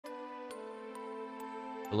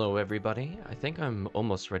Hello, everybody. I think I'm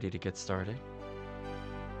almost ready to get started.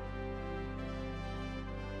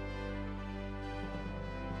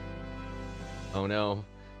 Oh no,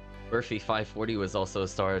 Murphy 540 was also a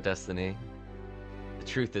star of Destiny. The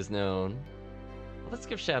truth is known. Well, let's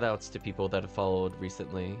give shoutouts to people that have followed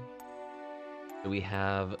recently. So we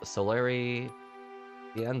have Solari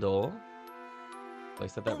Diandol. I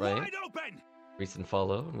said that right. Wide open! Recent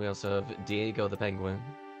follow. And we also have Diego the Penguin.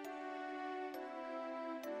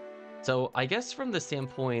 So I guess from the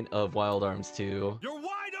standpoint of Wild Arms 2, You're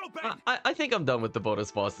wide open! I think I'm done with the bonus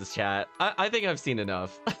bosses, chat. I think I've seen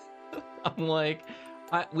enough. I'm like,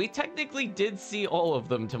 we technically did see all of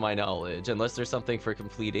them to my knowledge, unless there's something for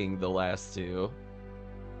completing the last two.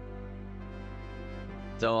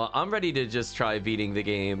 So I'm ready to just try beating the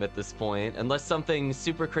game at this point, unless something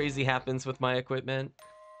super crazy happens with my equipment.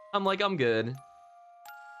 I'm like, I'm good. I'm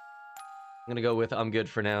gonna go with I'm good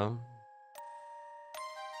for now.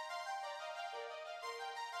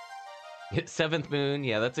 7th Moon,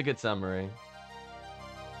 yeah, that's a good summary.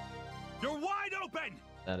 You're wide open!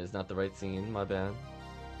 That is not the right scene, my bad.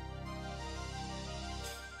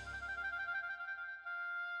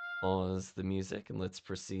 Pause the music and let's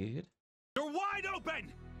proceed. You're wide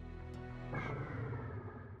open!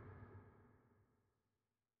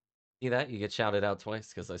 See that? You get shouted out twice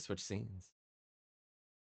because I switched scenes.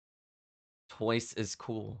 Twice is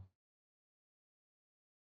cool.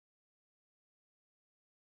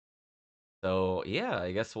 So, yeah,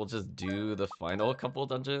 I guess we'll just do the final couple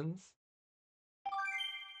dungeons.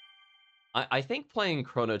 I think playing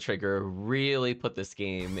Chrono Trigger really put this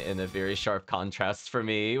game in a very sharp contrast for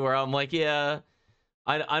me, where I'm like, yeah,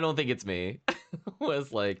 I don't think it's me.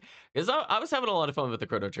 Was like, because I was having a lot of fun with the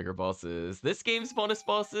Chrono Trigger bosses. This game's bonus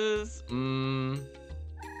bosses,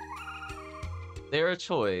 they're a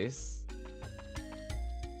choice.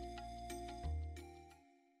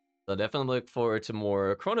 So definitely look forward to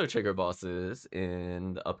more Chrono Trigger bosses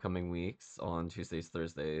in the upcoming weeks on Tuesdays,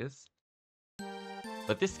 Thursdays.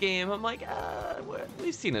 But this game, I'm like,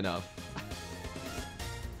 we've seen enough.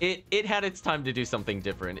 It had its time to do something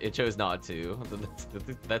different. It chose not to.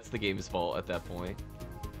 That's the game's fault at that point.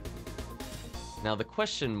 Now the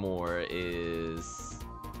question more is,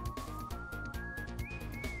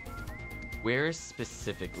 where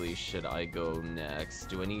specifically should I go next?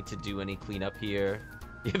 Do I need to do any cleanup here?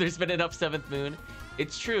 Yeah, there's been enough 7th Moon.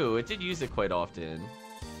 It's true, it did use it quite often.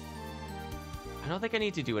 I don't think I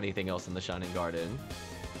need to do anything else in the Shining Garden.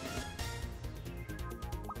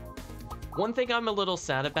 One thing I'm a little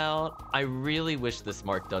sad about, I really wish this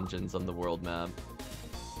marked dungeons on the world map.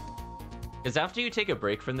 Because after you take a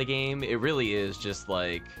break from the game, it really is just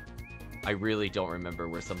like, I really don't remember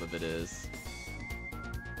where some of it is.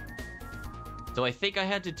 So I think I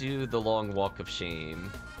had to do the Long Walk of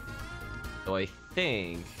Shame. So I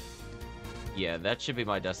think, yeah, that should be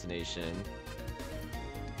my destination.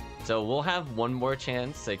 So we'll have one more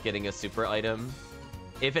chance at getting a super item.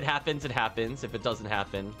 If it happens, it happens. If it doesn't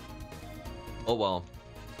happen, oh well.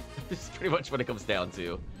 This is pretty much what it comes down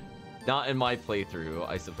to. Not in my playthrough,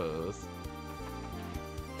 I suppose.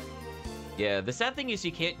 Yeah, the sad thing is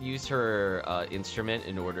you can't use her instrument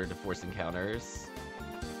in order to force encounters.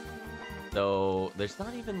 So there's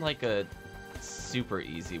not even like a super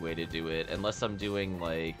easy way to do it, unless I'm doing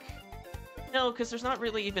like... No, because there's not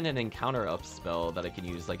really even an encounter up spell that I can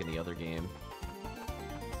use like in the other game.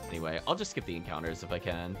 Anyway, I'll just skip the encounters if I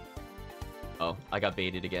can. Oh, I got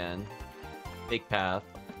baited again. Fake path.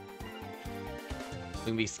 We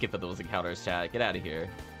can be skipping those encounters, chat. Get out of here.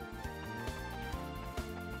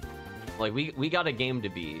 Like, we got a game to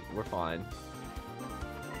beat. We're fine.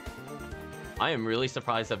 I am really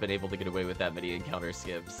surprised I've been able to get away with that many encounter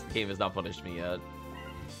skips. The game has not punished me yet.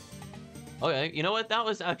 Okay, you know what? That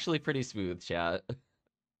was actually pretty smooth, chat.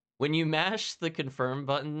 When you mash the confirm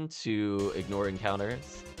button to ignore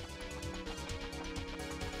encounters,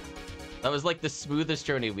 that was like the smoothest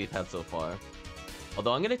journey we've had so far.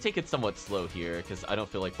 Although I'm gonna take it somewhat slow here, because I don't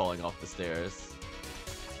feel like falling off the stairs.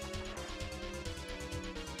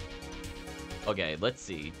 Okay, let's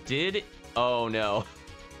see. Oh no.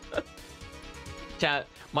 Chat,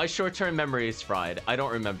 my short-term memory is fried. I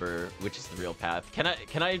don't remember which is the real path. Can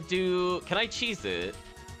I cheese it?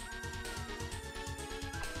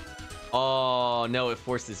 Oh, no, it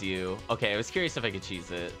forces you. Okay, I was curious if I could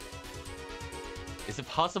cheese it. Is it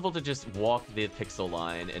possible to just walk the pixel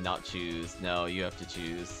line and not choose? No, you have to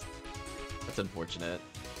choose. That's unfortunate.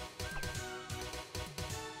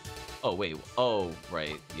 Oh, wait. Oh,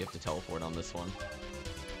 right. You have to teleport on this one.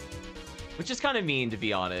 Which is kind of mean, to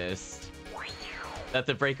be honest. That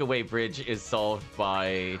the breakaway bridge is solved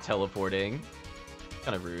by teleporting.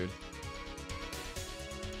 Kind of rude.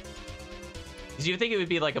 Did you think it would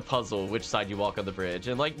be like a puzzle, which side you walk on the bridge?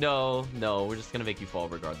 And like, no, we're just gonna make you fall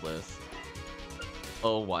regardless.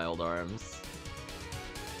 Oh, Wild Arms.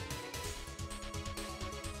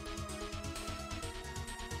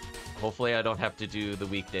 Hopefully I don't have to do the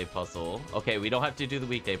weekday puzzle. Okay, we don't have to do the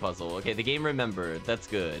weekday puzzle. Okay, the game remembered. That's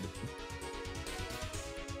good.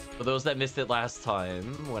 For those that missed it last time,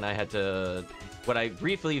 when I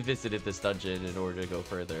briefly visited this dungeon in order to go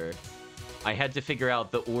further, I had to figure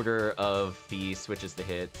out the order of the switches to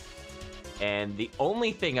hit. And the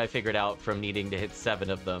only thing I figured out from needing to hit 7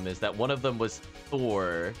 of them is that one of them was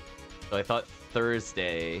Thor. So I thought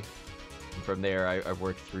Thursday. And from there, I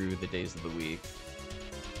worked through the days of the week.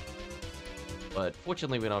 But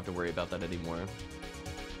fortunately, we don't have to worry about that anymore.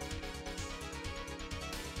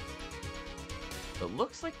 It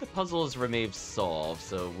looks like the puzzles remain solved,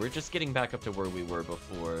 so we're just getting back up to where we were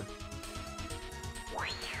before.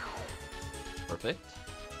 Perfect.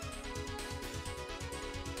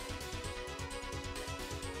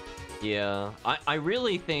 Yeah, I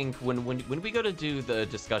really think when we go to do the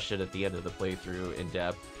discussion at the end of the playthrough in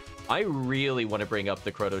depth, I really want to bring up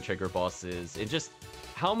the Chrono Trigger bosses and just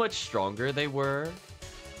how much stronger they were.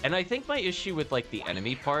 And I think my issue with like the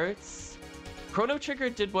enemy parts, Chrono Trigger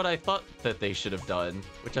did what I thought that they should have done,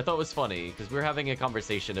 which I thought was funny because we were having a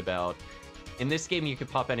conversation about in this game you could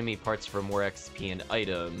pop enemy parts for more XP and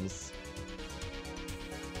items,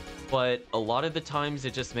 but a lot of the times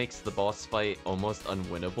it just makes the boss fight almost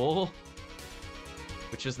unwinnable,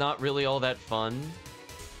 which is not really all that fun,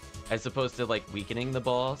 as opposed to like weakening the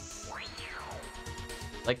boss.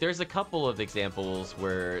 Like, there's a couple of examples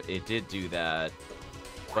where it did do that,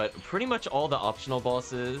 but pretty much all the optional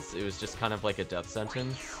bosses, it was just kind of like a death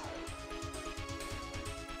sentence.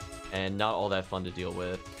 And not all that fun to deal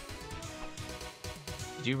with.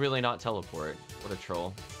 Did you really not teleport? What a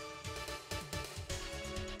troll.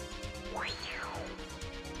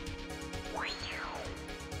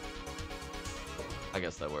 I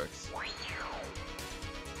guess that works.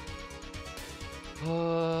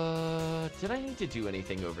 Did I need to do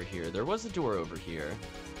anything over here? There was a door over here.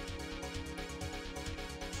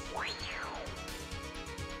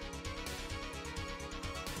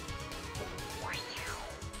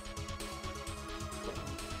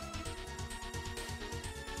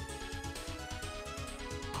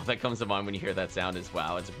 Oh, that comes to mind when you hear that sound is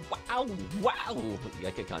wow. It's wow, wow.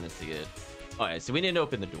 I could kind of see it. All right, so we didn't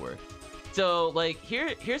open the door. So, like,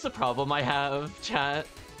 here's a problem I have, chat.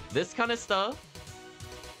 This kind of stuff.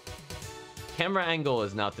 Camera angle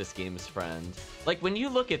is not this game's friend. Like, when you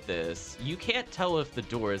look at this, you can't tell if the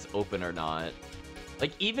door is open or not.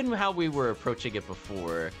 Like, even how we were approaching it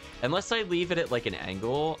before, unless I leave it at, like, an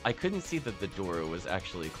angle, I couldn't see that the door was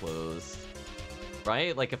actually closed.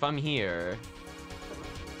 Right? Like, if I'm here...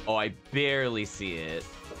 Oh, I barely see it.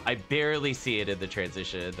 I barely see it in the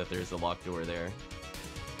transition that there's a locked door there.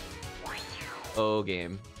 Oh,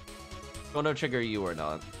 game. Chrono Trigger you or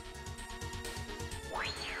not.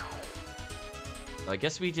 I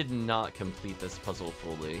guess we did not complete this puzzle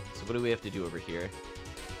fully. So what do we have to do over here?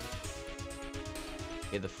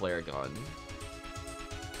 Okay, the flare gun.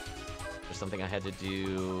 There's something I had to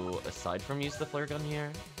do aside from use the flare gun here?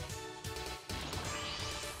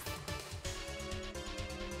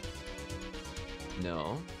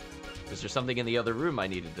 No. Was there something in the other room I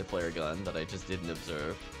needed the flare gun that I just didn't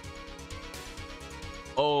observe?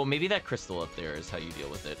 Oh, maybe that crystal up there is how you deal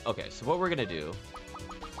with it. Okay, so what we're gonna do...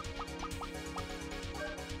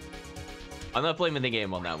 I'm not blaming the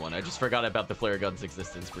game on that one. I just forgot about the flare gun's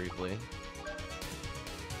existence briefly.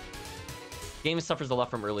 Game suffers a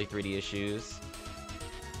lot from early 3D issues.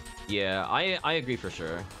 Yeah, I agree for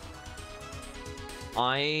sure.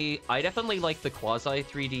 I definitely like the quasi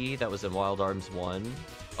 3D that was in Wild Arms 1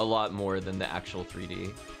 a lot more than the actual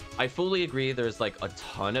 3D. I fully agree there's like a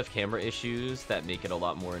ton of camera issues that make it a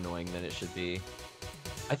lot more annoying than it should be.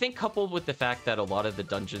 I think coupled with the fact that a lot of the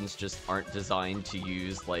dungeons just aren't designed to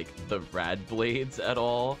use like the rad blades at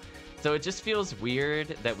all. So it just feels weird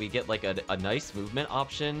that we get like a nice movement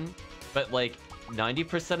option, but like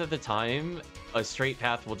 90% of the time, a straight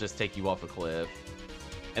path will just take you off a cliff.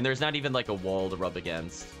 And there's not even like a wall to rub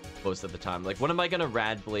against most of the time. Like, when am I gonna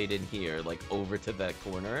rad blade in here? Like over to that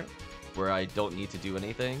corner where I don't need to do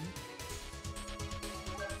anything?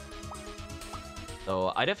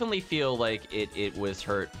 So I definitely feel like it was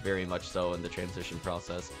hurt very much so in the transition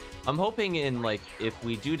process. I'm hoping in like, if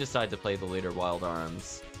we do decide to play the later Wild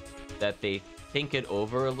Arms, that they think it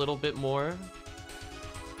over a little bit more.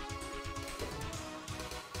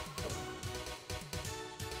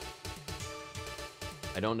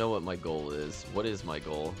 I don't know what my goal is. What is my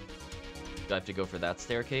goal? Do I have to go for that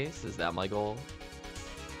staircase? Is that my goal?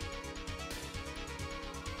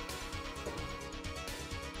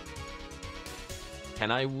 Can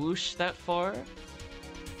I whoosh that far?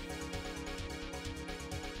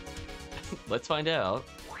 Let's find out.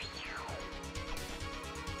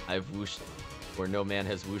 I've whooshed where no man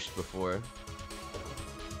has whooshed before.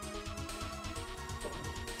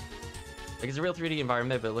 Like, it's a real 3D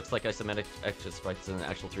environment, but it looks like isometric extra sprites and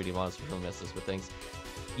actual 3D models for really messes with things.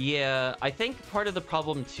 Yeah, I think part of the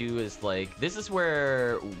problem too is like, this is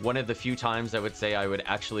where one of the few times I would say I would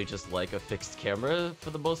actually just like a fixed camera for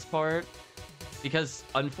the most part. Because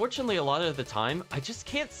unfortunately, a lot of the time, I just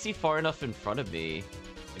can't see far enough in front of me.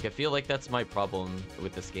 Like, I feel like that's my problem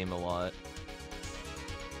with this game a lot.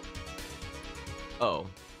 Oh.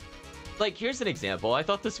 Like, here's an example. I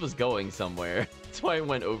thought this was going somewhere. That's why I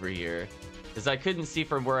went over here. Because I couldn't see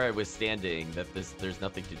from where I was standing that there's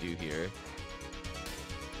nothing to do here.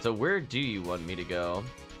 So where do you want me to go?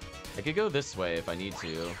 I could go this way if I need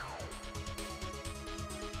to.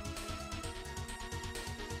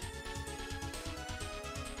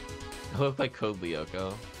 I look like Code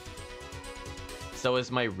Lyoko. So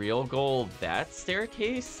is my real goal that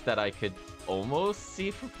staircase that I could almost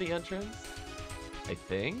see from the entrance? I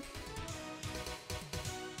think.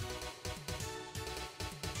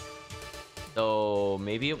 So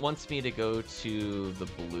maybe it wants me to go to the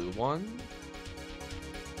blue one?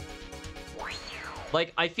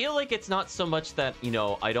 Like, I feel like it's not so much that, you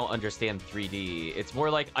know, I don't understand 3D. It's more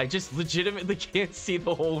like I just legitimately can't see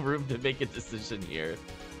the whole room to make a decision here.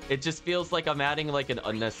 It just feels like I'm adding, like, an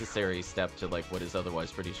unnecessary step to, like, what is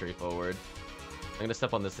otherwise pretty straightforward. I'm gonna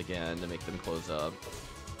step on this again to make them close up.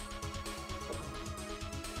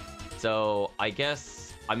 So, I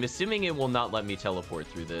guess... I'm assuming it will not let me teleport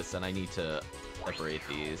through this, and I need to separate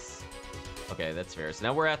these. Okay, that's fair. So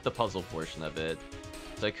now we're at the puzzle portion of it.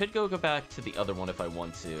 So I could go back to the other one if I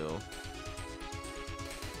want to.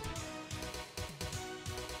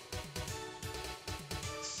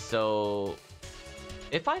 So...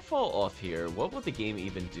 if I fall off here, what will the game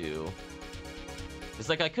even do? It's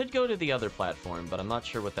like I could go to the other platform, but I'm not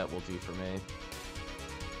sure what that will do for me.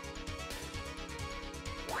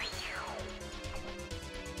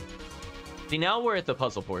 See, now we're at the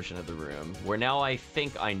puzzle portion of the room, where now I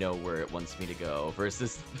think I know where it wants me to go,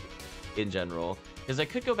 versus in general. Because I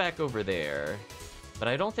could go back over there, but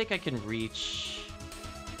I don't think I can reach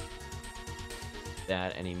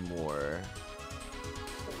that anymore.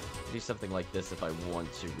 Do something like this if I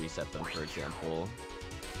want to reset them, for example.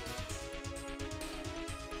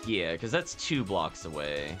 Yeah, because that's 2 blocks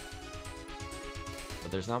away.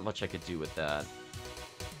 But there's not much I could do with that.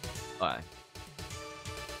 Alright.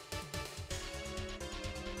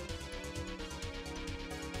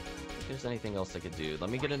 If there's anything else I could do. Let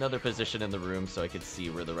me get another position in the room so I could see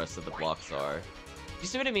where the rest of the blocks are. You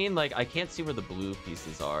see what I mean? Like, I can't see where the blue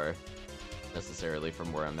pieces are, necessarily,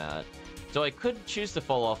 from where I'm at. So I could choose to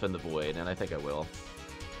fall off in the void, and I think I will.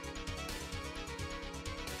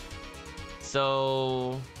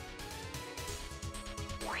 So...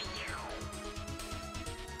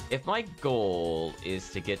 if my goal is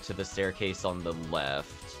to get to the staircase on the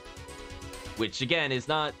left, which again is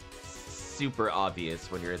not super obvious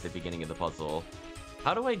when you're at the beginning of the puzzle,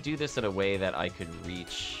 how do I do this in a way that I could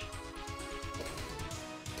reach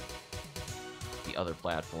the other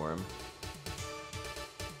platform?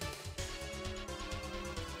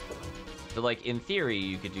 So, like, in theory,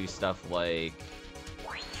 you could do stuff like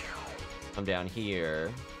come down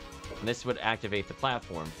here, and this would activate the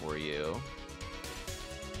platform for you.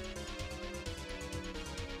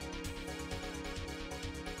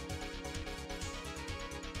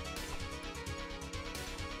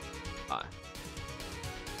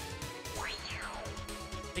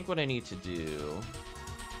 I think what I need to do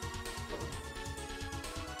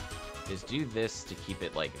is do this to keep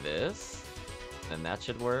it like this, and that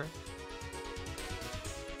should work.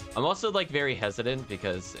 I'm also, like, very hesitant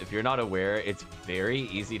because if you're not aware, it's very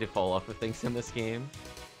easy to fall off with things in this game.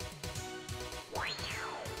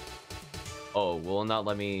 Oh, will not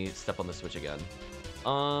let me step on the switch again.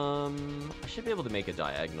 I should be able to make a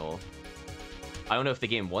diagonal. I don't know if the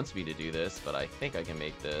game wants me to do this, but I think I can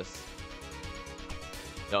make this.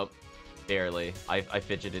 Nope, barely. I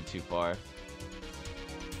fidgeted too far.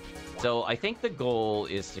 So I think the goal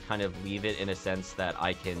is to kind of leave it in a sense that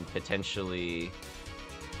I can potentially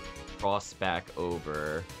cross back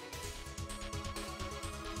over.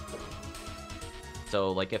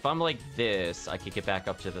 So, like, if I'm like this, I could get back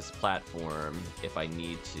up to this platform if I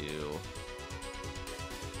need to.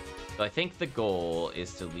 So I think the goal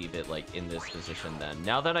is to leave it, like, in this position then.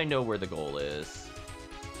 Now that I know where the goal is.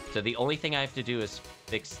 So the only thing I have to do is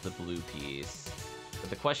fix the blue piece. But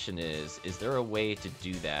the question is there a way to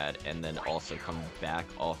do that and then also come back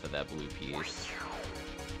off of that blue piece?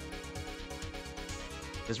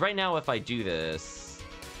 Because right now, if I do this...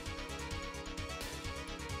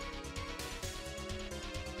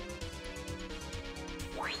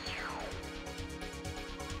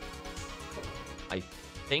 I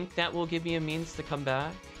think that will give me a means to come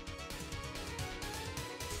back.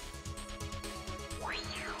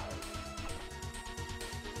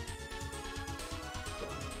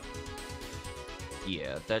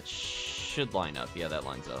 Yeah, that should line up. Yeah, that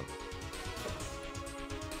lines up.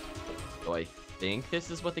 So I think this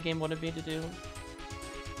is what the game wanted me to do.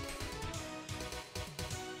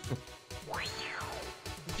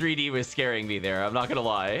 3D was scaring me there, I'm not gonna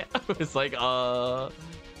lie. I was like, hope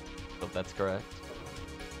that's correct.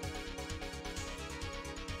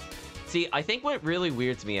 See, I think what really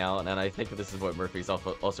weirds me out, and I think this is what Murphy's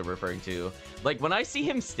also referring to, like, when I see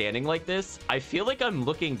him standing like this, I feel like I'm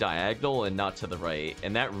looking diagonal and not to the right,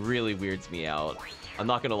 and that really weirds me out. I'm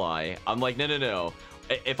not gonna lie. I'm like, no.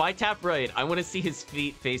 If I tap right, I want to see his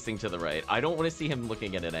feet facing to the right. I don't want to see him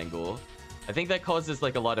looking at an angle. I think that causes,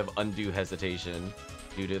 like, a lot of undue hesitation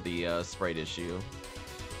due to the sprite issue.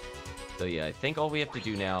 So yeah, I think all we have to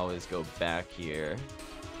do now is go back here.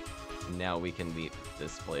 Now we can meet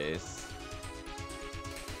this place.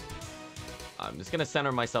 I'm just gonna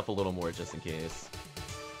center myself a little more just in case.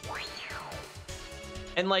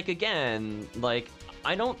 And like, again, like,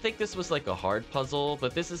 I don't think this was like a hard puzzle,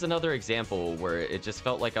 but this is another example where it just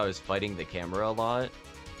felt like I was fighting the camera a lot.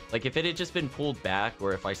 Like, if it had just been pulled back,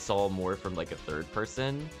 or if I saw more from like a third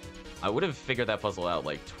person, I would have figured that puzzle out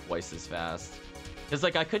like twice as fast. Because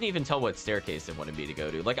like, I couldn't even tell what staircase it wanted me to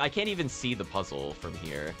go to. Like, I can't even see the puzzle from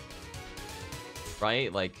here.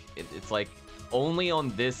 Right? Like, it's like, only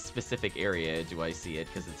on this specific area do I see it,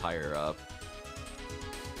 because it's higher up.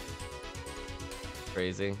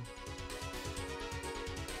 Crazy.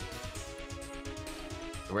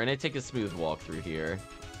 We're gonna take a smooth walk through here.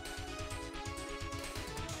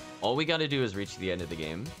 All we gotta do is reach the end of the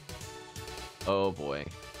game. Oh boy.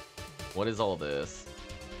 What is all this?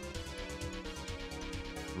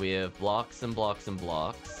 We have blocks and blocks and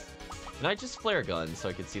blocks. Can I just flare gun so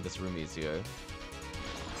I can see this room easier?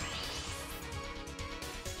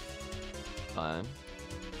 Fine.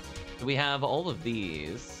 So we have all of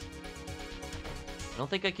these. I don't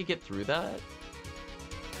think I could get through that.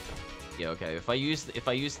 Yeah, okay. If I use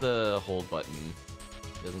the hold button,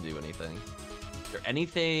 it doesn't do anything. Is there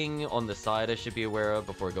anything on the side I should be aware of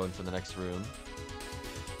before going to the next room?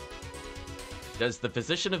 Does the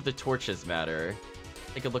position of the torches matter?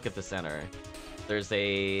 Take a look at the center. There's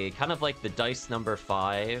a kind of like the dice number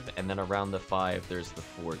 5, and then around the 5 there's the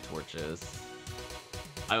 4 torches.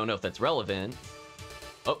 I don't know if that's relevant.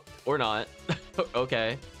 Oh, or not.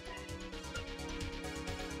 Okay.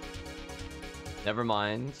 Never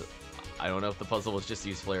mind. I don't know if the puzzle was just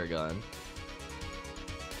use flare gun.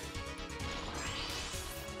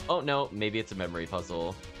 Oh no, maybe it's a memory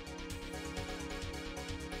puzzle.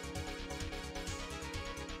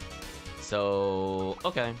 So,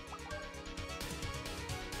 okay.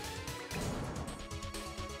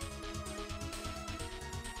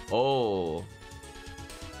 Oh.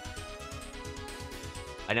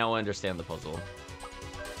 I now understand the puzzle.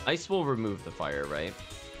 Ice will remove the fire, right?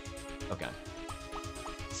 Okay.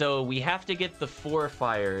 So we have to get the 4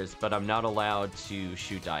 fires, but I'm not allowed to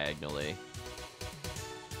shoot diagonally.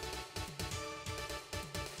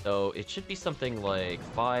 So it should be something like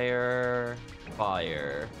fire,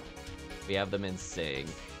 fire. We have them in sync.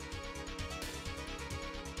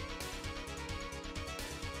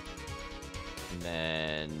 And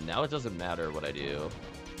then now it doesn't matter what I do.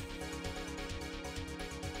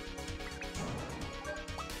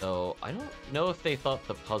 So I don't know if they thought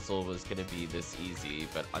the puzzle was going to be this easy,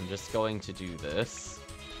 but I'm just going to do this.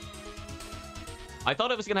 I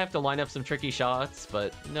thought I was going to have to line up some tricky shots,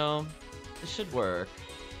 but no, this should work.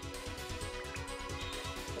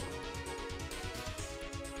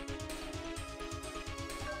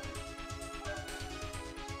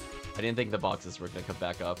 I didn't think the boxes were going to come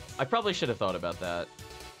back up. I probably should have thought about that.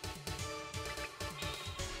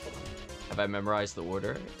 Have I memorized the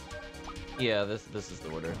order? Yeah, this is the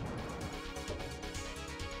order.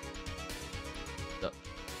 So.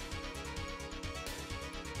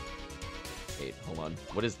 Wait, hold on.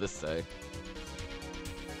 What does this say?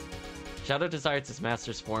 Shadow desires its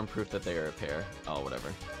master's form, proof that they are a pair. Oh,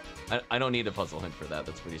 whatever. I don't need a puzzle hint for that.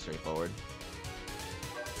 That's pretty straightforward.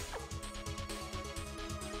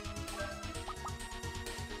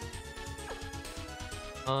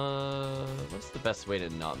 What's the best way to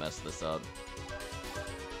not mess this up?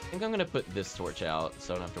 I think I'm gonna put this torch out,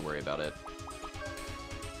 so I don't have to worry about it.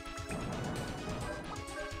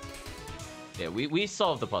 Yeah, we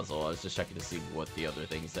solved the puzzle. I was just checking to see what the other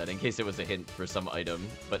thing said, in case it was a hint for some item,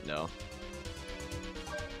 but no.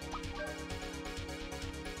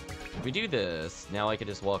 If we do this, now I can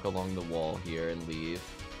just walk along the wall here and leave.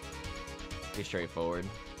 Pretty straightforward.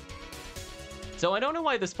 So I don't know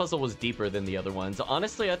why this puzzle was deeper than the other ones.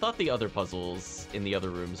 Honestly, I thought the other puzzles in the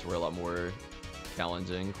other rooms were a lot more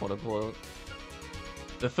challenging, quote-unquote.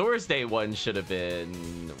 The Thursday one should have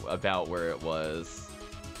been about where it was.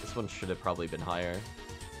 This one should have probably been higher.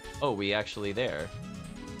 Oh, we actually there.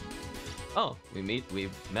 Oh, we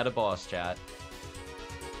met a boss, chat.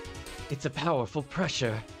 It's a powerful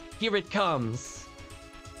pressure. Here it comes.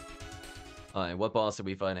 Alright, what boss are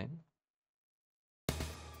we fighting?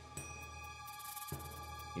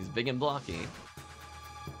 He's big and blocky.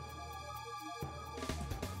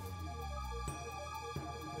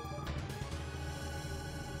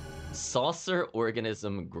 Saucer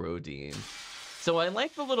Organism Grodine. So I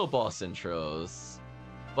like the little boss intros,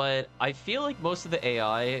 but I feel like most of the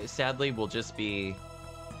AI, sadly, will just be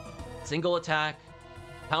single attack,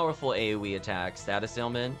 powerful AoE attack, status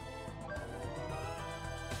ailment.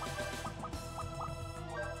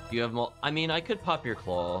 You have I mean, I could pop your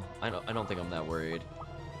claw. I don't think I'm that worried.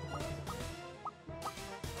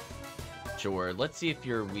 Sure, let's see if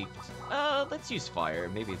you're weak. Let's use fire.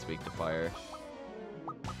 Maybe it's weak to fire.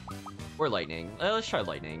 Or lightning. Let's try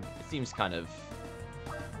lightning. It seems kind of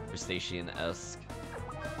crustacean-esque.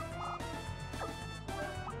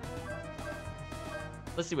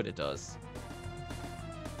 Let's see what it does.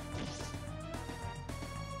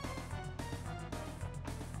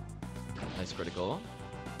 Nice critical.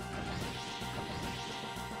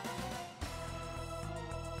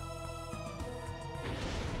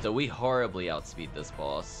 So we horribly outspeed this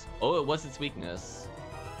boss. Oh, it was its weakness.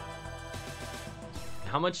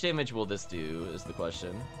 How much damage will this do is the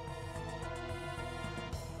question.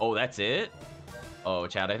 Oh, that's it? Oh,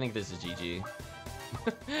 Chad, I think this is GG.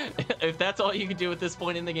 If that's all you can do at this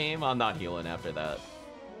point in the game, I'm not healing after that.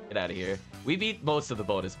 Get out of here. We beat most of the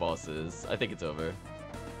bonus bosses. I think it's over.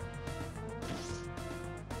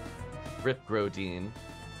 Rip Grodine.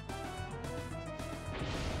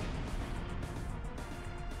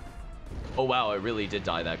 Oh wow, it really did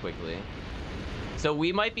die that quickly. So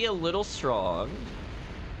we might be a little strong.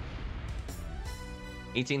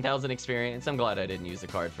 18,000 experience. I'm glad I didn't use the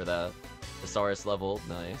card for that. Thesaurus level,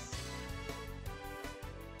 nice.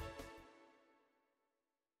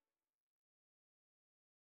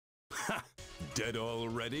 Dead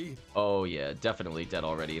already? Oh yeah, definitely dead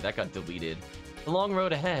already. That got deleted. The long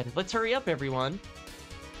road ahead. Let's hurry up, everyone.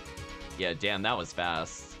 Yeah, damn, that was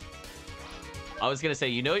fast. I was gonna say,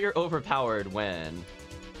 you know you're overpowered when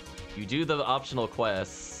you do the optional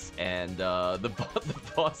quests and the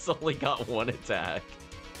boss only got one attack.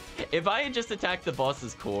 If I had just attacked the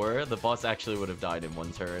boss's core, the boss actually would have died in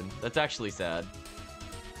one turn. That's actually sad.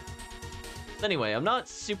 Anyway, I'm not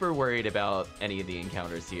super worried about any of the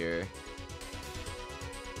encounters here.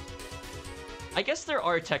 I guess there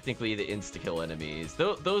are technically the insta-kill enemies.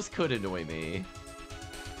 Those could annoy me.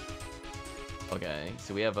 Okay,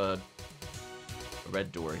 so we have a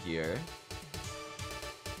red door here.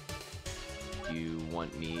 Do you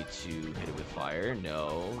want me to hit it with fire?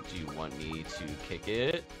 No. Do you want me to kick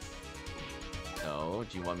it? No.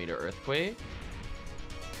 Do you want me to earthquake?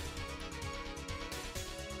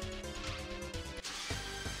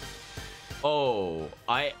 Oh,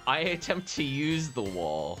 I attempt to use the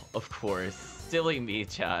wall, of course. Silly me,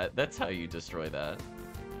 chat. That's how you destroy that.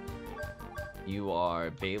 You are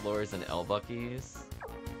Baylors and Elbuckies.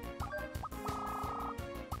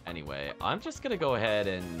 Anyway, I'm just gonna go ahead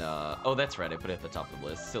and, oh, that's right, I put it at the top of the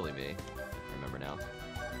list. Silly me. Remember now.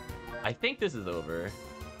 I think this is over.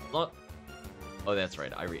 Look. Oh, that's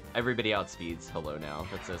right, everybody outspeeds Hello now.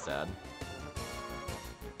 That's so sad.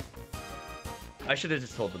 I should have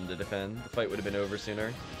just told them to defend. The fight would have been over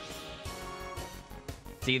sooner.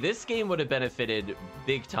 See, this game would have benefited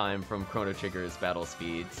big time from Chrono Trigger's battle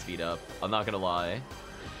speed up. I'm not gonna lie.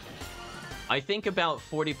 I think about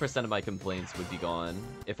 40% of my complaints would be gone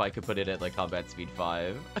if I could put it at like combat speed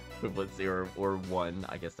 5 equivalency or 1,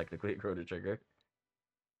 I guess technically Chrono Trigger.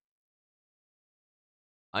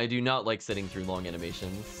 I do not like sitting through long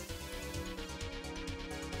animations.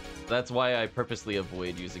 That's why I purposely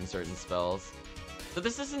avoid using certain spells. So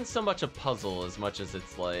this isn't so much a puzzle as much as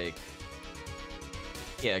it's like...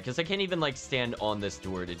 Yeah, because I can't even like stand on this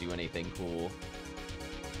door to do anything cool.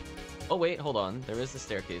 Oh wait, hold on. There is a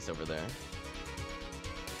staircase over there.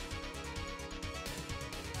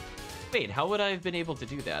 Wait, how would I have been able to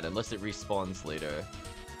do that unless it respawns later?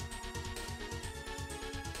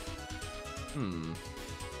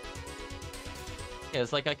 Yeah,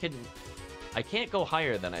 it's like I could I can't go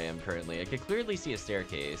higher than I am currently. I could clearly see a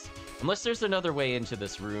staircase. Unless there's another way into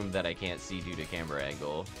this room that I can't see due to camera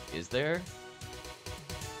angle. Is there?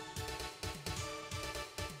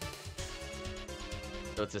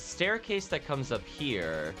 So it's a staircase that comes up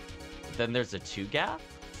here. Then there's a 2 gap.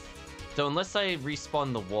 So unless I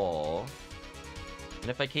respawn the wall, and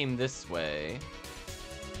if I came this way,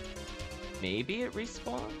 maybe it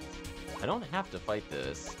respawns? I don't have to fight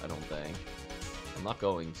this, I don't think. I'm not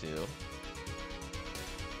going to.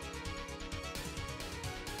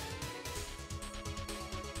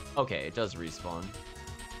 Okay, it does respawn.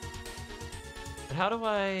 But how do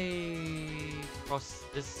I cross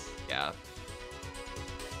this gap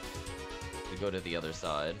to go to the other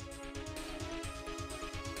side?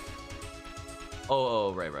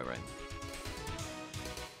 Oh, right.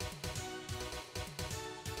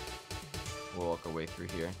 We'll walk our way through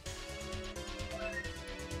here.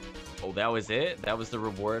 Oh, that was it? That was the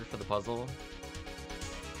reward for the puzzle?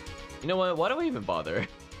 You know what? Why do I even bother?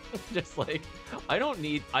 Just like, I don't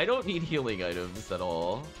need healing items at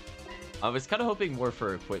all. I was kind of hoping more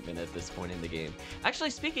for equipment at this point in the game. Actually,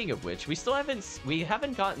 speaking of which, we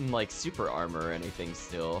haven't gotten like super armor or anything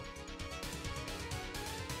still.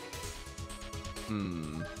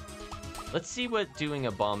 Let's see what doing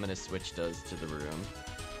a bomb and a switch does to the room.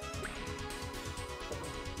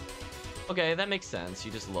 Okay, that makes sense.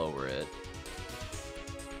 You just lower it.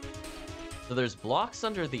 So there's blocks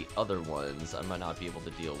under the other ones I might not be able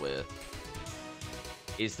to deal with.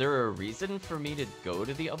 Is there a reason for me to go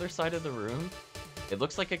to the other side of the room? It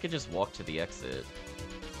looks like I could just walk to the exit.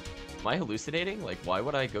 Am I hallucinating? Like, why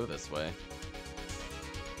would I go this way?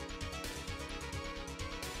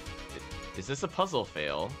 Is this a puzzle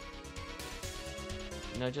fail?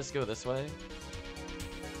 Can I just go this way?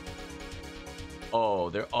 Oh,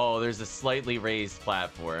 there's a slightly raised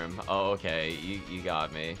platform. Oh, okay, you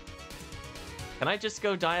got me. Can I just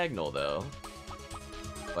go diagonal, though?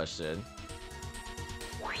 Question.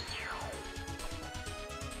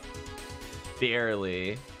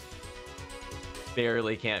 Barely.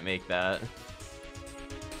 Barely can't make that.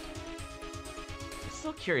 I'm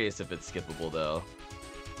still curious if it's skippable, though.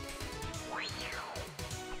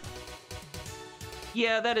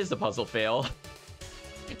 Yeah, that is a puzzle fail.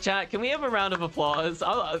 Chat, can we have a round of applause?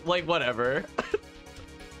 Like, whatever.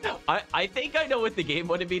 I think I know what the game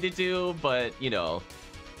wanted me to do, but, you know.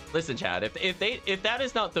 Listen, chat, if that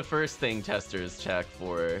is not the first thing testers check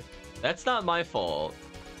for, that's not my fault.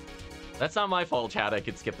 That's not my fault, chat. I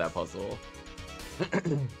could skip that puzzle.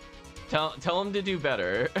 Tell them to do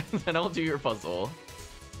better, then I'll do your puzzle.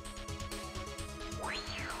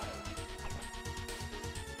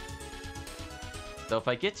 So if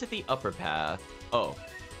I get to the upper path... Oh,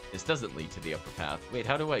 this doesn't lead to the upper path. Wait,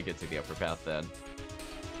 how do I get to the upper path then?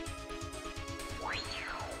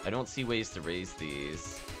 I don't see ways to raise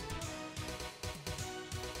these.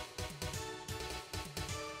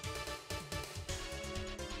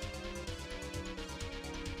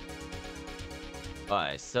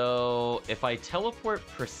 Alright, so if I teleport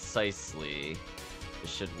precisely, it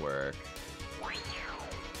should work.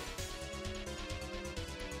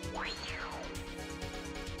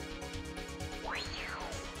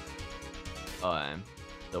 Alright,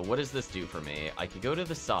 so what does this do for me? I can go to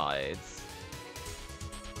the sides.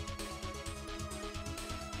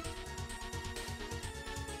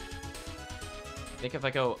 I think if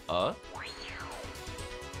I go up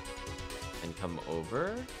and come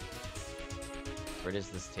over, where does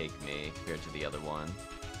this take me compared to the other one?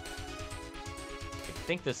 I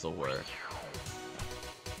think this will work.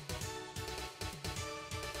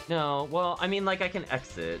 No, well, I mean, like, I can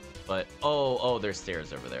exit, but... Oh, there's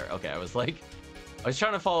stairs over there. Okay, I was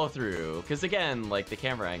trying to follow through, because again, like, the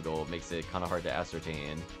camera angle makes it kind of hard to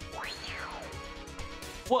ascertain.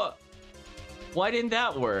 What? Why didn't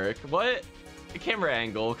that work? What? The camera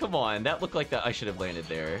angle, come on, that looked like that I should have landed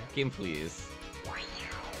there. Game, please.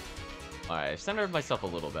 Alright, I've centered myself a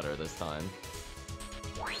little better this time.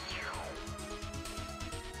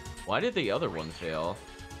 Why did the other one fail?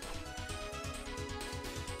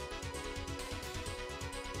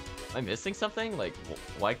 Am I missing something? Like,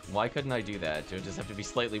 why couldn't I do that? Do I just have to be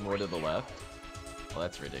slightly more to the left? Well,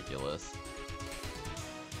 that's ridiculous.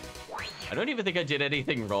 I don't even think I did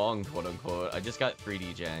anything wrong, quote-unquote. I just got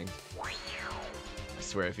 3D janked. I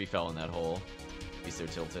swear if he fell in that hole, he'd be so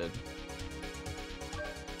tilted.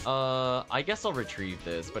 I guess I'll retrieve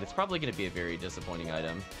this, but it's probably going to be a very disappointing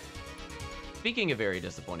item. Speaking of very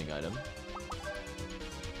disappointing item,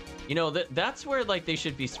 you know, that's where, like, they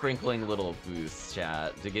should be sprinkling little boosts,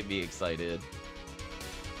 chat, to get me excited.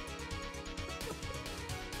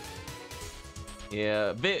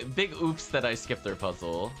 Yeah, big oops that I skipped their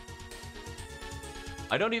puzzle.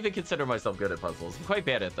 I don't even consider myself good at puzzles. I'm quite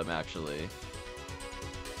bad at them, actually.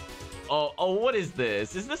 Oh, what is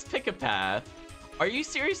this? Is this pick a path? Are you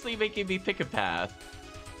seriously making me pick a path?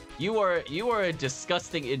 You are a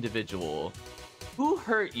disgusting individual. Who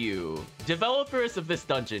hurt you? Developers of this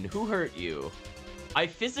dungeon, who hurt you? I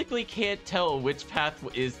physically can't tell which path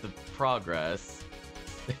is the progress.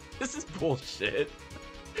 This is bullshit.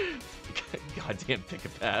 Goddamn pick a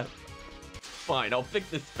path. Fine, I'll pick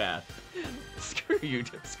this path. Screw you,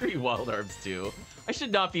 Wild Arms too. I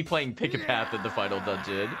should not be playing pick a path in the final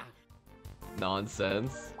dungeon.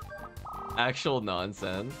 Nonsense. Actual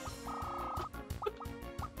nonsense.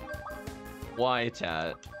 Why,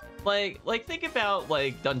 chat? Like think about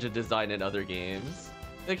like dungeon design in other games.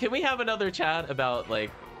 Like, can we have another chat about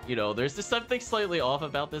like, you know, there's just something slightly off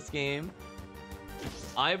about this game.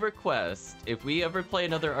 I request if we ever play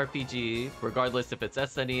another RPG, regardless if it's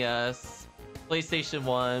SNES, PlayStation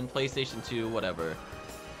 1, PlayStation 2, whatever.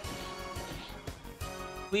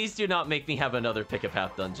 Please do not make me have another pick a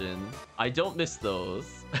path dungeon. I don't miss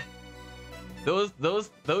those.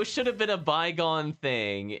 those should have been a bygone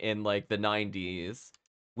thing in like the 90s.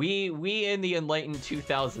 We in the enlightened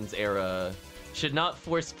 2000s era should not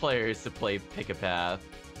force players to play pick a path.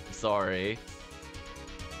 I'm sorry.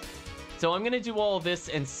 So I'm gonna do all of this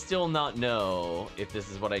and still not know if this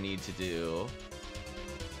is what I need to do.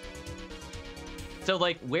 So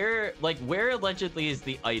like where allegedly is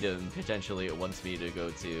the item potentially it wants me to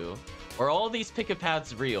go to? Are all these pick a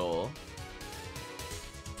paths real?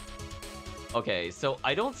 Okay, so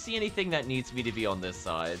I don't see anything that needs me to be on this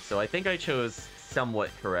side, so I think I chose somewhat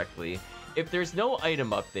correctly. If there's no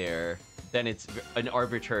item up there, then it's an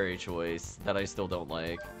arbitrary choice that I still don't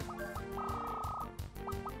like.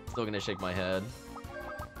 Still gonna shake my head.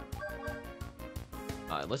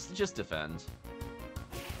 Let's just defend.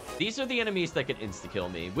 These are the enemies that can insta-kill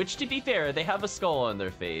me, which to be fair, they have a skull on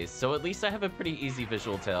their face, so at least I have a pretty easy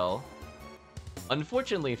visual tell.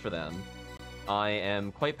 Unfortunately for them, I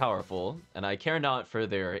am quite powerful, and I care not for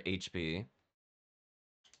their HP.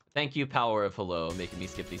 Thank you, Power of Hello, making me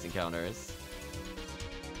skip these encounters.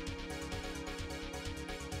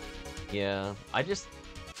 Yeah,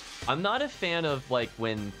 I'm not a fan of like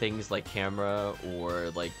when things like camera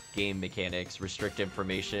or like game mechanics restrict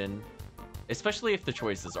information, especially if the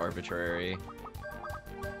choice is arbitrary.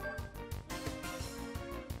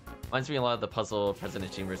 Reminds me a lot of the puzzle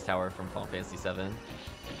President Chambers Tower from Final Fantasy VII.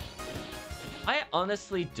 I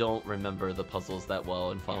honestly don't remember the puzzles that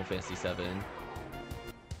well in Final Fantasy VII.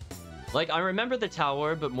 Like, I remember the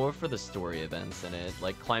tower, but more for the story events in it,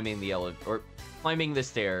 like climbing the or climbing the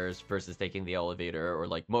stairs versus taking the elevator, or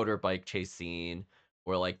like motorbike chase scene,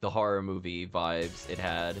 or like the horror movie vibes it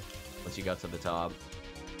had once you got to the top.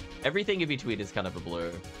 Everything in between is kind of a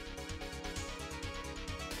blur.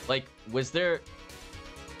 Like, was there...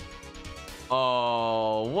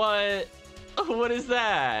 Oh, what? What is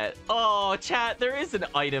that? Oh, chat, there is an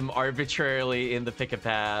item arbitrarily in the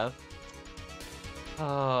pick-a-path.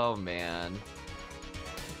 Oh, man.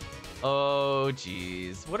 Oh,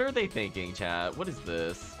 jeez. What are they thinking, chat? What is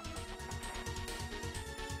this?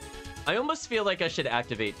 I almost feel like I should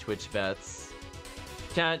activate Twitch bets.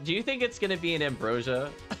 Chat, do you think it's gonna be an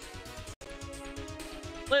Ambrosia?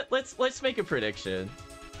 Let's make a prediction.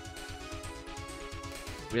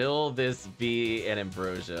 Will this be an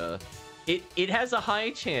Ambrosia? It has a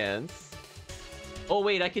high chance. Oh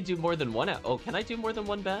wait, I could do more than one. Oh, can I do more than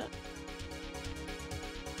one bet?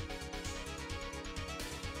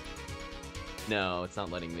 No, it's not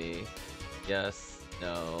letting me. Yes,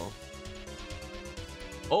 no.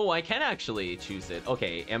 Oh, I can actually choose it.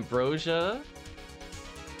 Okay, Ambrosia,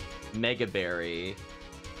 Mega Berry,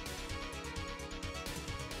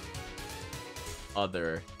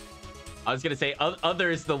 Other. I was gonna say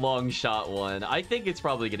Other is the long shot one. I think it's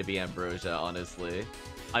probably gonna be Ambrosia, honestly.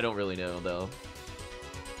 I don't really know though.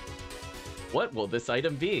 What will this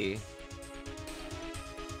item be?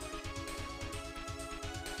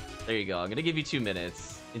 There you go. I'm gonna give you 2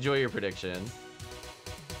 minutes. Enjoy your prediction.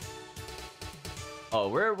 Oh,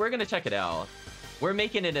 we're gonna check it out. We're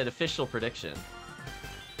making it an official prediction.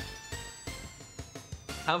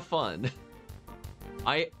 Have fun.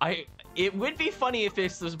 It would be funny if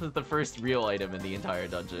this was the first real item in the entire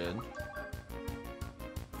dungeon.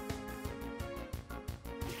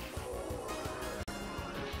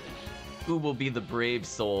 Who will be the brave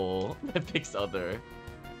soul that picks Other?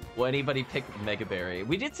 Will anybody pick Mega Berry?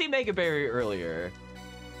 We did see Mega Berry earlier.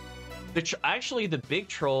 Actually, the big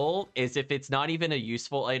troll is if it's not even a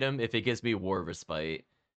useful item, if it gives me War Respite.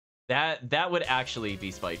 That would actually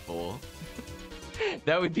be spiteful.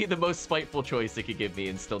 That would be the most spiteful choice it could give me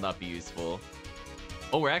and still not be useful.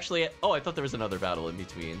 Oh, we're actually at... Oh, I thought there was another battle in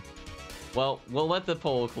between. Well, we'll let the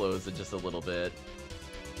poll close in just a little bit.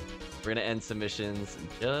 We're gonna end submissions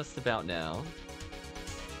just about now.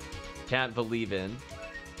 Chat believe in.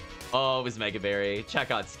 Oh, it was Mega Berry. Chat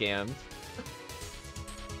got scammed.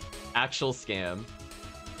 Actual scam.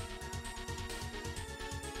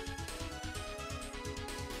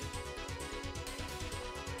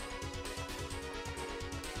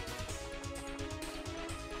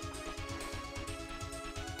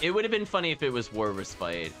 It would have been funny if it was War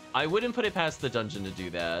Respite. I wouldn't put it past the dungeon to do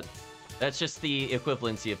that. That's just the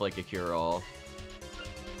equivalency of like a cure-all.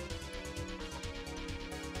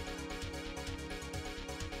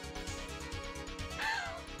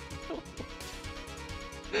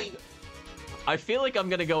 I feel like I'm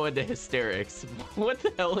gonna go into hysterics. What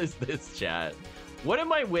the hell is this, chat? What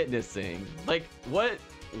am I witnessing? Like, what?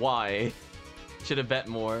 Why? Should have bet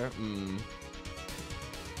more?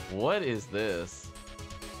 What is this?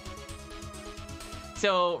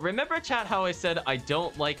 So, remember, chat, how I said I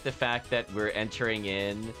don't like the fact that we're entering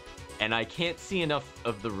in and I can't see enough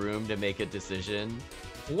of the room to make a decision?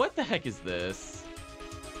 What the heck is this?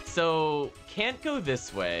 So, can't go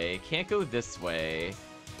this way, can't go this way.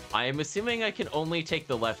 I am assuming I can only take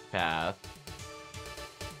the left path.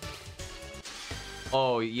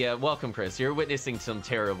 Oh, yeah, welcome, Chris. You're witnessing some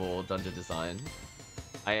terrible dungeon design.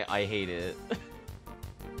 I hate it.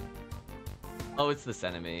 Oh, it's this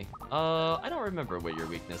enemy. I don't remember what your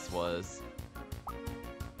weakness was.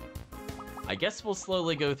 I guess we'll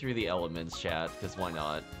slowly go through the elements, chat, because why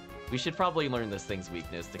not? We should probably learn this thing's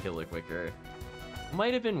weakness to kill it quicker.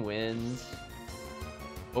 Might have been wind.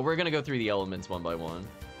 But we're gonna go through the elements one by one.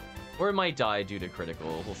 Or it might die due to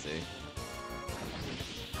critical, we'll see.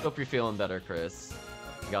 Hope you're feeling better, Chris.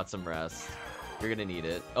 Got some rest. You're gonna need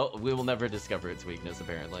it. Oh, we will never discover its weakness,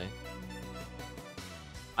 apparently.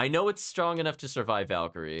 I know it's strong enough to survive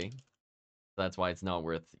Valkyrie. That's why it's not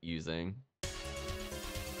worth using.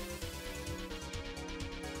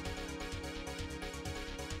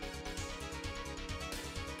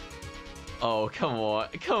 Oh, come on.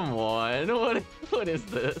 Come on. What is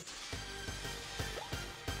this?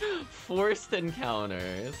 Forced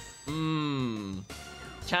encounters.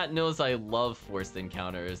 Chat knows I love forced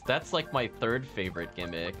encounters. That's like my third favorite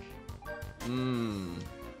gimmick.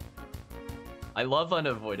 I love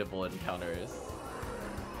unavoidable encounters.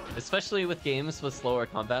 Especially with games with slower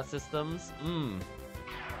combat systems.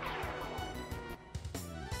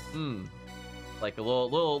 Like a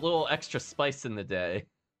little extra spice in the day.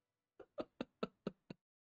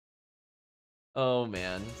 Oh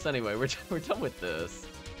man. So anyway, we're done with this.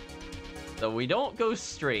 So we don't go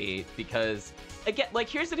straight because, again, like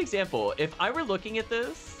here's an example. If I were looking at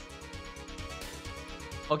this,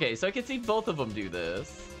 okay, so I can see both of them do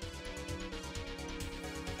this.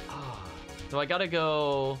 So I gotta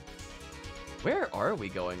go... Where are we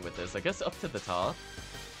going with this? I guess up to the top.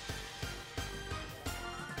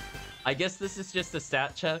 I guess this is just a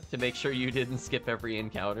stat check to make sure you didn't skip every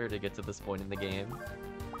encounter to get to this point in the game.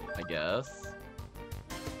 I guess.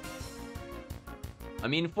 I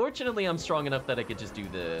mean, fortunately, I'm strong enough that I could just do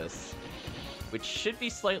this, which should be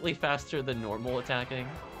slightly faster than normal attacking.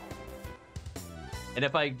 And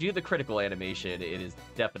if I do the critical animation, it is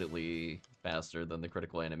definitely faster than the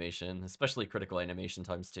critical animation, especially critical animation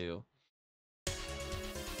times 2.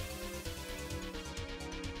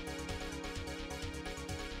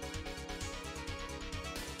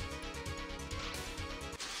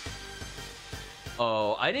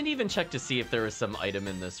 Oh, I didn't even check to see if there was some item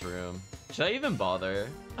in this room. Should I even bother?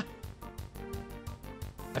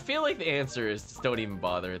 I feel like the answer is just don't even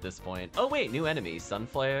bother at this point. Oh wait, new enemy,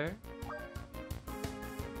 Sunflare.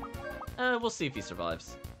 We'll see if he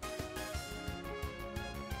survives.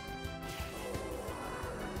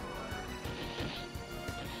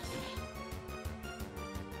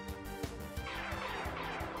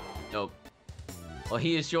 Nope. Well,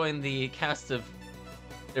 he has joined the cast of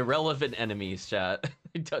irrelevant enemies, chat.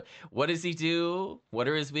 What does he do? What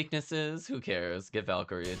are his weaknesses? Who cares? Get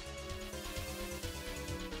Valkyrie.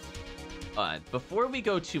 Alright, before we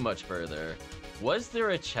go too much further, was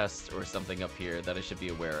there a chest or something up here that I should be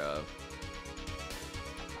aware of?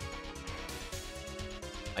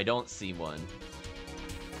 I don't see one.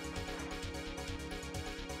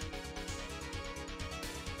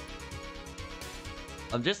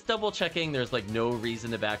 I'm just double checking there's like no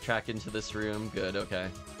reason to backtrack into this room. Good, okay.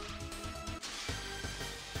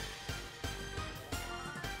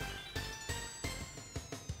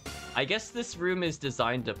 I guess this room is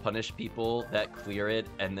designed to punish people that clear it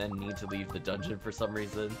and then need to leave the dungeon for some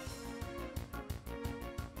reason.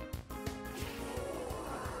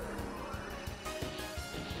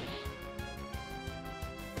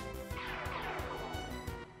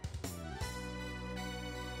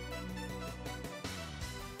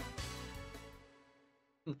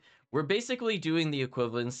 We're basically doing the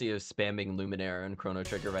equivalency of spamming Luminaire and Chrono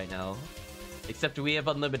Trigger right now. Except we have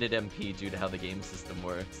unlimited MP due to how the game system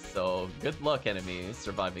works. So good luck, enemies,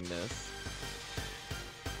 surviving this.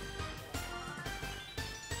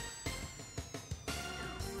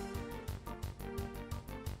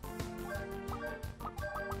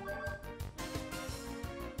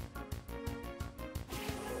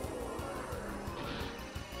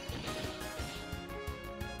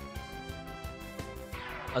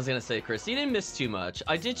 I was gonna say, Chris, you didn't miss too much.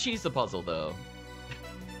 I did cheese the puzzle, though.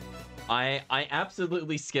 I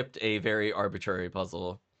absolutely skipped a very arbitrary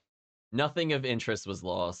puzzle. Nothing of interest was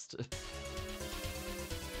lost.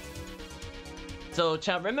 So,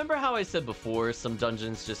 chat, remember how I said before, some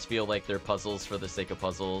dungeons just feel like they're puzzles for the sake of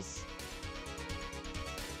puzzles?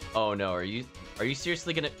 Oh no, are you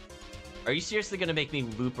seriously gonna make me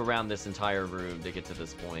loop around this entire room to get to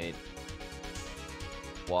this point?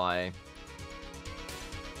 Why?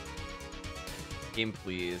 Game,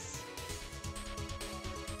 please.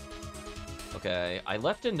 Okay, I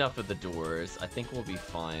left enough of the doors. I think we'll be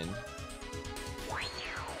fine.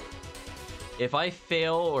 If I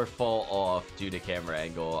fail or fall off due to camera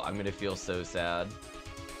angle, I'm gonna feel so sad.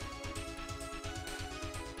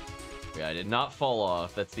 Yeah, I did not fall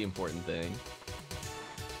off. That's the important thing.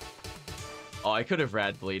 Oh, I could have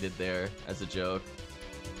rad bladed there as a joke.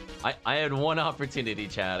 I had one opportunity,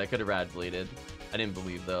 chat. I could have rad bladed. I didn't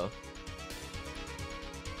believe though.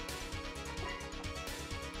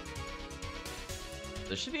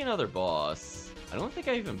 There should be another boss. I don't think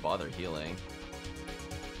I even bother healing.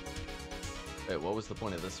 Wait, what was the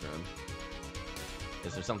point of this room?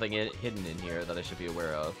 Is there something hidden in here that I should be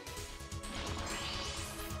aware of?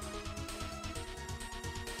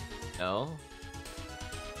 No?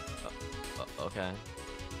 Okay.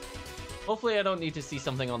 Hopefully I don't need to see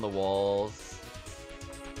something on the walls.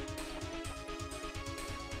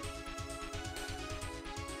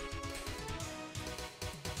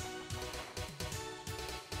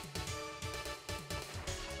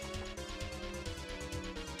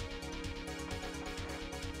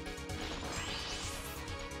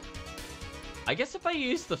 I guess if I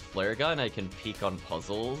use the flare gun, I can peek on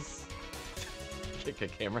puzzles. Kick a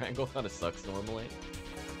camera angle kind of sucks normally.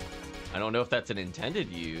 I don't know if that's an intended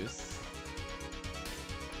use.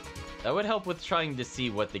 That would help with trying to see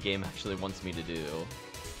what the game actually wants me to do.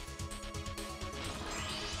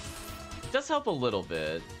 It does help a little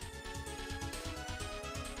bit.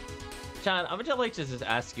 Chan, I would just like to just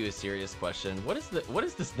ask you a serious question. What is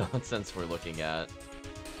this nonsense we're looking at?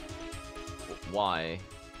 Why?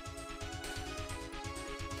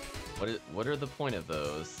 What are the point of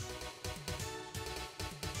those?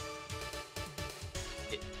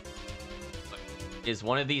 Is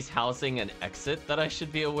one of these housing an exit that I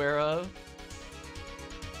should be aware of?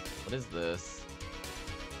 What is this?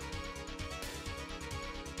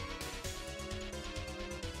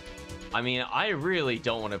 I mean, I really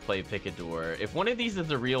don't want to play pick a door. If one of these is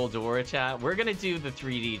a real door, chat, we're gonna do the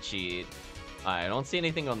 3D cheat. I don't see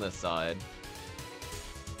anything on this side.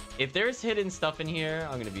 If there's hidden stuff in here,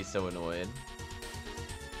 I'm gonna be so annoyed.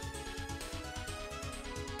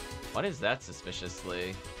 What is that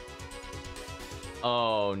suspiciously?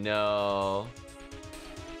 Oh no.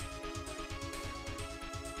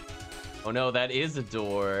 Oh no, that is a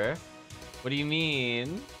door. What do you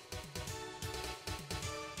mean?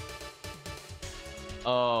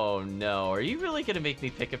 Oh no, are you really gonna make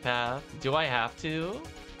me pick a path? Do I have to?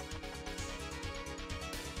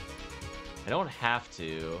 I don't have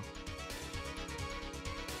to.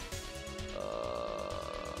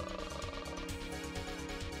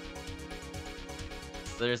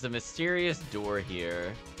 There's a mysterious door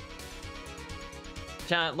here.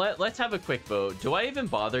 Chat, let's have a quick vote. Do I even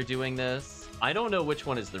bother doing this? I don't know which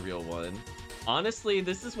one is the real one. Honestly,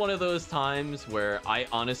 this is one of those times where I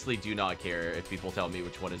honestly do not care if people tell me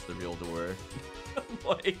which one is the real door.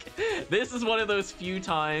 Like, this is one of those few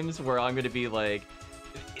times where I'm gonna be like,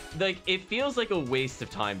 it feels like a waste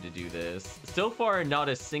of time to do this. So far, not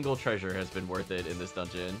a single treasure has been worth it in this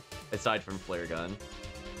dungeon, aside from flare gun.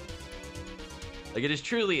 Like, it is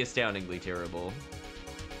truly astoundingly terrible.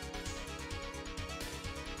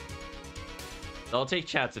 I'll take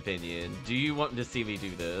chat's opinion. Do you want to see me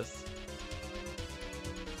do this?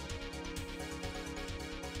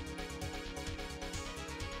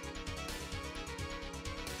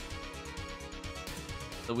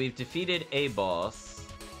 So we've defeated a boss.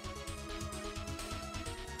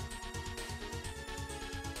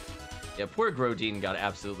 Yeah, poor Grodin got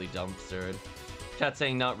absolutely dumpstered. Chat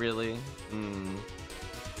saying not really.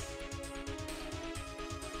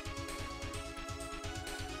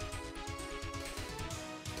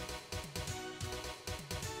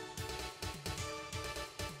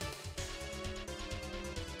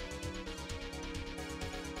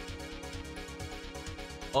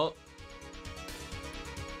 Oh.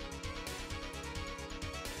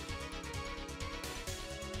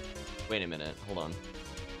 Wait a minute. Hold on.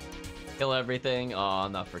 Kill everything? Oh,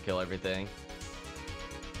 not for kill everything.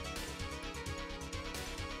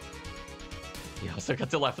 You also got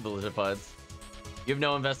to laugh at the lizard pods. You have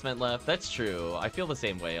no investment left. That's true. I feel the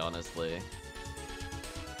same way, honestly.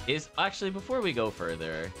 Actually, before we go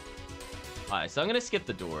further... Alright, so I'm gonna skip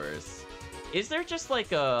the doors. Is there just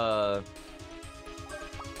like a...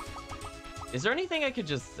 Is there anything I could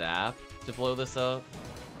just zap to blow this up?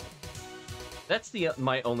 That's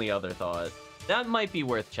my only other thought. That might be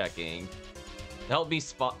worth checking. Help me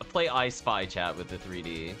play I Spy chat with the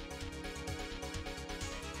 3D.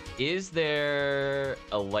 Is there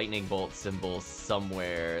a lightning bolt symbol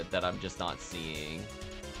somewhere that I'm just not seeing?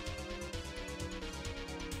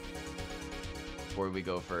 Before we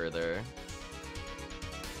go further.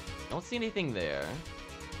 Don't see anything there.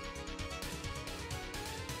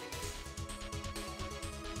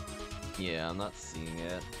 Yeah, I'm not seeing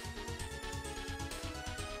it.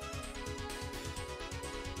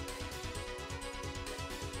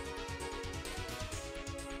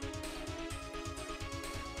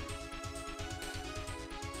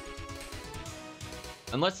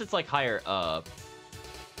 Unless it's like higher up.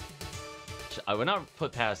 I would not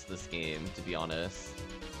put past this game, to be honest.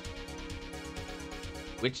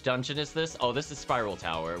 Which dungeon is this? Oh, this is Spiral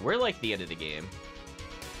Tower. We're like the end of the game.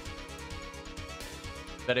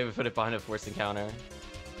 Bet I would put it behind a force encounter.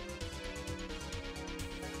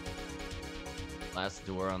 Last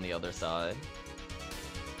door on the other side.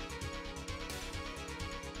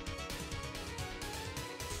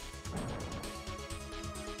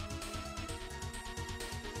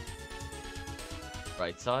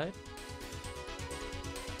 Right side.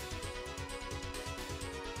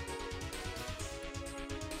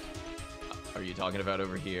 Are you talking about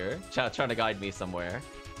over here? Chat's trying to guide me somewhere.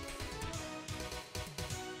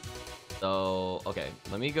 So, okay,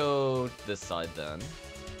 let me go this side then.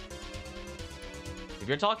 If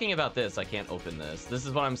you're talking about this, I can't open this. This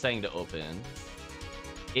is what I'm saying to open.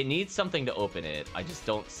 It needs something to open it. I just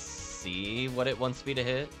don't see what it wants me to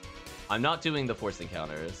hit. I'm not doing the force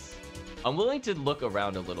encounters. I'm willing to look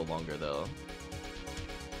around a little longer, though.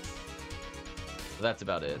 But that's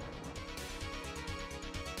about it.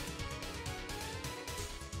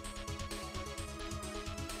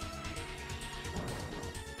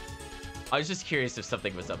 I was just curious if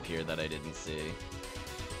something was up here that I didn't see.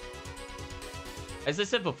 As I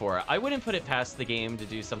said before, I wouldn't put it past the game to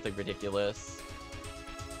do something ridiculous.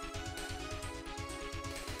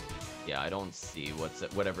 Yeah, I don't see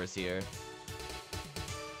whatever's here.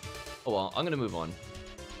 Oh well, I'm gonna move on.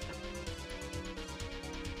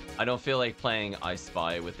 I don't feel like playing I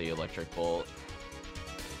Spy with the electric bolt.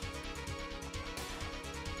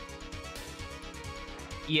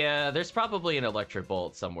 Yeah, there's probably an electric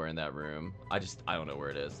bolt somewhere in that room. I don't know where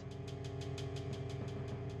it is.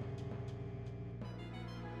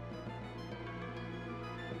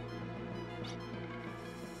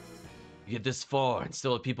 You get this far and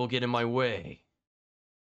still have people get in my way.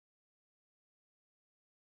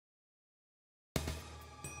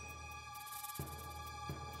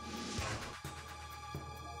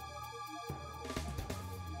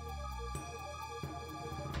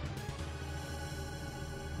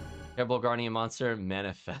 Terrible Guardian Monster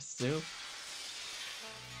Manifesto.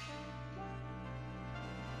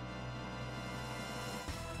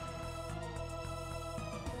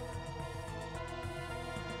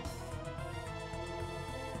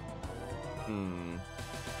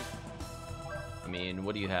 I mean,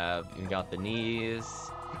 what do you have? You got the knees.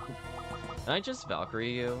 Can I just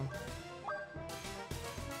Valkyrie you?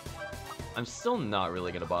 I'm still not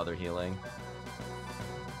really gonna bother healing.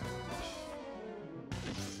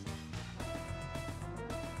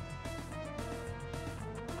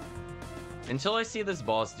 Until I see this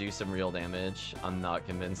boss do some real damage, I'm not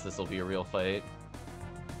convinced this will be a real fight.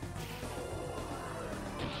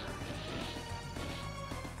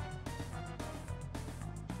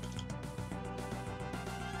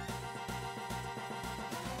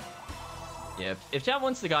 Yeah, if chat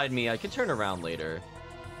wants to guide me, I can turn around later.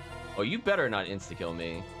 Oh, you better not insta-kill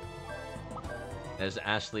me. There's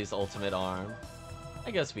Ashley's ultimate arm.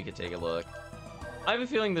 I guess we could take a look. I have a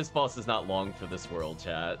feeling this boss is not long for this world,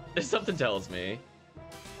 chat. Something tells me.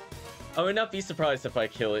 I would not be surprised if I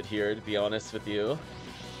kill it here, to be honest with you.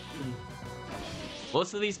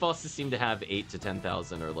 Most of these bosses seem to have 8 to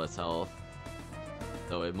 10,000 or less health.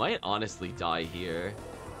 So it might honestly die here,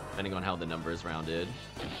 depending on how the number is rounded.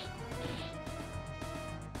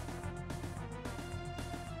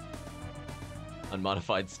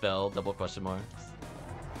 Unmodified spell, double question marks.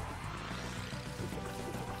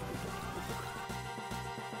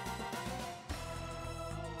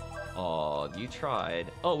 Oh, you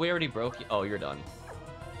tried. Oh, we already broke you. Oh, you're done.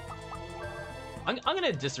 I'm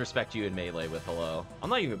gonna disrespect you in melee with hello. I'm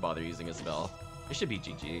not even bother using a spell. It should be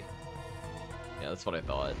GG. Yeah, that's what I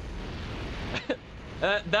thought.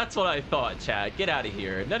 That's what I thought, chat. Get out of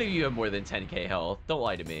here. None of you have more than 10k health. Don't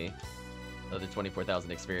lie to me. Another 24,000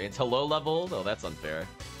 experience. Hello leveled? Oh, that's unfair.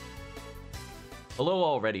 Hello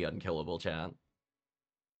already unkillable, chat.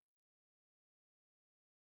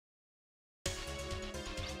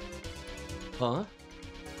 Huh?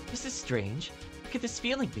 This is strange. What could this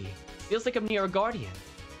feeling be? Feels like I'm near a guardian.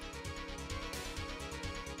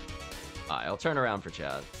 Alright, I'll turn around for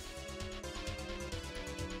chat.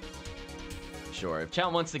 Sure, if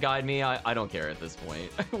chat wants to guide me, I don't care at this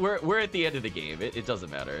point. we're at the end of the game. It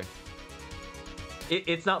doesn't matter.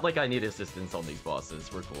 It's not like I need assistance on these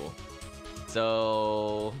bosses. We're cool.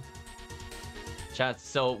 So... chat,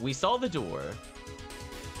 so we saw the door.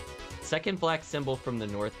 Second black symbol from the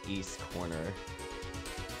northeast corner.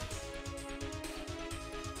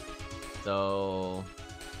 So...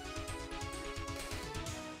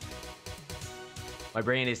 my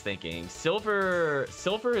brain is thinking, silver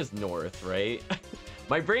is north, right?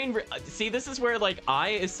 My brain, see, this is where, like,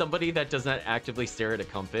 I, as somebody that does not actively stare at a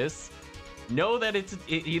compass, know that it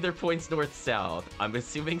either points north-south. I'm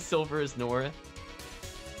assuming silver is north.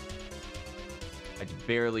 I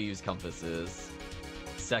barely use compasses.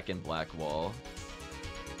 Second black wall.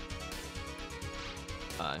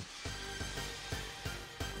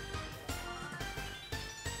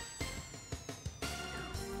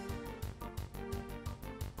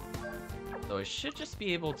 So I should just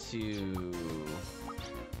be able to...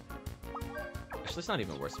 actually, it's not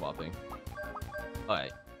even worth swapping.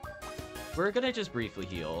 Alright. We're gonna just briefly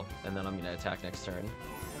heal, and then I'm gonna attack next turn.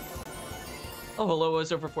 Oh, hello,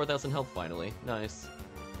 is over 4,000 health finally. Nice.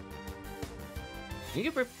 You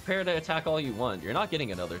can prepare to attack all you want. You're not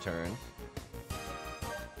getting another turn.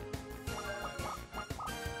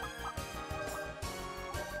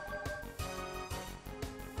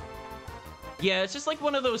 Yeah, it's just like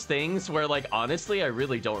one of those things where, like, honestly, I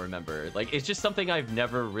really don't remember. Like, it's just something I've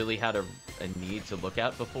never really had a need to look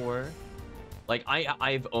at before. Like,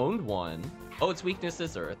 I've owned one. Oh, its weakness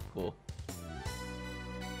is Earth. Cool.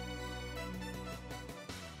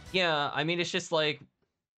 Yeah, I mean, it's just like...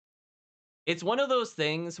 it's one of those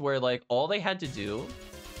things where, like, all they had to do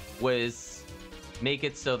was make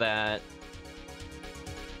it so that...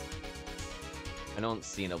 I don't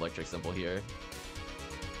see an electric symbol here.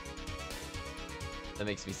 That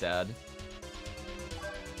makes me sad.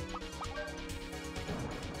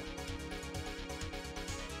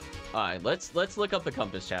 Alright, let's look up the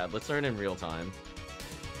compass, chat. Let's learn in real time.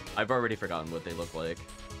 I've already forgotten what they look like.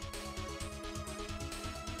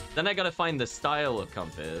 Then I gotta find the style of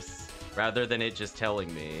compass, rather than it just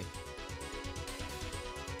telling me.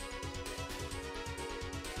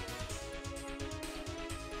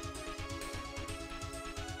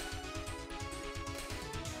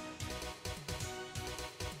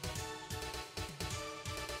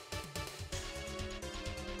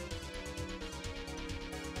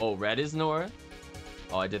 Oh, red is north?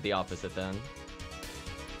 Oh, I did the opposite then.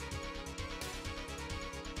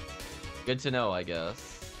 Good to know, I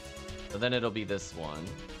guess. So then it'll be this one.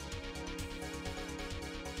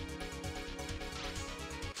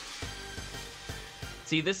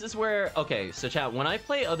 See, this is where... okay, so chat, when I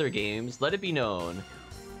play other games, let it be known,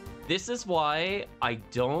 this is why I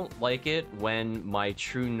don't like it when my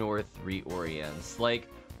true north reorients. Like,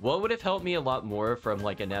 what would have helped me a lot more from,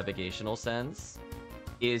 like, a navigational sense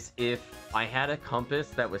is if I had a compass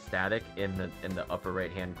that was static in the upper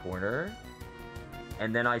right hand corner,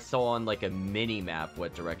 and then I saw on like a mini map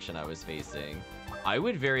what direction I was facing. I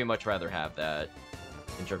would very much rather have that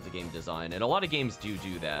in terms of game design, and a lot of games do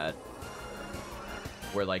that,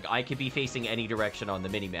 where like I could be facing any direction on the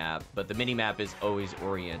mini map, but the mini map is always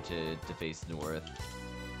oriented to face north.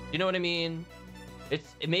 You know what I mean?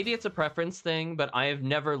 Maybe it's a preference thing, but I have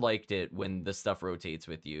never liked it when the stuff rotates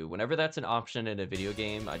with you. Whenever that's an option in a video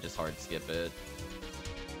game, I just hard skip it.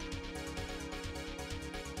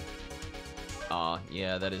 Aw,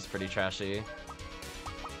 yeah, that is pretty trashy.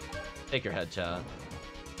 Take your head, chat.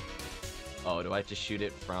 Oh, do I have to shoot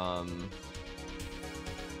it from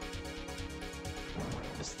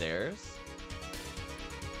the stairs?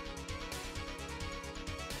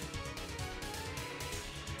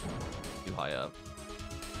 Too high up.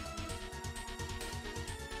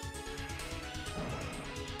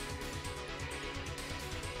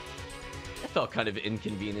 Felt kind of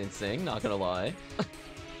inconveniencing, not gonna lie.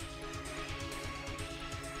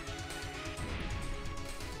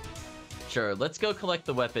 Sure, let's go collect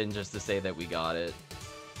the weapon just to say that we got it.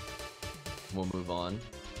 We'll move on.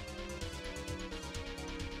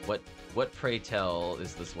 What, pray tell,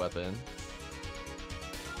 is this weapon?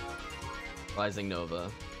 Rising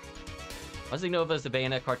Nova. Rising Nova is the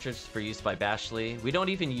bayonet cartridge for use by Bashley. We don't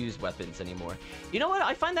even use weapons anymore. You know what?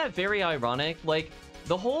 I find that very ironic. Like,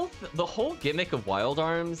 the whole gimmick of Wild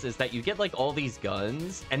Arms is that you get, like, all these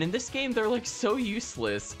guns, and in this game, they're, like, so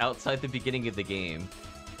useless outside the beginning of the game.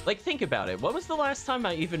 Like, think about it. When was the last time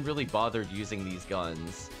I even really bothered using these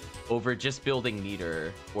guns over just building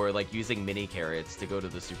meter or, like, using mini carrots to go to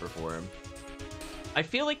the super form? I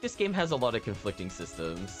feel like this game has a lot of conflicting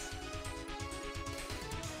systems.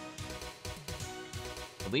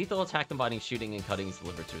 Lethal attack combining shooting and cutting is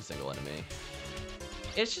delivered to a single enemy.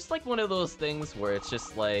 It's just like one of those things where it's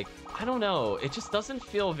just like, I don't know, it just doesn't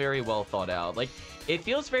feel very well thought out. Like, it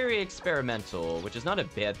feels very experimental, which is not a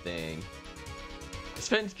bad thing.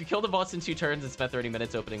 Kill the boss in 2 turns and spent 30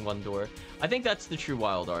 minutes opening 1 door. I think that's the true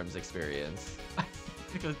Wild Arms experience.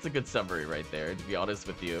 It's a good summary right there, to be honest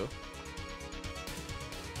with you.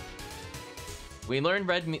 We learned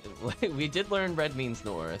we did learn red means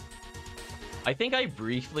north. I think I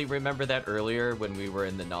briefly remember that earlier when we were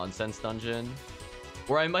in the nonsense dungeon.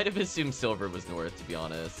 Or I might have assumed silver was north, to be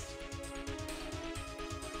honest.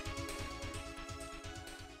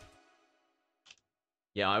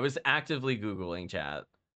 Yeah, I was actively Googling, chat.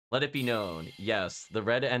 Let it be known, yes, the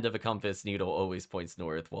red end of a compass needle always points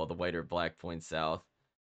north, while the white or black points south.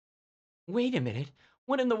 Wait a minute,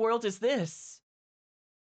 what in the world is this?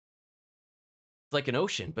 It's like an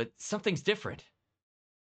ocean, but something's different.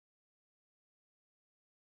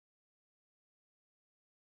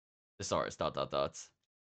 Thesaurus, ...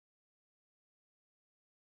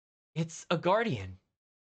 It's a guardian.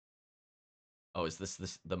 Oh, is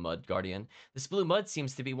this the mud guardian? This blue mud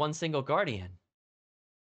seems to be one single guardian.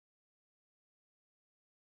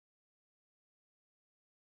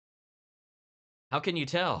 How can you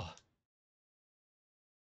tell?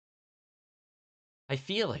 I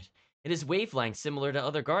feel it. It is wavelength similar to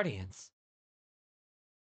other guardians.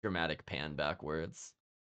 Dramatic pan backwards.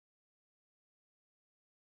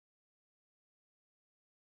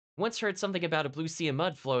 Once heard something about a blue sea of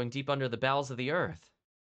mud flowing deep under the bowels of the earth.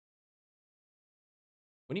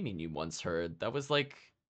 What do you mean you once heard? That was like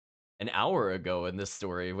an hour ago in this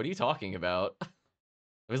story. What are you talking about? It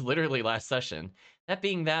was literally last session. That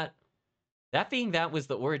being that was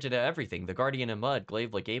the origin of everything. The Guardian of Mud,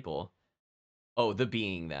 glaive like Abel. Oh, the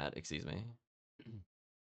being that, excuse me.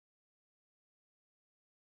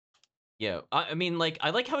 Yeah, I mean, like,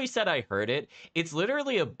 I like how he said I heard it. It's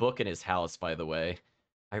literally a book in his house, by the way.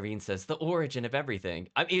 Irene says, the origin of everything.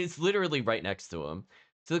 I mean, it's literally right next to him.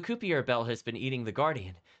 So the Kupier Bell has been eating the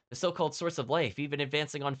Guardian, the so-called source of life, even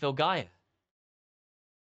advancing on Filgaia.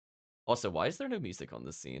 Also, why is there no music on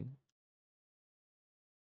this scene?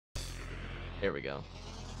 There we go.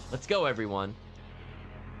 Let's go, everyone.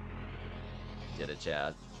 Did it,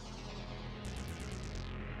 chat.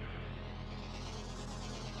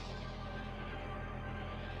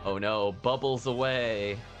 Oh no, bubbles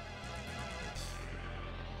away.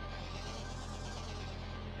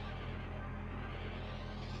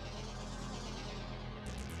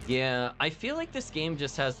 Yeah, I feel like this game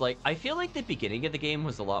just has, like, I feel like the beginning of the game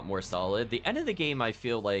was a lot more solid. The end of the game, I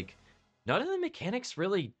feel like none of the mechanics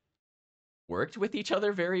really worked with each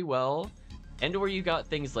other very well. And or you got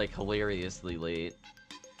things, like, hilariously late.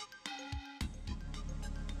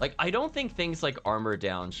 Like, I don't think things like Armor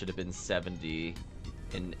Down should have been 70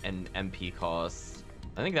 in MP costs.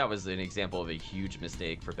 I think that was an example of a huge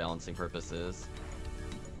mistake for balancing purposes.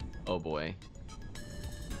 Oh boy.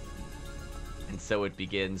 And so it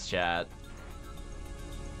begins, chat.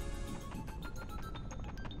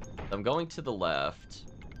 I'm going to the left.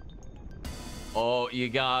 Oh, you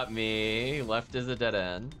got me. Left is a dead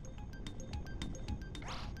end.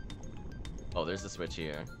 Oh, there's a switch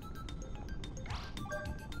here.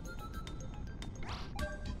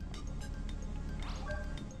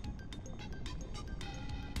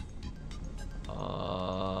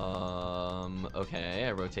 Okay,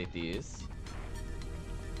 I rotate these.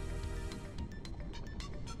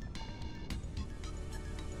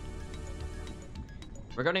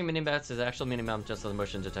 Regarding mini-bats, is actual mini-map just a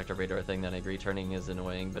motion detector radar thing that I agree turning is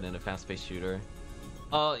annoying, but in a fast-paced shooter.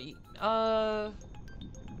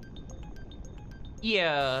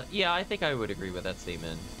 Yeah, I think I would agree with that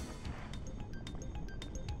statement.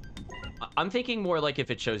 I'm thinking more like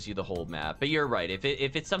if it shows you the whole map, but you're right. If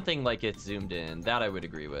it's something like it's zoomed in, that I would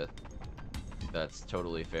agree with. That's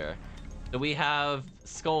totally fair. So we have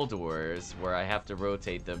skull doors where I have to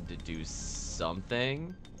rotate them to do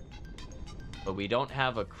something. But we don't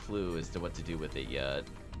have a clue as to what to do with it yet.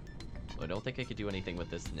 I don't think I could do anything with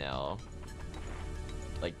this now.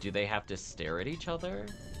 Like, do they have to stare at each other?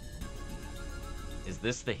 Is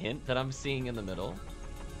this the hint that I'm seeing in the middle?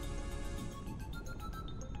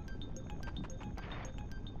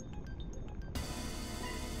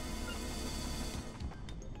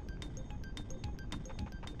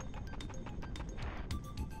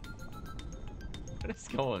 What is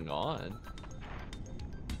going on?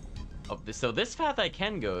 Oh, so this path I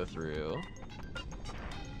can go through.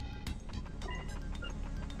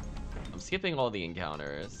 I'm skipping all the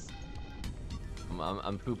encounters.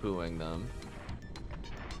 I'm poo-pooing them.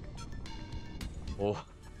 Oh,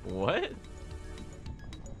 what?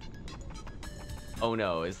 Oh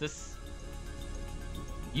no, is this...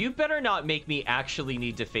 You better not make me actually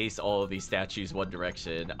need to face all of these statues one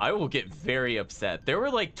direction. I will get very upset. There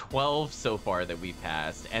were like 12 so far that we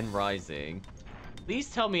passed, and rising.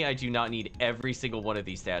 Please tell me I do not need every single one of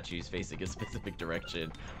these statues facing a specific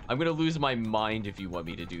direction. I'm gonna lose my mind if you want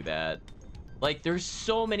me to do that. Like, there's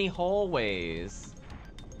so many hallways.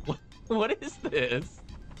 What is this?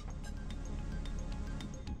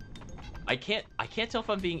 I can't tell if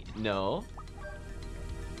I'm being... No.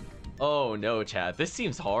 Oh no, chat. This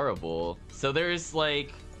seems horrible. So there's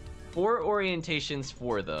like 4 orientations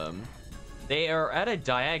for them. They are at a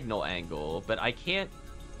diagonal angle, but I can't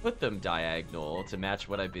put them diagonal to match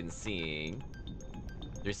what I've been seeing.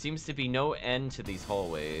 There seems to be no end to these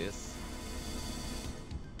hallways.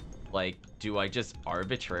 Like, do I just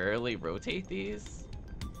arbitrarily rotate these?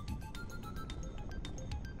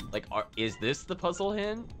 Like, is this the puzzle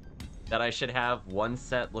hint? That I should have one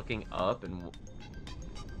set looking up and...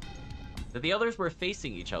 If the others were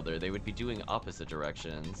facing each other, they would be doing opposite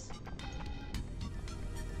directions.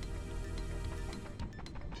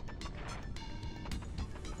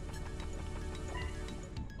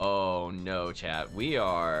 Oh no, chat. We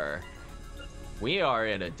are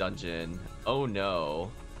in a dungeon. Oh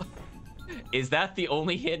no. Is that the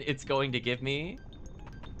only hint it's going to give me?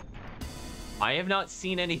 I have not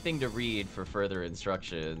seen anything to read for further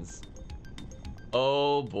instructions.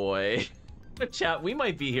 Oh boy. Chat, we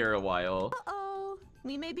might be here a while. Uh-oh.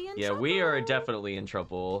 We may be in trouble. Yeah, we are definitely in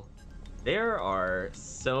trouble. There are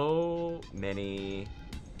so many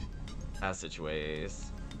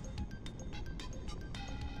passageways.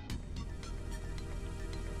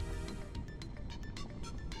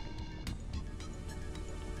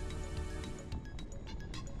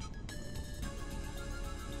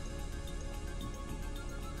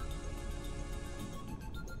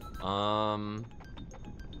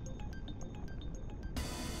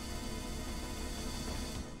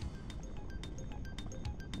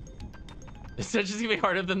 Is that just gonna be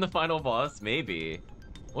harder than the final boss? Maybe.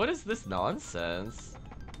 What is this nonsense?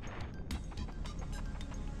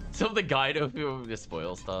 So the guide of to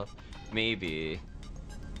spoil stuff? Maybe.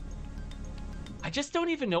 I just don't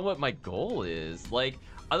even know what my goal is. Like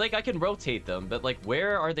I can rotate them, but like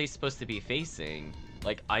where are they supposed to be facing?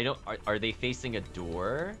 Like I don't are they facing a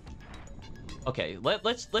door? Okay,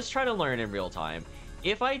 let's try to learn in real time.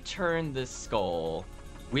 If I turn this skull,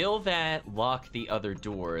 will that lock the other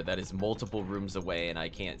door that is multiple rooms away and I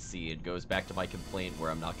can't see? It goes back to my complaint where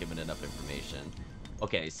I'm not given enough information.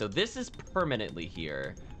 Okay, so this is permanently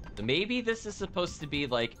here. So maybe this is supposed to be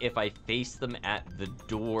like if I face them at the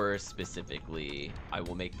door specifically, I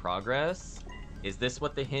will make progress. Is this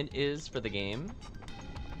what the hint is for the game?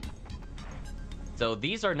 So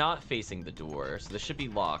these are not facing the door, so this should be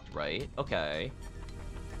locked, right? Okay.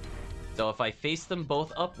 So if I face them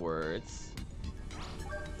both upwards...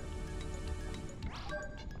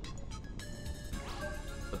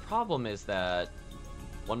 The problem is that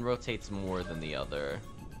one rotates more than the other.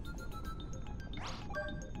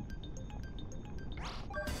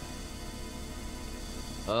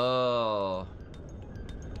 Oh.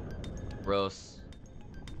 Gross.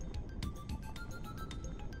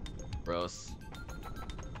 Gross.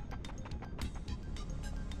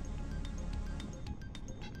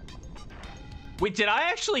 Wait, did I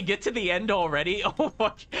actually get to the end already? Oh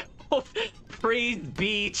my... Oh, praise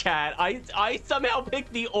be, chat. I somehow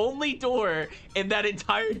picked the only door in that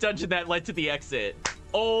entire dungeon that led to the exit.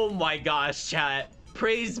 Oh my gosh, chat.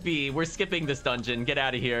 Praise be. We're skipping this dungeon. Get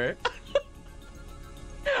out of here.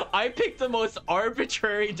 I picked the most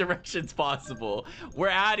arbitrary directions possible. We're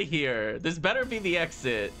out of here. This better be the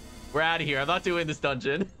exit. We're out of here. I'm not doing this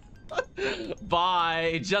dungeon.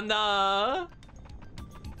 Bye. Jannah.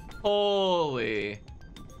 Holy.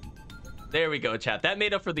 There we go, chat. That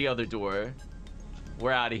made up for the other door.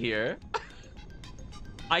 We're out of here.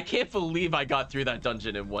 I can't believe I got through that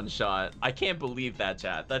dungeon in one shot. I can't believe that,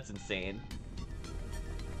 chat. That's insane.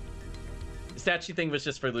 The statue thing was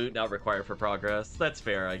just for loot, not required for progress. That's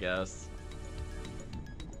fair, I guess.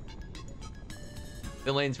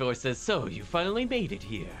 Elaine's voice says, "So, you finally made it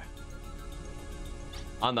here."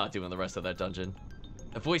 I'm not doing the rest of that dungeon.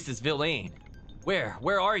 The voice is Villain. Where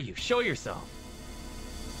are you? Show yourself.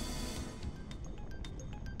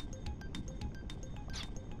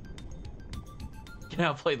 Can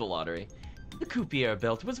now play the lottery. The Coupier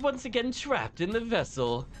belt was once again trapped in the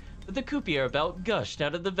vessel. But the Coupier belt gushed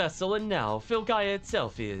out of the vessel and now Filgaia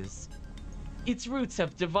itself is. Its roots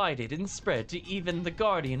have divided and spread to even the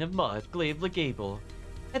Guardian of Mud, Glaive Legable.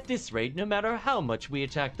 At this rate, no matter how much we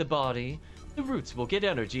attack the body, the roots will get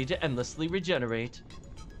energy to endlessly regenerate.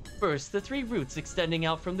 First, the 3 roots extending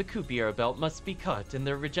out from the Coupier belt must be cut and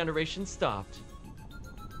their regeneration stopped.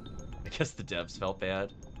 I guess the devs felt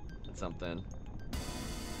bad. That's something.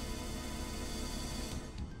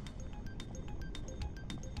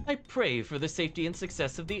 I pray for the safety and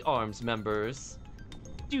success of the ARMS members.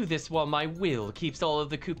 Do this while my will keeps all of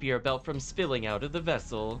the Coupier belt from spilling out of the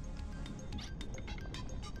vessel.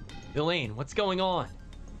 Elaine, what's going on?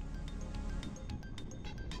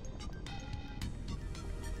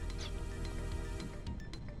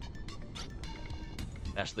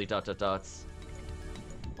 Ashley ...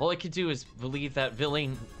 All I could do is believe what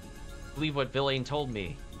Villain told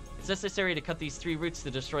me. It's necessary to cut these 3 roots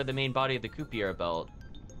to destroy the main body of the Coupier belt.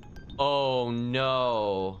 Oh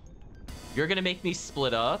no. You're gonna make me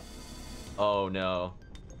split up? Oh no.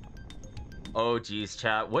 Oh geez,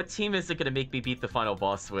 chat. What team is it gonna make me beat the final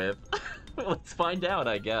boss with? Let's find out,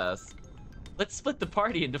 I guess. Let's split the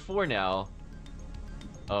party into 4 now.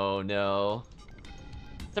 Oh no.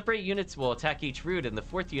 Separate units will attack each root and the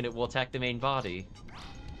 4th unit will attack the main body.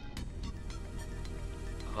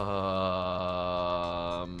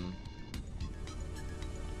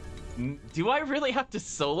 Do I really have to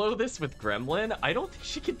solo this with Gremlin? I don't think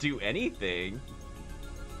she could do anything.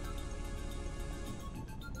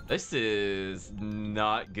 This is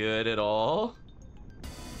not good at all.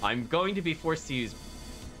 I'm going to be forced to use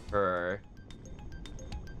her.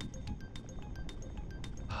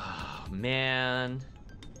 Oh, man.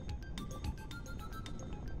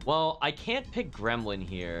 Well, I can't pick Gremlin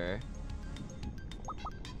here.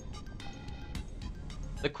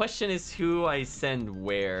 The question is who I send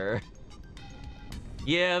where.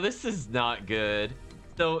 Yeah, this is not good.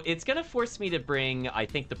 So it's gonna force me to bring, I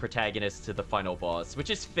think, the protagonist to the final boss,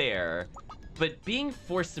 which is fair. But being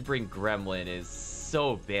forced to bring Gremlin is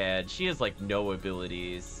so bad. She has, like, no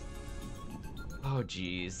abilities. Oh,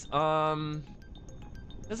 geez. Does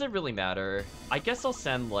it really matter? I guess I'll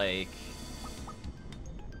send, like...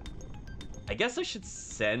 I guess I should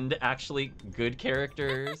send, actually, good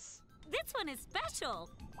characters. This one is special.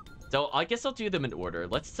 So I guess I'll do them in order.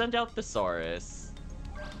 Let's send out Thesaurus.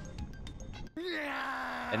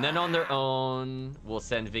 And then on their own, we'll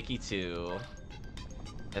send Vicky too.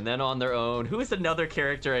 And then on their own, who is another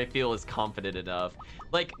character I feel is confident enough?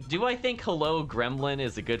 Like, do I think Hello Gremlin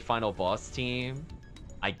is a good final boss team?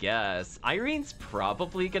 I guess. Irene's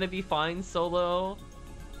probably gonna be fine solo.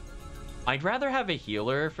 I'd rather have a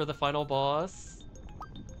healer for the final boss.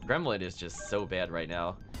 Gremlin is just so bad right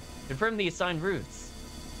now. Confirm the assigned routes.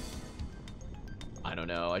 I don't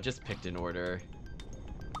know. I just picked an order.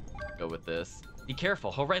 Go with this. Be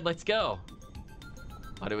careful. All right, let's go.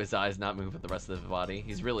 Why do his eyes not move with the rest of the body?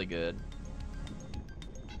 He's really good.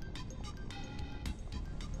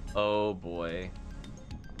 Oh boy.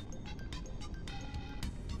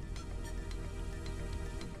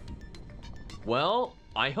 Well,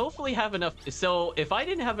 I hopefully have enough. So if I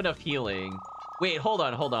didn't have enough healing... Wait, hold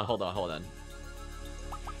on.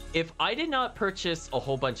 If I did not purchase a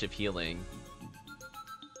whole bunch of healing,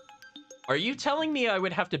 are you telling me I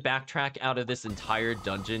would have to backtrack out of this entire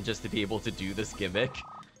dungeon just to be able to do this gimmick?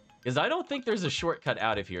 Because I don't think there's a shortcut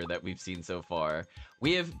out of here that we've seen so far.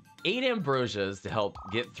 We have 8 Ambrosias to help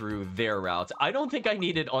get through their routes. I don't think I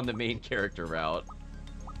need it on the main character route.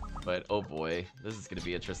 But oh boy, this is gonna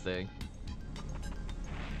be interesting.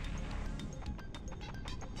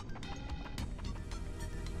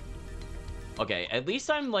 Okay, at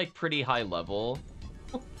least I'm, like, pretty high level.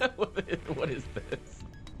 What is this?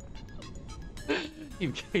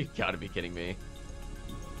 You gotta be kidding me.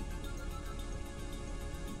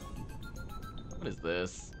 What is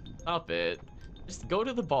this? Stop it. Just go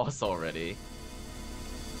to the boss already.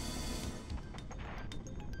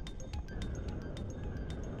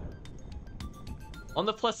 On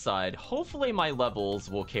the plus side, hopefully my levels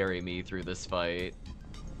will carry me through this fight.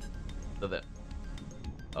 So that...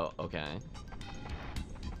 Oh, okay.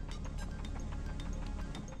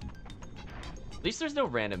 At least there's no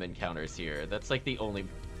random encounters here. That's like the only...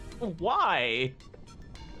 Why?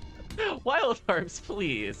 Wild Arms,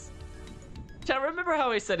 please. Chat, remember how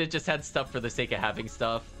I said it just had stuff for the sake of having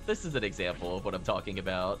stuff? This is an example of what I'm talking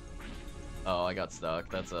about. Oh, I got stuck.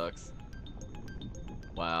 That sucks.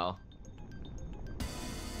 Wow.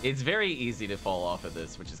 It's very easy to fall off of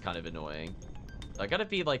this, which is kind of annoying. I gotta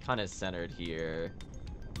be, like, kind of centered here.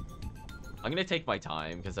 I'm gonna take my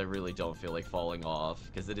time, because I really don't feel like falling off,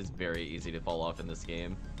 because it is very easy to fall off in this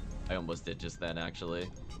game. I almost did just then, actually.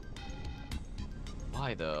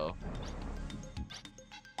 Why, though?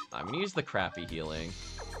 I'm gonna use the crappy healing.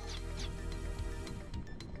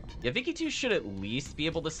 Yeah, Vicky 2 should at least be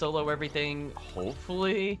able to solo everything,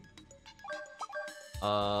 hopefully.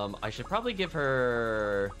 I should probably give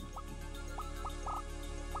her...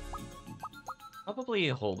 probably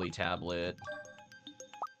a Holy Tablet.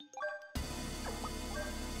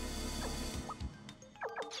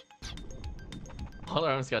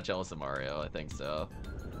 Alarm's got jealous of Mario, I think so.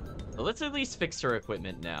 But let's at least fix her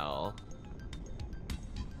equipment now.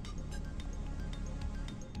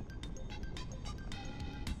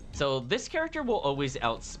 So this character will always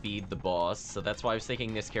outspeed the boss, so that's why I was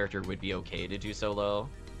thinking this character would be okay to do solo.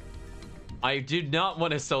 I do not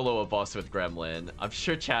want to solo a boss with Gremlin. I'm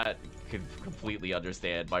sure chat could completely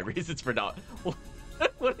understand my reasons for not...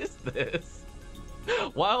 What is this?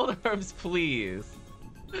 Wild Arms, please.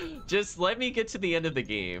 Just let me get to the end of the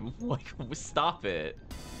game. Like, stop it.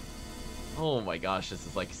 Oh my gosh, this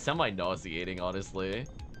is like semi-nauseating, honestly.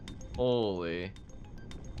 Holy.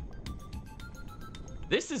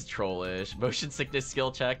 This is trollish. Motion sickness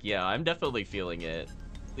skill check. Yeah, I'm definitely feeling it.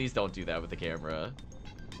 Please don't do that with the camera.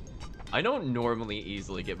 I don't normally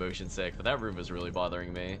easily get motion sick, but that room is really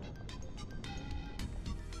bothering me.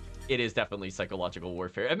 It is definitely psychological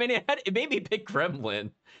warfare. I mean, it made me pick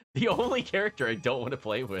Gremlin. The only character I don't want to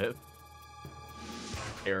play with.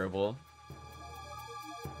 Terrible.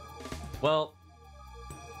 Well.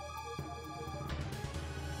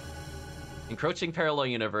 Encroaching Parallel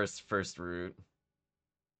Universe first route.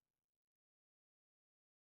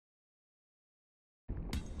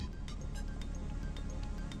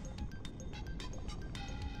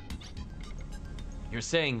 You're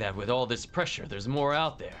saying that with all this pressure, there's more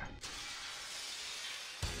out there.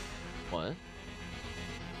 What?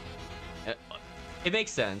 It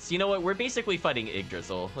makes sense. You know what? We're basically fighting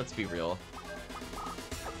Yggdrasil. Let's be real.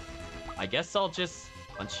 I guess I'll just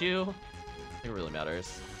punch you. It really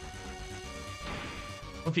matters.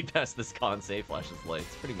 We'll be past this con save flashes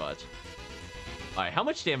lights, pretty much. Alright, how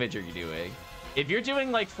much damage are you doing? If you're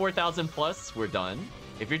doing like 4,000 plus, we're done.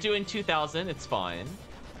 If you're doing 2,000, it's fine.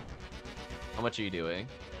 How much are you doing?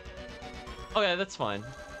 Okay, that's fine.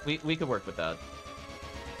 We could work with that.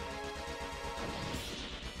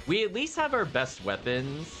 We at least have our best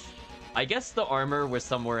weapons. I guess the armor was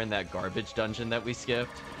somewhere in that garbage dungeon that we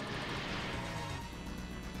skipped.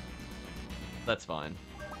 That's fine.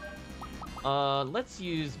 Let's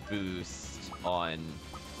use boost on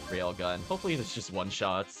Railgun. Hopefully it's just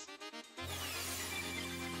one-shots.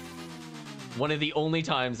 One of the only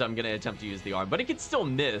times I'm gonna attempt to use the arm, but it can still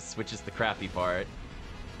miss, which is the crappy part.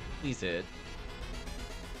 Please hit.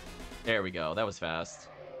 There we go. That was fast.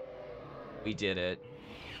 We did it.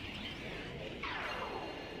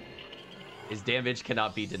 His damage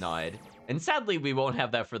cannot be denied. And sadly, we won't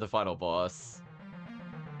have that for the final boss.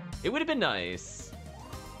 It would have been nice,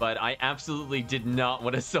 but I absolutely did not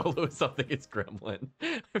want to solo something as Gremlin.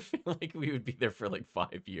 I feel like we would be there for like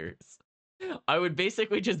 5 years. I would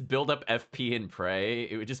basically just build up FP and pray.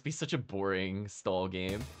 It would just be such a boring stall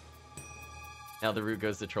game. Now the route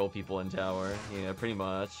goes to troll people in tower. Yeah, pretty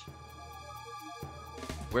much.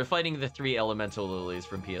 We're fighting the 3 elemental lilies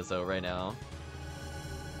from PSO right now.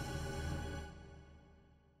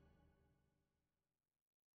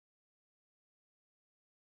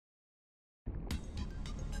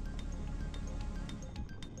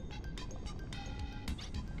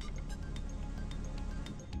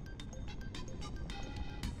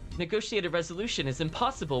 Negotiated resolution is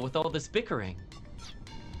impossible with all this bickering.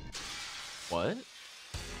 What?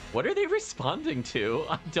 What are they responding to?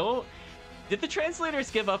 I don't... Did the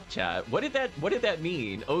translators give up, chat? What did that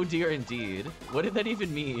mean? Oh dear indeed. What did that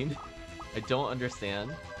even mean? I don't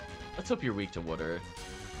understand. Let's hope you're weak to water.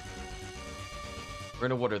 We're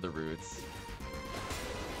gonna water the roots.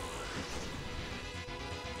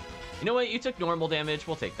 You know what? You took normal damage.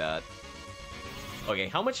 We'll take that. Okay,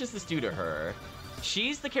 how much does this do to her?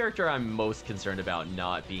 She's the character I'm most concerned about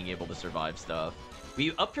not being able to survive stuff.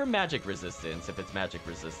 We upped her magic resistance, if it's magic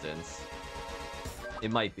resistance.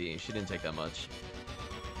 It might be. She didn't take that much.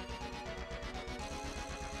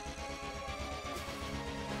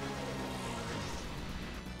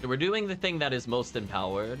 So we're doing the thing that is most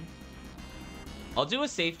empowered. I'll do a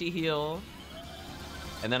safety heal.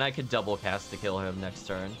 And then I could double cast to kill him next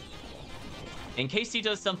turn. In case he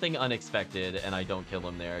does something unexpected and I don't kill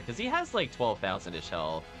him there. Because he has like 12,000-ish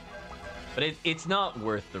health. But it's not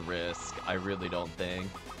worth the risk. I really don't think.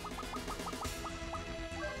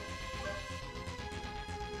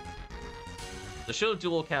 The show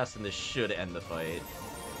dual cast and this should end the fight.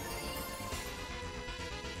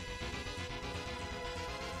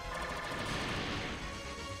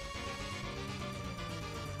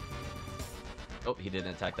 Oh, he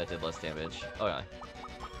didn't attack. That did less damage. Okay.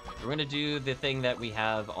 We're gonna do the thing that we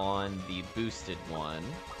have on the boosted one.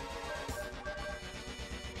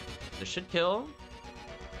 This should kill.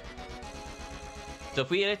 So if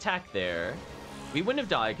we had attacked there, we wouldn't have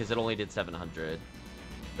died because it only did 700.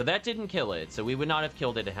 So that didn't kill it, so we would not have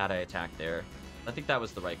killed it had I attacked there. I think that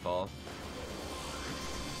was the right call.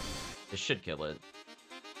 This should kill it.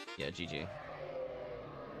 Yeah, GG.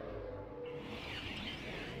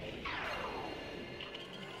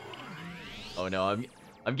 Oh no,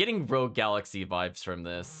 I'm getting Rogue Galaxy vibes from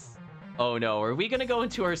this. Oh no, are we gonna go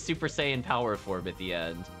into our Super Saiyan power form at the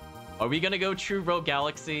end? Are we gonna go true Rogue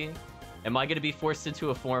Galaxy? Am I gonna be forced into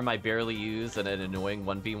a form I barely use in an annoying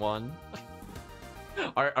 1v1?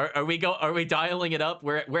 Are we dialing it up?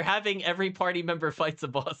 We're having every party member fights a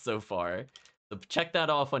boss so far. So check that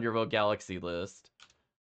off on your Rogue Galaxy list.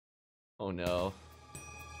 Oh no.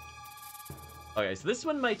 Okay, so this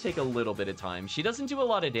one might take a little bit of time. She doesn't do a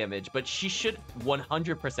lot of damage, but she should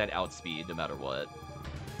 100% outspeed no matter what.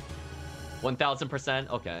 1000%?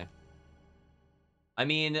 Okay. I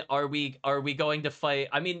mean, are we going to fight?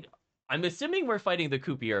 I mean, I'm assuming we're fighting the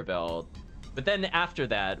Coupier belt. But then after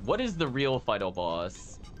that, what is the real final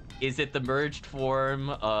boss? Is it the merged form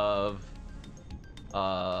of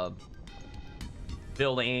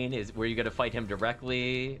Villain? Were you gonna fight him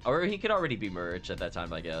directly? Or he could already be merged at that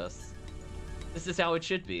time, I guess. This is how it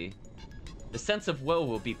should be. The sense of woe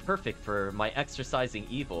will be perfect for my exercising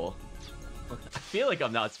evil. I feel like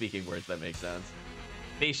I'm not speaking words that make sense.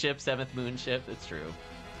 Spaceship, 7th moon ship, it's true.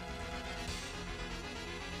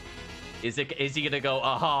 Is he gonna go,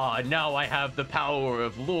 aha, now I have the power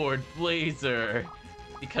of Lord Blazer?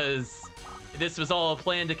 Because this was all a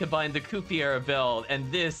plan to combine the Coupier belt and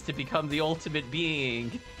this to become the ultimate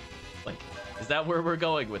being. Like, is that where we're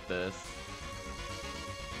going with this?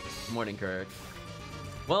 Good morning, Kirk.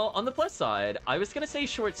 Well, on the plus side, I was gonna say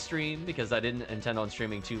short stream because I didn't intend on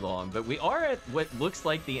streaming too long, but we are at what looks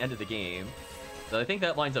like the end of the game. So I think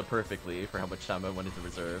that lines up perfectly for how much time I wanted to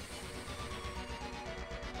reserve.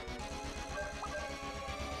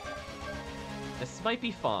 This might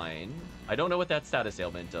be fine. I don't know what that status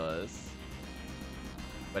ailment does,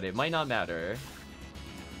 but it might not matter.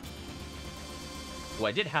 Oh,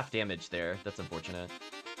 I did half damage there. That's unfortunate.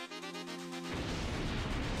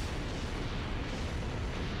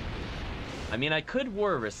 I mean, I could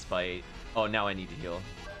War Respite. Oh, now I need to heal.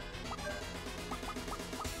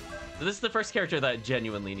 So this is the first character that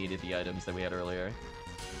genuinely needed the items that we had earlier.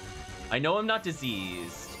 I know I'm not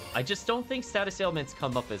diseased. I just don't think status ailments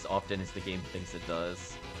come up as often as the game thinks it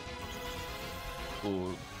does.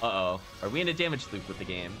 Ooh, uh-oh. Are we in a damage loop with the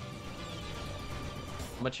game?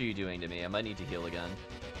 How much are you doing to me? I might need to heal again.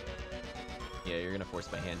 Yeah, you're gonna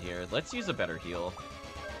force my hand here. Let's use a better heal.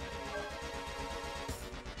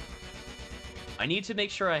 I need to make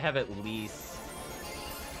sure I have at least...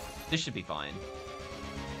 This should be fine.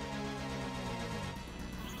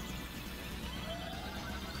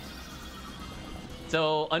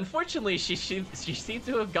 So, unfortunately, she seems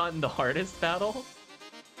to have gotten the hardest battle.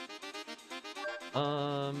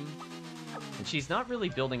 And she's not really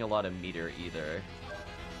building a lot of meter either.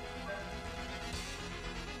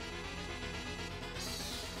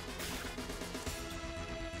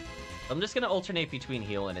 I'm just gonna alternate between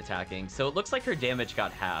heal and attacking. So it looks like her damage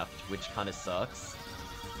got halved, which kind of sucks.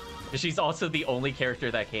 But she's also the only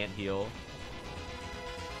character that can't heal.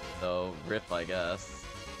 So, rip, I guess.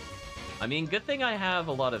 I mean, good thing I have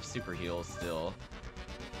a lot of super heals still.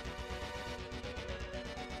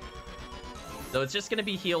 So it's just gonna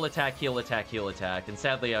be heal, attack, heal, attack, heal, attack. And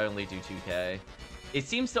sadly, I only do 2k. It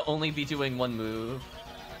seems to only be doing one move.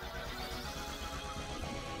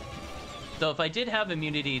 So if I did have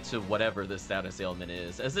immunity to whatever the status ailment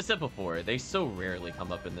is, as I said before, they so rarely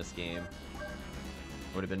come up in this game.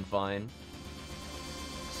 Would have been fine.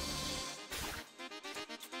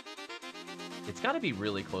 It's got to be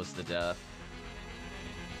really close to death.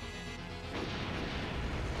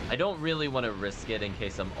 I don't really want to risk it in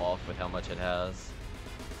case I'm off with how much it has.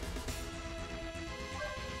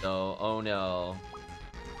 So, oh no.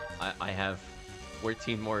 I have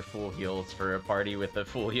 14 more full heals for a party with a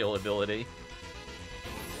full heal ability.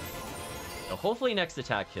 So hopefully next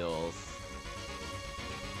attack kills.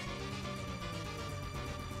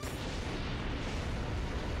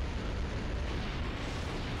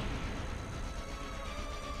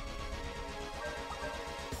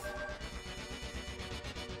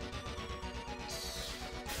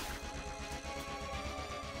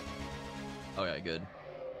 Okay, good.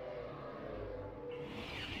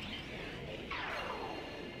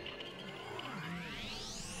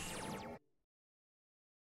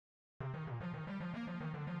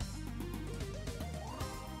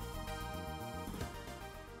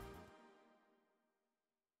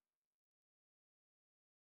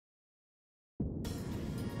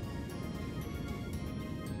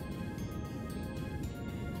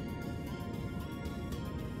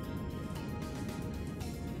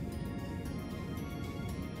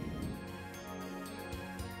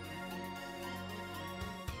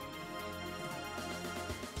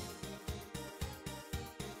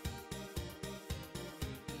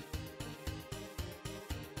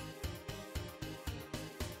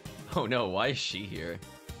 Oh no, why is she here?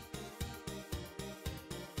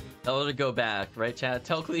 Tell her to go back, right, chat?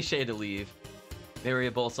 Tell Cliche to leave.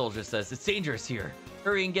 Variable Soldier says, it's dangerous here.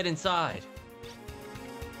 Hurry and get inside.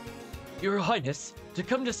 Your Highness, to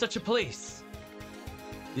come to such a place.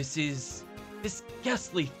 This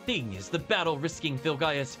ghastly thing is the battle risking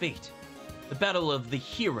Filgaia's fate. The battle of the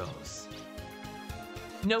heroes.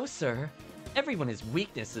 No, sir. Everyone has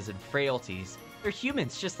weaknesses and frailties. They're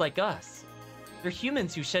humans just like us. They're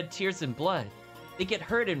humans who shed tears and blood. They get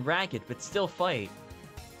hurt and ragged, but still fight.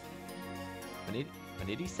 When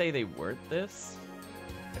did he say they weren't this?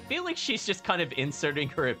 I feel like she's just kind of inserting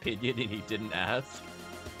her opinion and he didn't ask.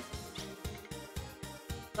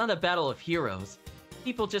 It's not a battle of heroes.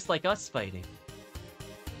 People just like us fighting.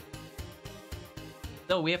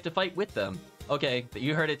 No, we have to fight with them. Okay,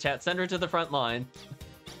 you heard it, chat. Send her to the front line.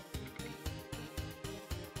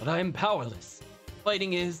 But I am powerless.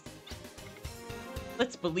 Fighting is...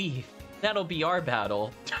 Let's believe. That'll be our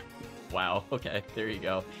battle. Wow, okay, there you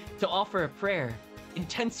go. To offer a prayer.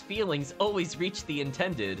 Intense feelings always reach the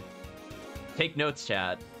intended. Take notes,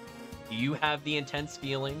 chat. Do you have the intense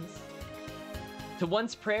feelings? To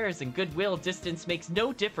one's prayers and goodwill, distance makes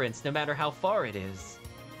no difference no matter how far it is.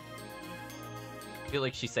 I feel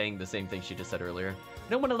like she's saying the same thing she just said earlier. I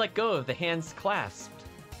don't want to let go of the hands clasped.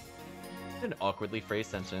 An awkwardly phrased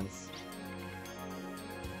sentence.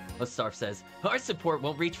 Starf says, our support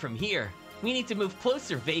won't reach from here. We need to move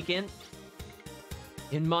closer, Vacant.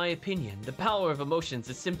 In my opinion, the power of emotions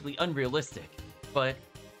is simply unrealistic. But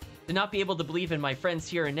to not be able to believe in my friends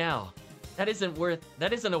here and now, that isn't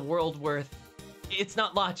a world worth... It's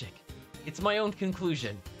not logic. It's my own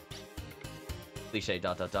conclusion. Cliche ...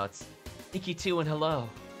 Thank you too and hello.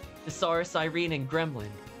 Thesaurus, Irene, and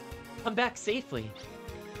Gremlin. Come back safely.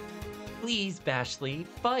 Please, Bashley,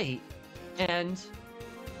 fight. And...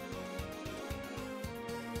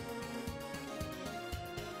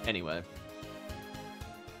 Anyway.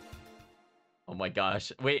 Oh my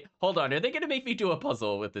gosh. Wait, hold on. Are they gonna make me do a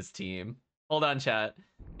puzzle with this team? Hold on, chat.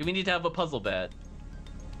 Do we need to have a puzzle bet?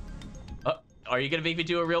 Are you gonna make me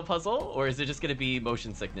do a real puzzle? Or is it just gonna be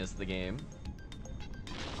motion sickness, the game?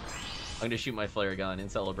 I'm gonna shoot my flare gun in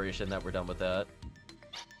celebration that we're done with that.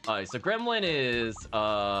 Alright, so Gremlin is,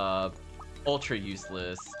 ultra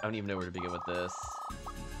useless. I don't even know where to begin with this.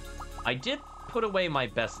 I did put away my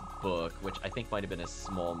best book, which I think might have been a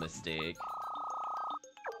small mistake.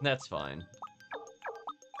 That's fine.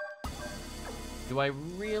 Do I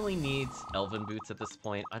really need Elven Boots at this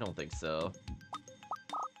point? I don't think so.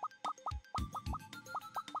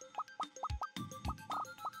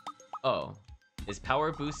 Oh. Is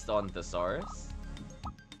Power Boost on Thesaurus?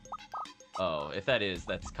 Oh, if that is,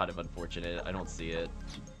 that's kind of unfortunate. I don't see it.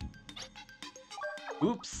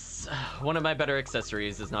 Oops. One of my better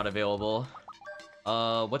accessories is not available.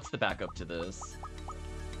 What's the backup to this?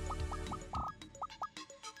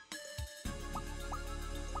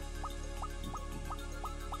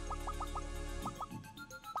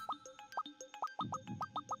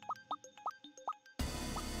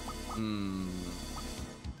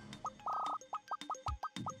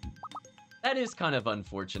 That is kind of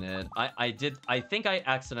unfortunate. I think I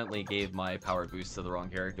accidentally gave my power boost to the wrong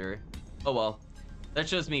character. Oh well. That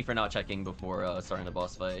shows me for not checking before starting the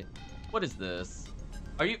boss fight. What is this?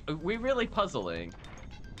 Are we really puzzling?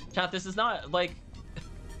 Chat, this is not like...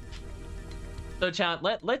 So chat,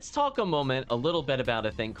 let's talk a little bit about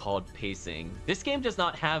a thing called pacing. This game does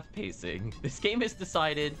not have pacing. This game has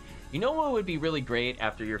decided, you know what would be really great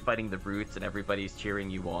after you're fighting the brutes and everybody's cheering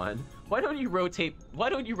you on? Why don't you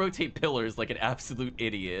rotate pillars like an absolute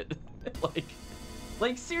idiot?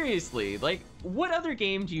 Like seriously, like what other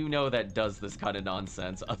game do you know that does this kind of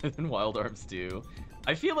nonsense other than Wild Arms 2?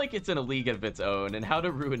 I feel like it's in a league of its own, and how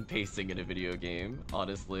to ruin pacing in a video game,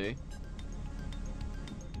 honestly.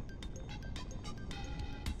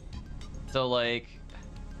 So like,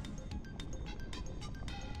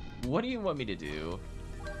 what do you want me to do?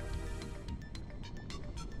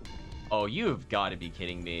 Oh, you've got to be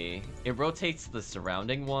kidding me. It rotates the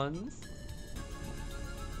surrounding ones?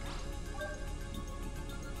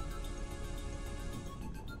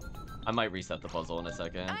 I might reset the puzzle in a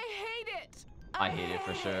second. I hate it! I hate it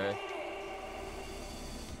for sure.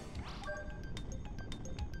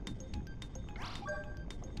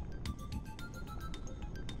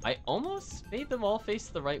 I almost made them all face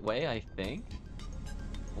the right way, I think.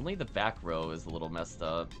 Only the back row is a little messed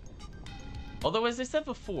up. Although, as I said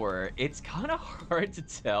before, it's kind of hard to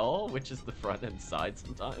tell which is the front and side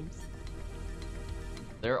sometimes.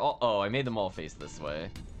 They're all... Oh, I made them all face this way.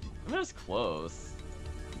 I mean, it was close.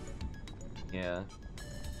 Yeah.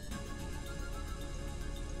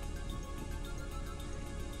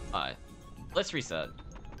 Alright. Let's reset.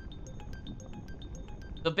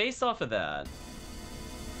 So based off of that...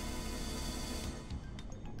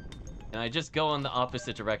 And I just go in the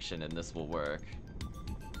opposite direction and this will work.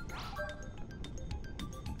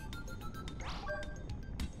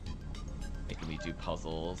 Making me do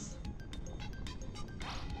puzzles.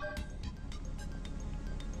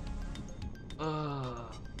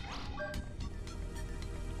 Not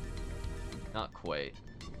quite.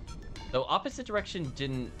 Though opposite direction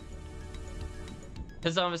didn't...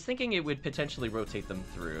 Because I was thinking it would potentially rotate them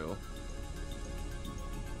through.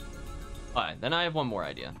 Alright, then I have one more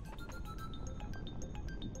idea.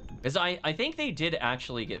 Because I think they did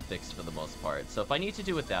actually get fixed for the most part. So if I need to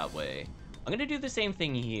do it that way, I'm going to do the same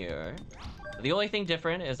thing here. The only thing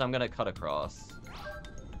different is I'm going to cut across.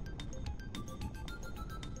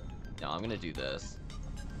 No, I'm going to do this.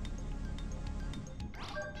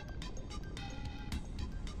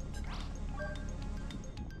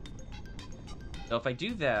 So if I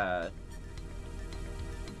do that...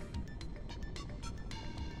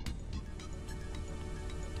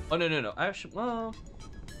 Oh, no. Actually, well...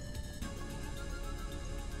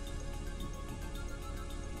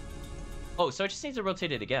 Oh, so I just need to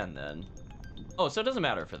rotate it again, then. Oh, so it doesn't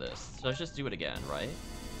matter for this. So let's just do it again, right?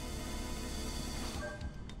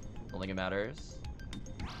 I don't think it matters.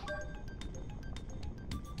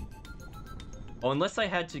 Oh, unless I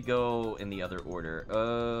had to go in the other order.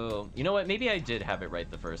 Oh, you know what? Maybe I did have it right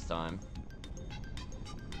the first time.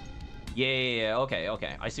 Yeah. Okay.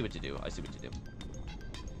 I see what to do.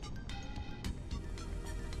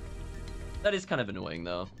 That is kind of annoying,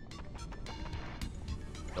 though.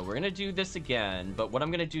 So we're gonna do this again, but what I'm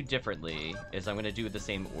gonna do differently is I'm gonna do the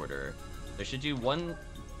same order. I should do one...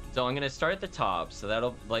 So I'm gonna start at the top, so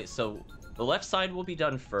that'll... So the left side will be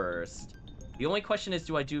done first. The only question is,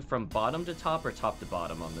 do I do from bottom to top or top to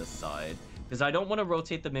bottom on this side? Because I don't want to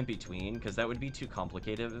rotate them in between, because that would be too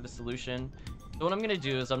complicated of a solution. So what I'm gonna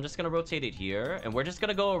do is I'm just gonna rotate it here, and we're just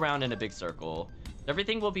gonna go around in a big circle.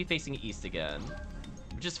 Everything will be facing east again,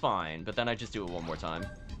 which is fine, but then I just do it one more time.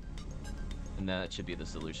 And that should be the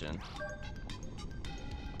solution.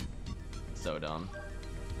 So dumb.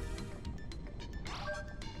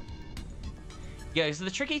 Yeah, so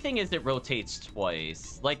the tricky thing is it rotates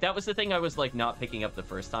twice. Like, that was the thing I was, like, not picking up the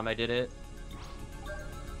first time I did it.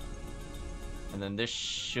 And then this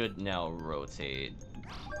should now rotate.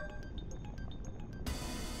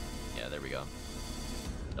 Yeah, there we go.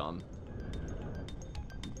 Dumb.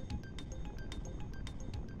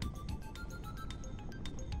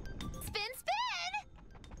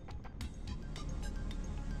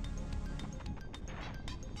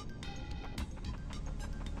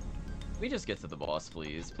 We just get to the boss,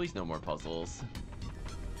 please. Please, no more puzzles.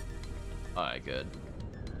 Alright, good.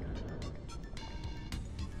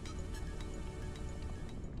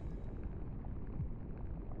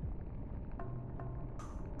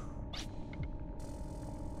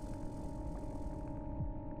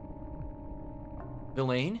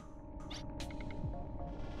 Villain?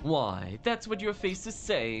 Why, that's what your face is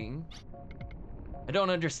saying. I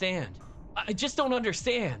don't understand. I just don't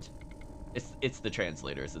understand. It's the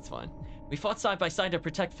translators, it's fine. We fought side by side to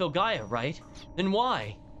protect Filgaia, right? Then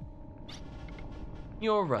why?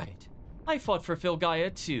 You're right. I fought for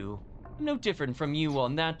Filgaia too. I'm no different from you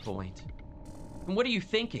on that point. And what are you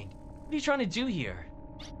thinking? What are you trying to do here?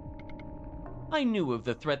 I knew of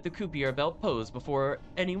the threat the Kupier Belt posed before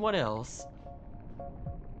anyone else.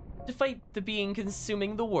 To fight the being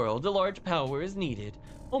consuming the world, a large power is needed,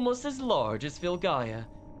 almost as large as Filgaia.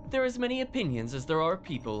 There are as many opinions as there are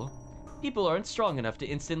people. People aren't strong enough to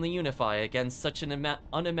instantly unify against such an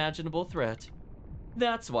unimaginable threat.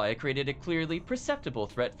 That's why I created a clearly perceptible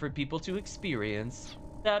threat for people to experience.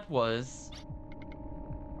 That was...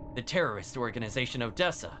 the terrorist organization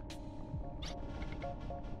Odessa.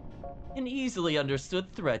 An easily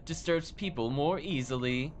understood threat disturbs people more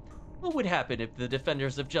easily. What would happen if the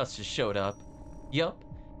Defenders of Justice showed up? Yup,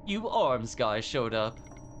 you arms guys showed up.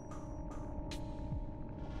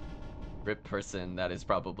 Rip person, that is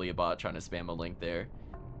probably a bot trying to spam a link there.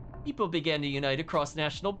 People began to unite across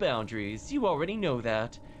national boundaries, you already know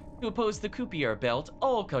that. To oppose the Kupier Belt,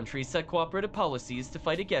 all countries set cooperative policies to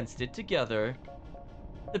fight against it together.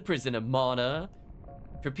 The prison of Mana,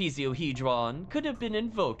 Trapezohedron, could have been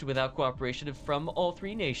invoked without cooperation from all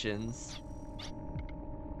three nations.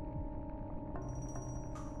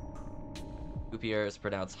 Kupier is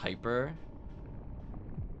pronounced hyper.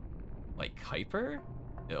 Like hyper?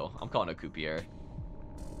 No, I'm calling it Kupier.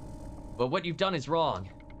 But what you've done is wrong.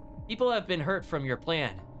 People have been hurt from your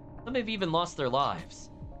plan. Some have even lost their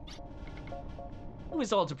lives. It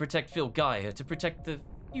was all to protect Filgaia, to protect the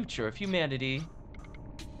future of humanity.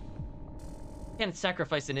 You can't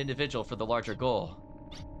sacrifice an individual for the larger goal.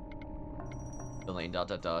 Elaine ...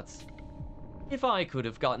 If I could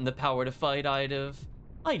have gotten the power to fight, I'd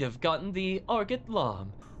have gotten the Argot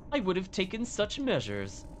Lam. I would have taken such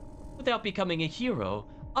measures. Without becoming a hero,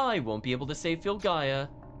 I won't be able to save Filgaia.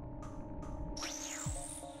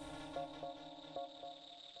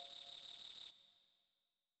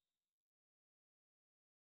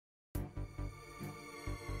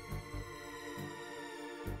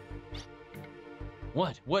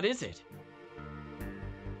 What is it?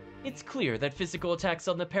 It's clear that physical attacks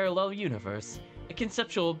on the parallel universe, a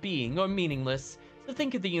conceptual being, are meaningless, so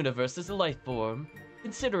think of the universe as a life form.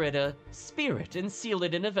 Consider it a spirit and seal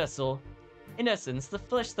it in a vessel. In essence, the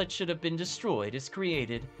flesh that should have been destroyed is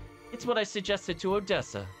created. It's what I suggested to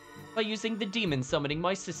Odessa. By using the demon summoning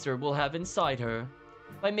my sister will have inside her.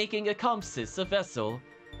 By making a Compsys a vessel,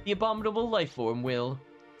 the abominable life form will...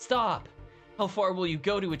 Stop! How far will you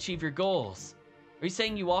go to achieve your goals? Are you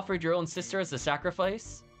saying you offered your own sister as a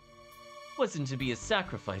sacrifice? It wasn't to be a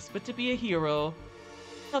sacrifice, but to be a hero.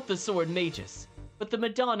 Not the Sword Magus, but the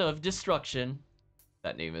Madonna of Destruction.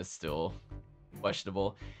 That name is still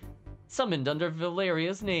questionable. Summoned under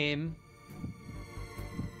Valeria's name.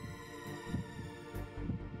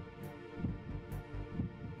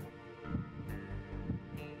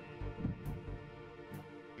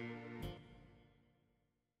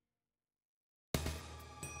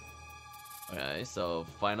 Okay, so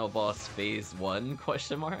final boss phase 1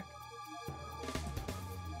 question mark?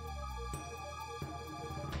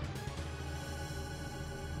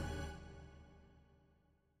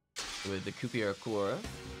 With the Kupier Core.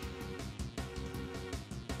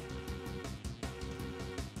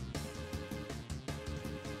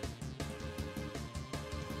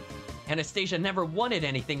 Anastasia never wanted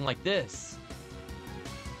anything like this.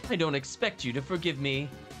 I don't expect you to forgive me.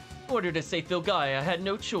 In order to save Filgaia, I had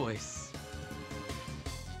no choice.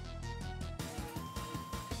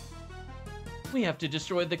 We have to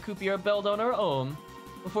destroy the Kupier Belt on our own,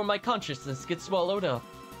 before my consciousness gets swallowed up.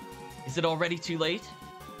 Is it already too late?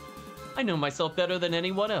 I know myself better than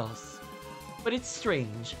anyone else. But it's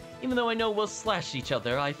strange. Even though I know we'll slash each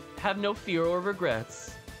other, I have no fear or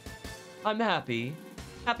regrets. I'm happy.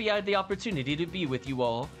 Happy I had the opportunity to be with you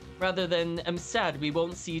all, rather than am sad we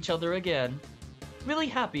won't see each other again. Really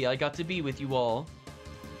happy I got to be with you all,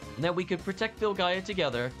 and that we could protect Filgaia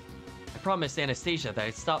together. I promised Anastasia that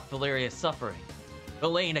I'd stop Valeria's suffering.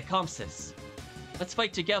 Elaine at Compsys. Let's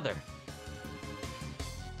fight together.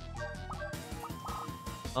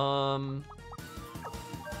 Let's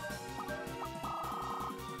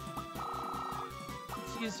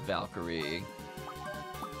use Valkyrie.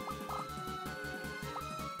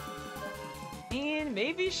 And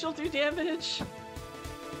maybe she'll do damage.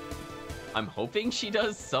 I'm hoping she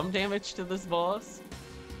does some damage to this boss.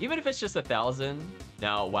 Even if it's just 1,000.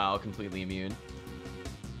 No, wow, completely immune.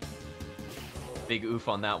 Big oof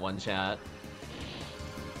on that one, chat.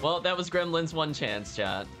 Well, that was Gremlin's one chance,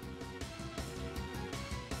 chat.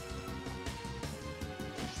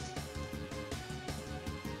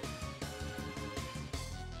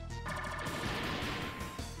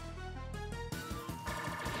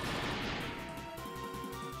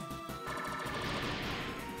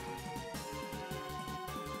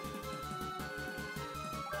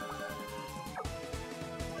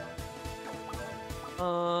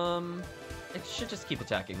 It should just keep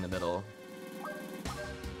attacking the middle.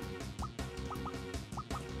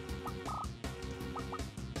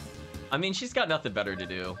 I mean, she's got nothing better to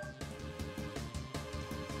do.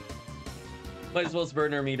 Might as well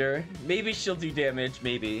burn her meter. Maybe she'll do damage,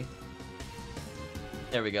 maybe.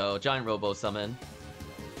 There we go, giant robo summon.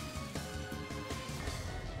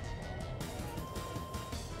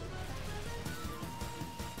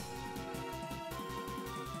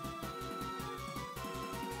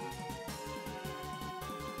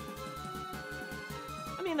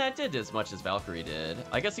 That did as much as Valkyrie did.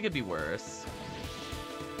 I guess it could be worse.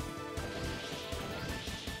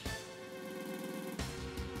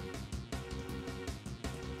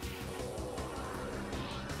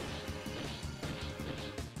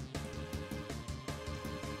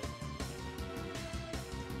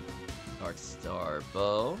 Dark Star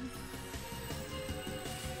Bow.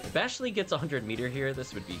 If Ashley gets 100 meter here,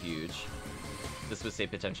 this would be huge. This would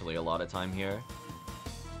save potentially a lot of time here.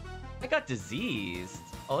 I got diseased.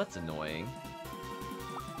 Oh, that's annoying.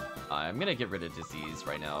 I'm gonna get rid of disease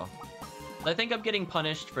right now. I think I'm getting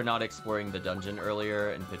punished for not exploring the dungeon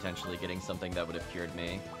earlier and potentially getting something that would have cured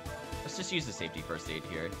me. Let's just use the safety first aid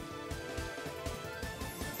here.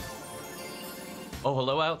 Oh,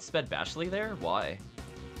 hello, outsped Bashley there? Why?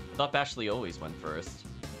 I thought Bashley always went first.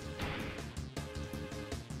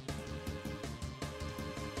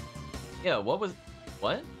 Yeah, what?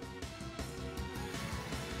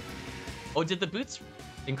 Oh, did the boots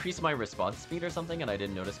increase my response speed or something and I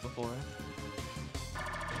didn't notice before?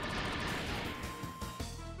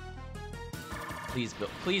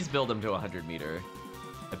 Please build him to 100 meter.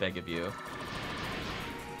 I beg of you.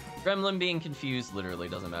 Gremlin being confused literally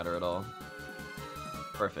doesn't matter at all.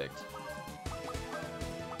 Perfect.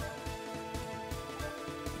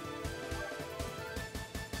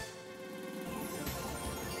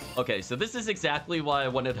 Okay, so this is exactly why I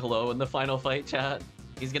wanted hello in the final fight, chat.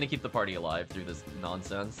 He's gonna keep the party alive through this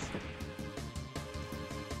nonsense.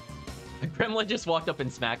 Gremlin just walked up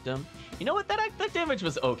and smacked him. You know what? That damage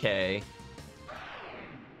was okay.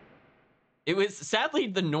 It was, sadly,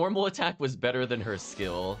 the normal attack was better than her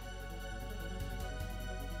skill.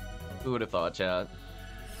 Who would have thought, chat?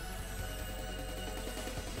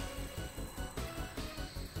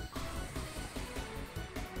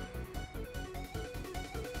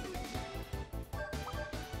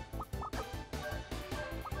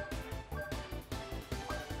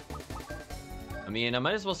 I mean, I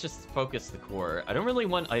might as well just focus the core. I don't really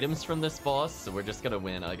want items from this boss, so we're just gonna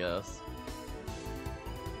win, I guess.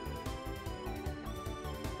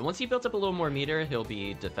 And once he builds up a little more meter, he'll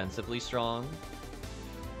be defensively strong.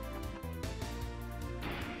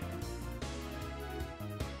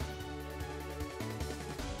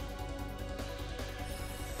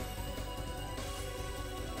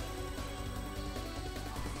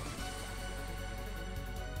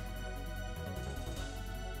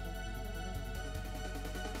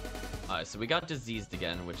 Alright, so we got diseased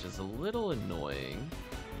again, which is a little annoying.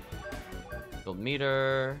 Build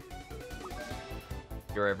meter.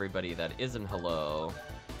 Cure everybody that isn't hello.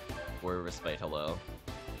 Or respite hello.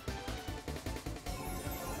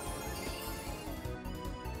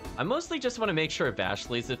 I mostly just want to make sure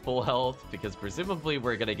Bashley's at full health, because presumably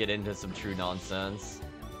we're gonna get into some true nonsense.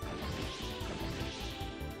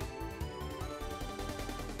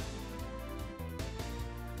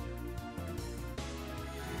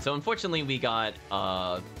 So unfortunately we got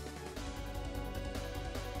power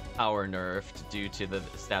nerfed due to the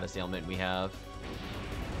status ailment we have.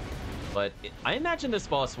 But I imagine this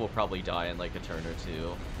boss will probably die in like a turn or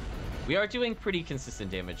two. We are doing pretty consistent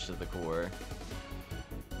damage to the core.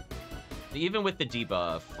 Even with the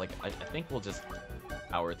debuff, like I think we'll just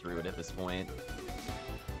power through it at this point.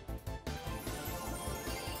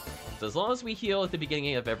 So as long as we heal at the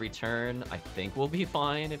beginning of every turn, I think we'll be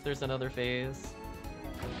fine if there's another phase.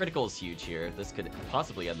 Critical is huge here. This could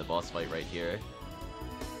possibly end the boss fight right here.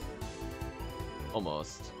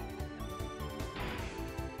 Almost.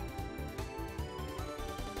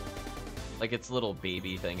 Like its little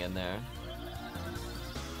baby thing in there.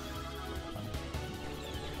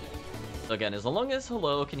 So again, as long as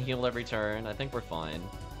hello can heal every turn, I think we're fine.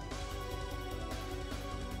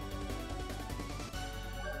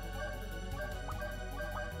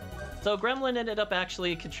 So Gremlin ended up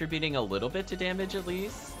actually contributing a little bit to damage at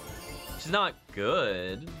least. Which is not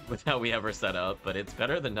good with how we have her set up, but it's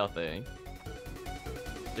better than nothing.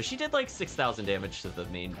 So she did like 6,000 damage to the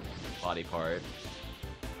main body part.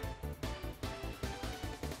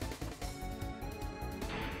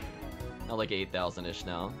 Not like 8,000-ish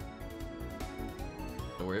now.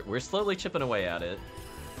 So we're slowly chipping away at it.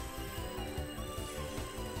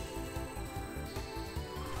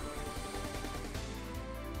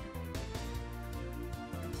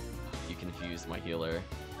 You confused my healer.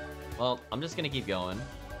 Well, I'm just gonna keep going.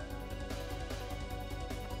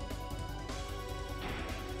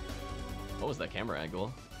 What was that camera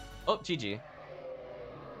angle? Oh, GG.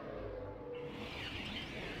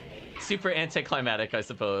 Super anticlimactic, I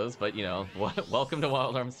suppose, but you know, welcome to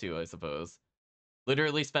Wild Arms 2, I suppose.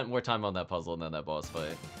 Literally spent more time on that puzzle than that boss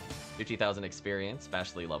fight. 50,000 experience,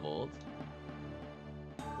 Bashley leveled.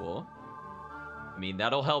 Cool. I mean,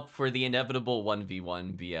 that'll help for the inevitable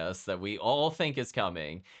 1v1 BS that we all think is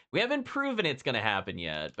coming. We haven't proven it's gonna happen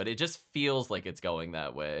yet, but it just feels like it's going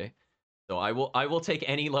that way. So I will take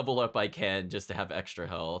any level up I can just to have extra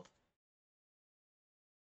health.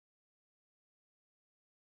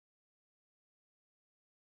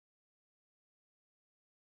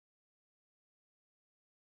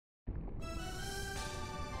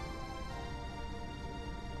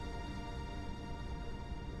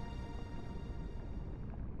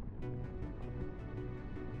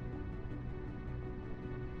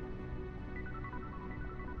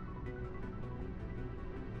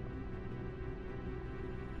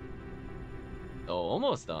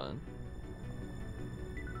 almost done.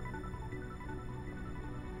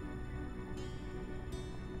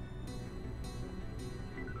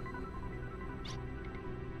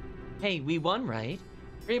 Hey, we won, right?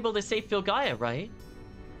 We're able to save Filgaia, right?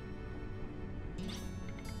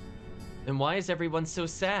 Then why is everyone so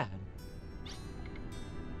sad?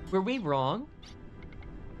 Were we wrong?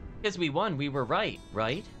 Because we won, we were right,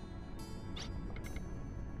 right?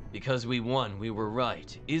 Because we won, we were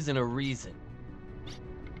right, isn't a reason.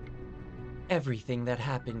 Everything that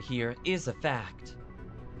happened here is a fact.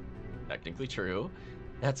 Technically true.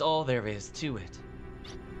 That's all there is to it.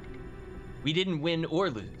 We didn't win or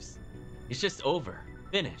lose. It's just over.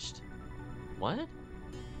 Finished. What?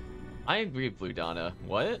 I agree, Blue Donna.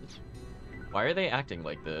 What? Why are they acting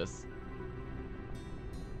like this?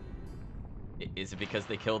 Is it because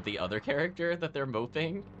they killed the other character that they're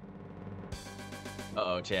moping?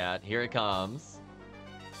 Uh-oh, chat. Here it comes.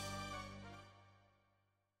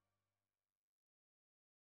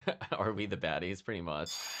 Are we the baddies? Pretty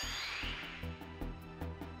much.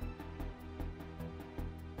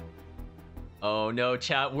 Oh no,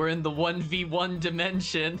 chat, we're in the 1v1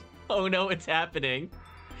 dimension. Oh no, it's happening.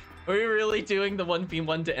 Are we really doing the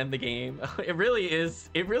 1v1 to end the game? It really is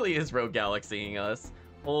Rogue Galaxying us.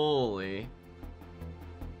 Holy.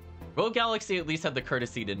 Rogue Galaxy at least had the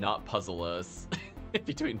courtesy to not puzzle us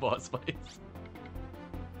between boss fights.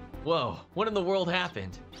 Whoa, what in the world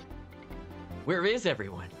happened? Where is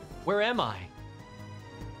everyone? Where am I?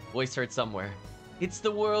 Voice heard somewhere. It's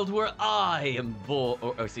the world where I am born.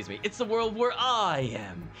 Oh, excuse me. It's the world where I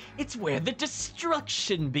am. It's where the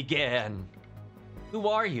destruction began. Who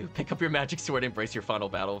are you? Pick up your magic sword and embrace your final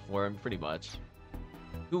battle for him, pretty much.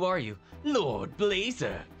 Who are you? Lord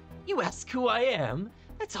Blazer. You ask who I am?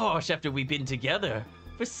 That's harsh after we've been together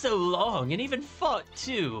for so long and even fought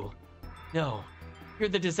too. No, you're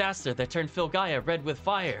the disaster that turned Filgaia red with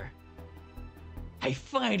fire. I've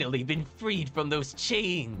finally been freed from those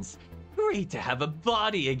chains. Great to have a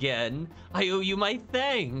body again. I owe you my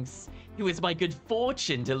thanks. It was my good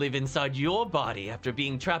fortune to live inside your body after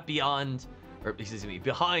being trapped behind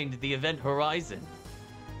the event horizon.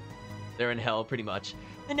 They're in hell, pretty much.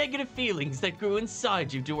 The negative feelings that grew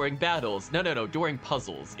inside you during battles. No, during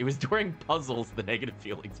puzzles. It was during puzzles the negative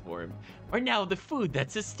feelings formed. Are now the food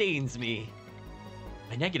that sustains me.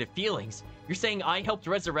 My negative feelings? You're saying I helped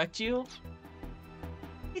resurrect you?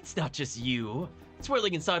 It's not just you.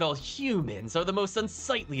 Swirling inside all humans are the most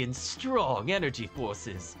unsightly and strong energy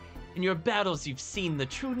forces. In your battles, you've seen the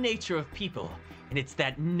true nature of people, and it's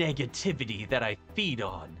that negativity that I feed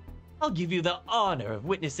on. I'll give you the honor of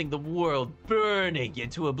witnessing the world burning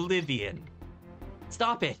into oblivion.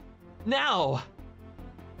 Stop it. Now!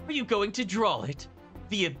 Are you going to draw it?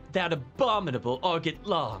 That abominable Argit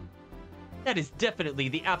Lam. That is definitely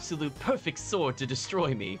the absolute perfect sword to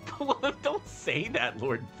destroy me. Don't say that,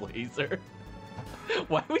 Lord Blazer.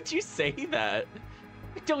 Why would you say that?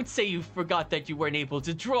 Don't say you forgot that you weren't able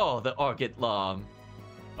to draw the Argit Lam.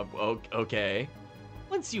 Okay.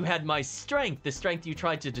 Once you had my strength, the strength you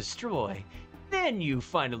tried to destroy, then you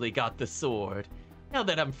finally got the sword. Now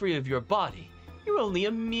that I'm free of your body, you're only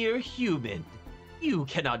a mere human. You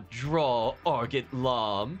cannot draw Argit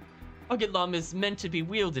Lam. Argit Lam is meant to be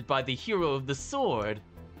wielded by the hero of the sword.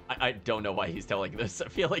 I don't know why he's telling this. I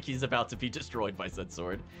feel like he's about to be destroyed by said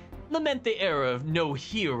sword. Lament the era of no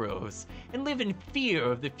heroes, and live in fear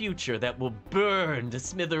of the future that will burn to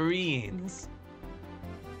smithereens.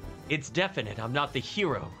 It's definite I'm not the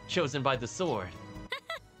hero chosen by the sword.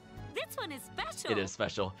 This one is special. It is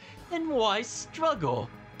special. Then why struggle?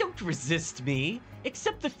 Don't resist me.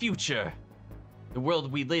 Accept the future. The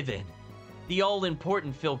world we live in, the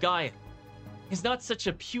all-important Filgaia, is not such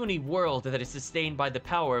a puny world that is sustained by the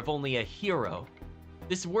power of only a hero.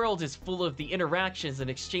 This world is full of the interactions and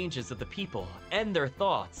exchanges of the people and their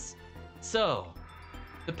thoughts. So,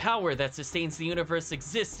 the power that sustains the universe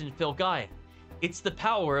exists in Filgaia. It's the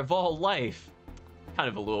power of all life. Kind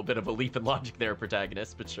of a little bit of a leap in logic there,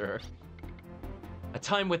 protagonist, but sure. A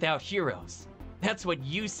time without heroes. That's what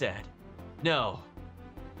you said. No,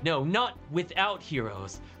 not without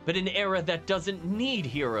heroes, but an era that doesn't need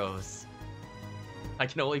heroes. I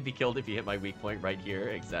can only be killed if you hit my weak point right here,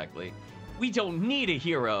 exactly. We don't need a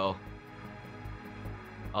hero.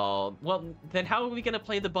 Oh, well, then how are we gonna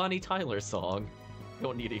play the Bonnie Tyler song?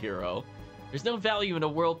 Don't need a hero. There's no value in a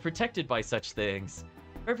world protected by such things.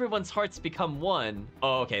 Everyone's hearts become one.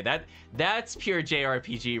 Oh, okay, that's pure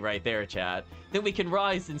JRPG right there, chat. Then we can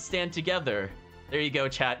rise and stand together. There you go,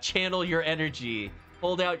 chat. Channel your energy.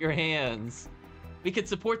 Hold out your hands. We can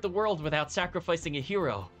support the world without sacrificing a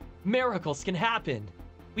hero. Miracles can happen.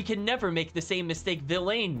 We can never make the same mistake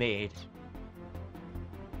Villain made.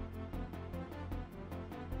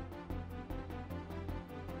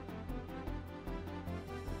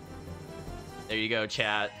 you go,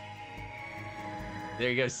 chat. There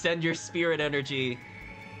you go. Send your spirit energy.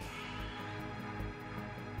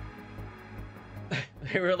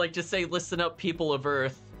 They were like, just say, listen up, people of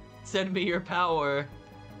Earth. Send me your power.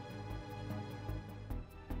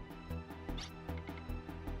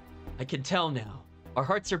 I can tell now. Our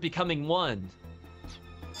hearts are becoming one.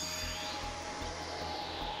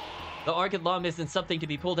 The Argent Lom isn't something to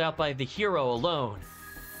be pulled out by the hero alone.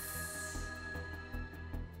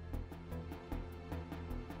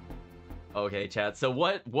 Okay, chat. So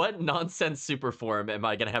what nonsense super form am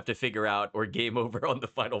I gonna have to figure out or game over on the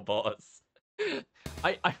final boss?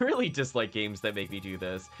 I really dislike games that make me do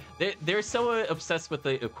this. They're so obsessed with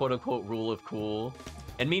the quote-unquote rule of cool.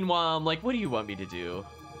 And meanwhile, I'm like, what do you want me to do?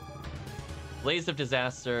 Blaze of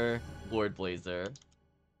Disaster, Lord Blazer.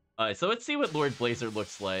 Alright, so let's see what Lord Blazer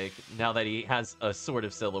looks like now that he has a sort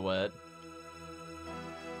of silhouette.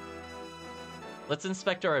 Let's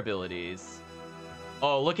inspect our abilities.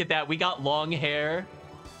 Oh, look at that. We got long hair.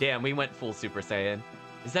 Damn, we went full Super Saiyan.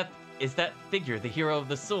 Is that figure the hero of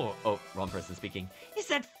the sword? Oh, wrong person speaking. Is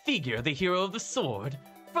that figure the hero of the sword?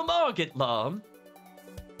 From Argent Lom?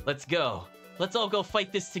 Let's go. Let's all go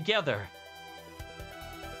fight this together.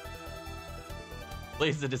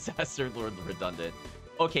 Blaze the Disaster, Lord Redundant.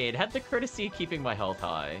 Okay, it had the courtesy of keeping my health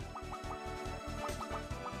high.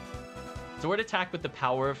 Sword attack with the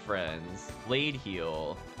power of friends. Blade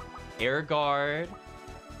heal. Air guard.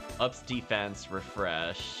 Ups defense,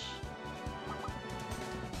 refresh.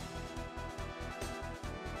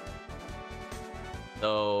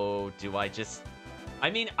 So, do I just... I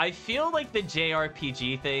mean, I feel like the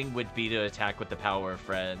JRPG thing would be to attack with the power of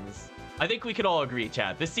friends. I think we could all agree,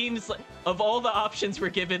 chat. This seems like... Of all the options we're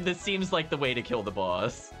given, this seems like the way to kill the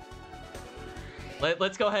boss.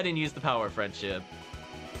 Let's go ahead and use the power of friendship.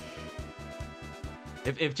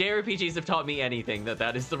 If JRPGs have taught me anything,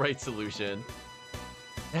 that is the right solution.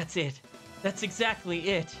 That's it. That's exactly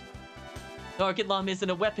it. The Argent Lom isn't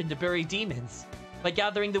a weapon to bury demons. By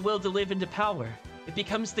gathering the will to live into power, it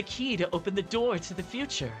becomes the key to open the door to the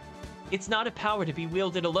future. It's not a power to be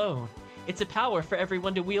wielded alone. It's a power for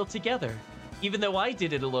everyone to wield together. Even though I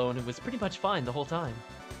did it alone, it was pretty much fine the whole time.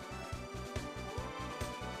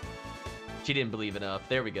 She didn't believe enough.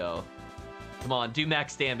 There we go. Come on, do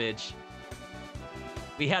max damage.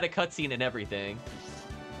 We had a cutscene and everything.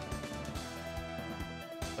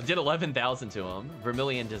 I did 11,000 to him.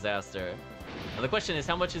 Vermilion Disaster. Now the question is,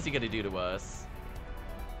 how much is he going to do to us?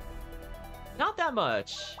 Not that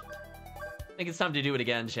much. I think it's time to do it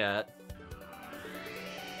again, chat.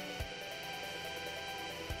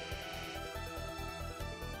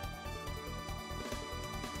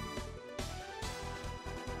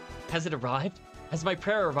 Has it arrived? Has my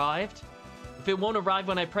prayer arrived? If it won't arrive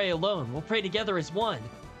when I pray alone, we'll pray together as one.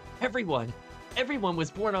 Everyone was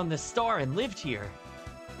born on this star and lived here.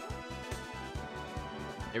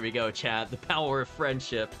 Here we go, chat. The power of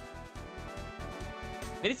friendship.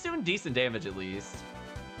 And it's doing decent damage at least.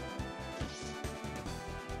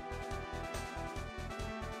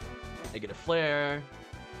 Negative flare.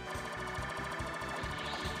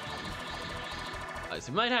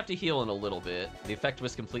 So we might have to heal in a little bit. The effect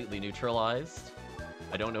was completely neutralized.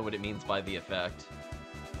 I don't know what it means by the effect.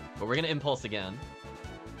 But we're gonna impulse again.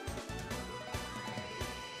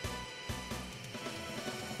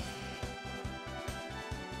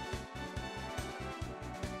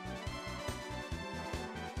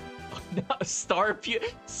 No, Star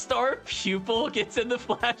Pupil gets in the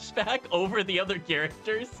flashback over the other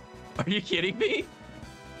characters? Are you kidding me?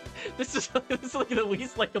 This is like the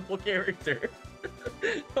least likable character.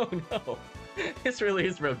 Oh no. This really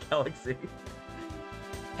is Rogue Galaxy.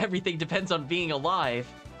 Everything depends on being alive.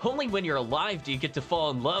 Only when you're alive do you get to fall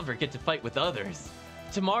in love or get to fight with others.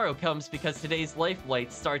 Tomorrow comes because today's life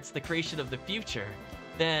light starts the creation of the future.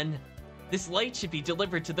 Then, this light should be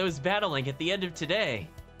delivered to those battling at the end of today.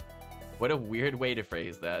 What a weird way to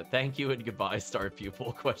phrase that. Thank you and goodbye, Star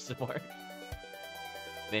Pupil, question mark.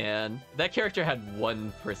 Man, that character had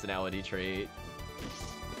one personality trait.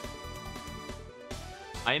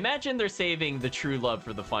 I imagine they're saving the true love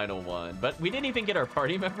for the final one, but we didn't even get our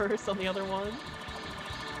party members on the other one.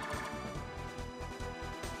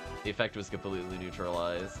 The effect was completely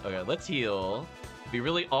neutralized. Okay, let's heal. It'd be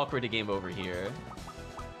really awkward to game over here.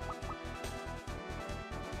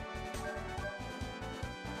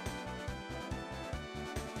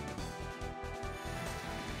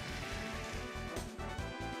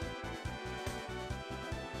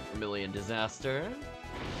 Vermilion Disaster.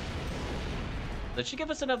 That should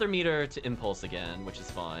give us another meter to impulse again, which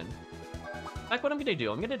is fine. In fact, what I'm gonna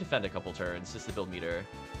do, I'm gonna defend a couple turns just to build meter.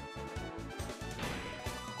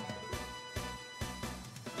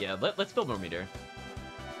 Yeah, let's build more meter.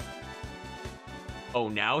 Oh,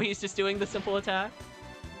 now he's just doing the simple attack?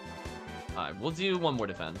 Alright, we'll do one more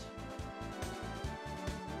defend.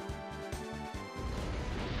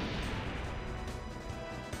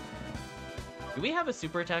 Do we have a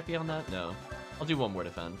super attack beyond that? No. I'll do one more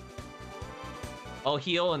defend. I'll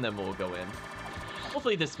heal and then we'll go in.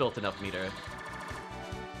 Hopefully this built enough meter.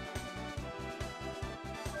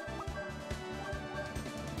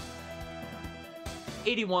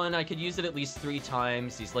 $81, I could use it at least 3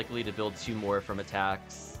 times. He's likely to build 2 more from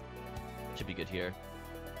attacks. Should be good here.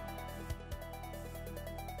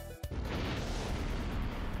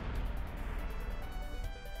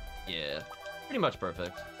 Yeah, pretty much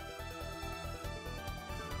perfect.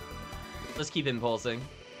 Let's keep impulsing.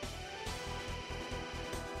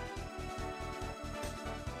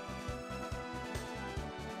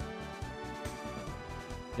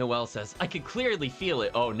 Noelle says, I can clearly feel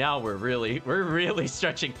it. Oh, now we're really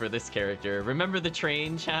stretching for this character. Remember the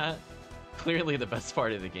train, chat? Clearly the best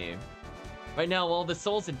part of the game. Right now, all the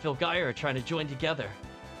souls in Filgaia are trying to join together.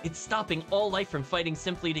 It's stopping all life from fighting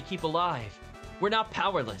simply to keep alive. We're not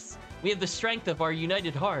powerless. We have the strength of our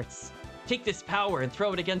united hearts. Take this power and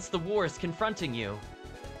throw it against the wars confronting you.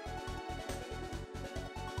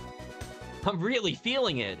 I'm really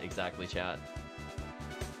feeling it. Exactly, chat.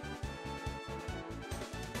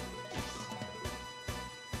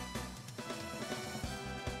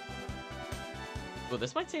 Oh,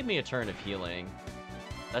 this might save me a turn of healing.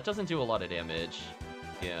 That doesn't do a lot of damage.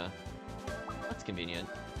 Yeah. That's convenient.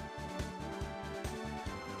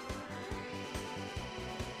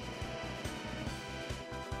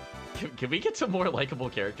 Can we get some more likable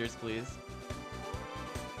characters, please?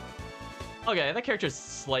 Okay, that character's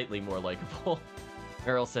slightly more likable.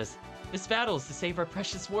 Earl says, this battle is to save our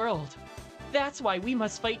precious world. That's why we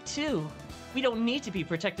must fight too. We don't need to be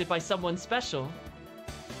protected by someone special.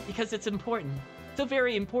 Because it's important. So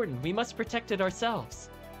very important, we must protect it ourselves.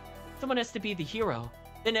 Someone has to be the hero.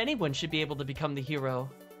 Then anyone should be able to become the hero.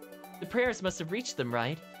 The prayers must have reached them,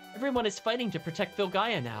 right? Everyone is fighting to protect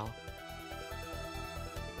Filgaia now.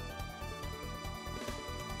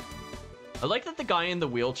 I like that the guy in the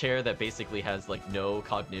wheelchair that basically has, like, no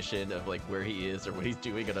cognition of, like, where he is or what he's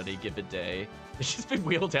doing on any given day has just been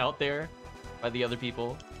wheeled out there by the other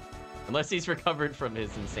people. Unless he's recovered from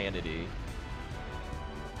his insanity.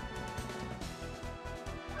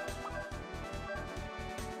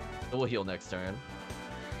 We'll heal next turn.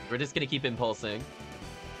 We're just gonna keep impulsing.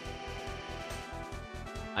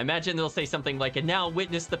 I imagine they'll say something like, and now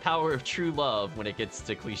witness the power of true love when it gets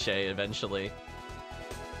to Cliche eventually.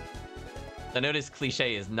 I notice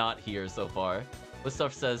Cliche is not here so far.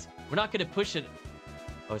 Wisthoff says, we're not gonna push it...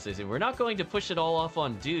 Oh, so we're not going to push it all off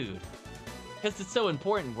on Dude. Because it's so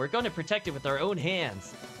important, we're gonna protect it with our own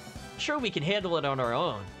hands. Sure, we can handle it on our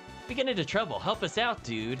own. If we get into trouble, help us out,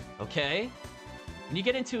 Dude, okay? When you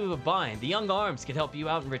get into a bind, the Young Arms can help you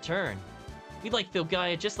out in return. We like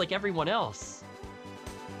Filgaia just like everyone else.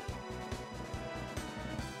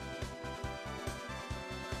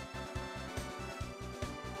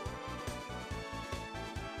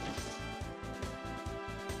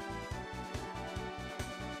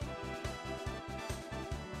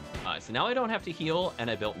 Alright, so now I don't have to heal, and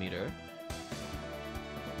I built meter.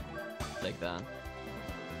 Like that.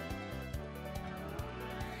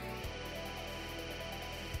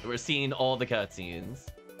 We're seeing all the cutscenes.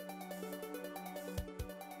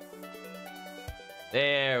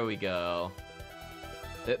 There we go.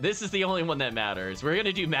 This is the only one that matters. We're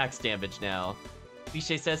gonna do max damage now.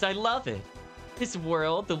 Cliche says, I love it. This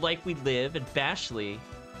world, the life we live, and Bashley.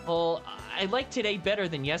 Oh, I like today better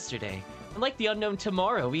than yesterday. I like the unknown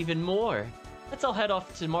tomorrow even more. Let's all head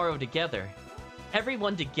off tomorrow together.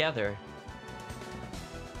 Everyone together.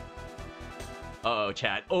 Uh-oh,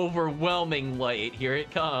 chat. Overwhelming light. Here it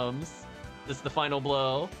comes. This is the final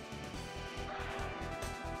blow.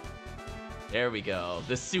 There we go.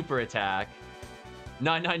 The super attack.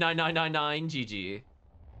 9999999 GG.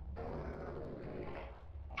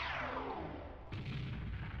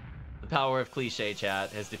 The power of Cliche, chat,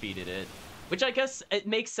 has defeated it. Which I guess it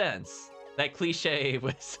makes sense. That Cliche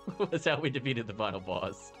was how we defeated the final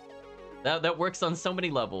boss. That works on so many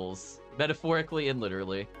levels. Metaphorically and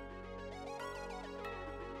literally.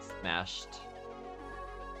 Smashed.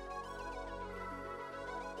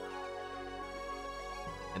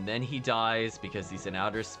 And then he dies because he's in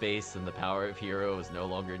outer space and the power of hero is no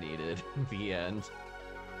longer needed. The end.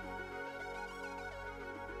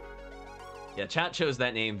 Yeah, chat chose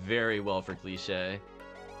that name very well for Cliche.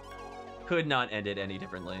 Could not end it any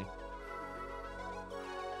differently.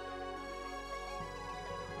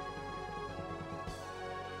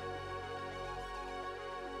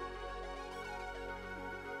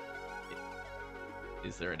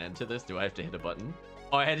 Is there an end to this? Do I have to hit a button?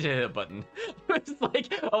 Oh, I had to hit a button. It's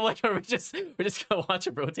like, I'm like, we're just gonna watch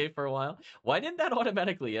it rotate for a while? Why didn't that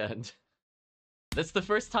automatically end? That's the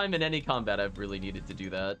first time in any combat I've really needed to do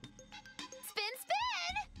that. Spin,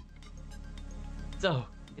 spin! So,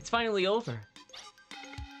 it's finally over.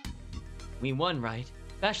 We won, right?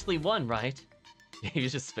 Bashley won, right? He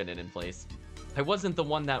was just spinning in place. I wasn't the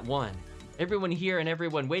one that won. Everyone here and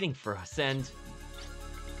everyone waiting for us, and...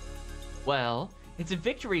 well, it's a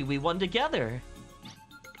victory we won together.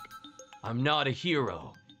 I'm not a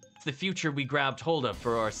hero. It's the future we grabbed hold of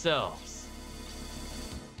for ourselves.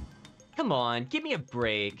 Come on, give me a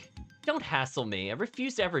break. Don't hassle me. I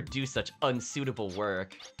refuse to ever do such unsuitable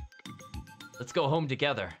work. Let's go home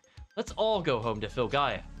together. Let's all go home to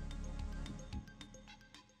Filgaia.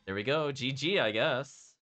 There we go. GG, I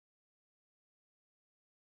guess.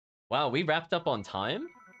 Wow, we wrapped up on time?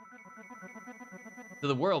 To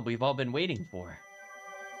the world we've all been waiting for.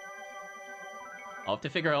 I'll have to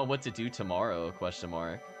figure out what to do tomorrow, question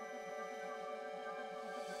mark.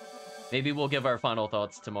 Maybe we'll give our final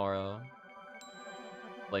thoughts tomorrow.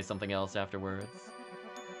 Play something else afterwards.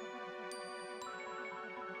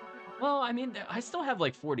 Well, I mean, I still have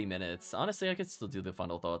like 40 minutes. Honestly, I could still do the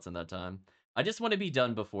final thoughts in that time. I just want to be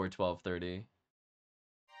done before 12:30.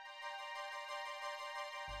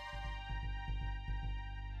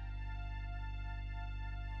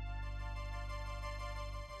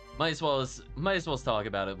 Might as well talk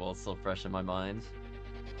about it while it's still fresh in my mind.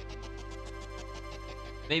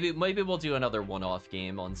 Maybe we'll do another one-off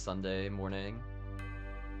game on Sunday morning.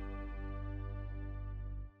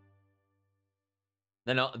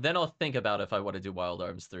 Then I'll think about if I want to do Wild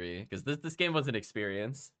Arms 3, because this game was an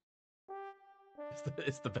experience.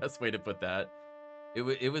 It's the best way to put that.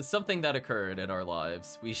 It was something that occurred in our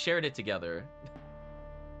lives. We shared it together.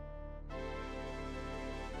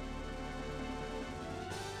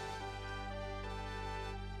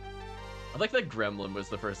 I like that Gremlin was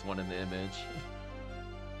the first one in the image.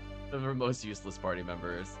 The most useless party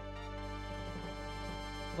members.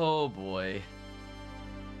 Oh boy.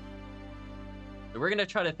 So we're gonna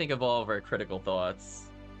try to think of all of our critical thoughts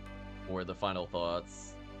or the final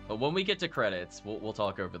thoughts. But when we get to credits, we'll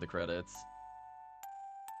talk over the credits.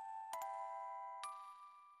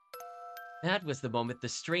 That was the moment the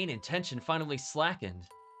strain and tension finally slackened.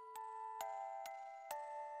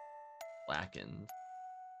 Slackened.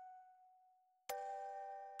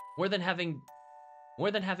 More than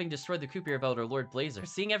having destroyed the croupier belt or Lord Blazer,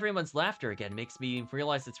 seeing everyone's laughter again makes me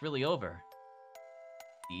realize it's really over.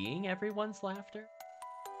 Seeing everyone's laughter?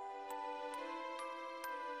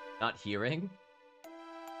 Not hearing?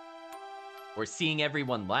 Or seeing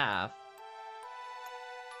everyone laugh?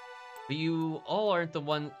 But you all aren't the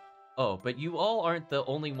one... Oh, but you all aren't the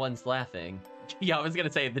only ones laughing. Yeah, I was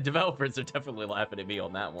gonna say, the developers are definitely laughing at me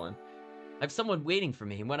on that one. I have someone waiting for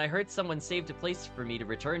me, and when I heard someone saved a place for me to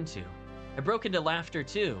return to, I broke into laughter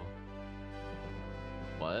too.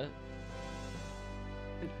 What?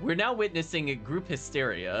 We're now witnessing a group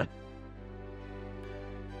hysteria.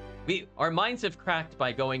 Our minds have cracked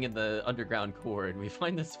by going in the underground core, and we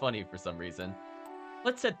find this funny for some reason.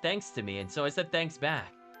 Let's said thanks to me, and so I said thanks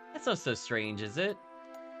back. That's not so strange, is it?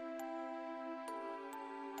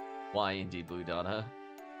 Why indeed, Blue Donna?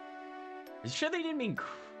 Are you sure they didn't mean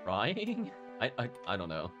crying? I don't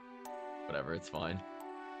know. Whatever, it's fine.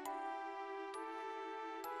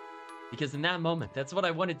 Because in that moment, that's what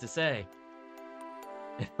I wanted to say.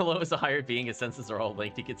 Hello is a higher being, his senses are all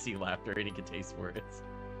linked, he can see laughter and he can taste words.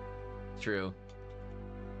 True.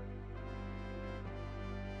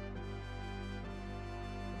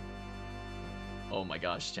 Oh my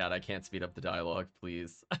gosh, chat, I can't speed up the dialogue,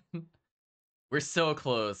 please. We're so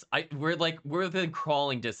close. We're within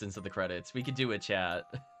crawling distance of the credits. We could do a chat.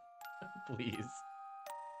 Please.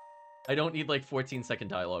 I don't need like 14-second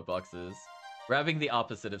dialogue boxes. We're having the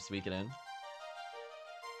opposite of Suikoden.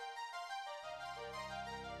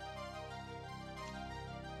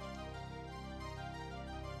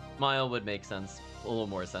 Smile would make sense. A little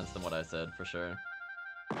more sense than what I said, for sure.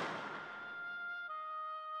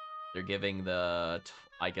 They're giving the,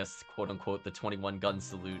 I guess, quote-unquote, the 21 gun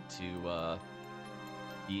salute to,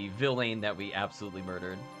 the villain that we absolutely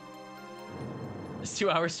murdered. This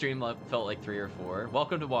 2-hour stream felt like 3 or 4.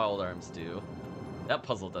 Welcome to Wild Arms 2. That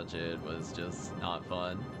puzzle dungeon was just not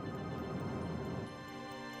fun.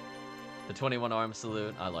 The 21 arm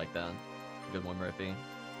salute, I like that. Good one, Murphy.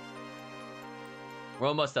 We're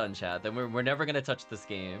almost done, chat. Then we're never gonna touch this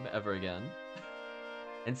game ever again.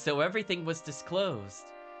 And so everything was disclosed.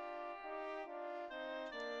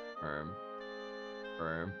 Confirm.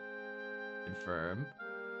 Confirm.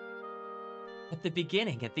 At the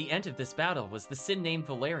beginning, at the end of this battle, was the Sin named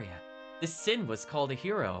Valeria. This Sin was called a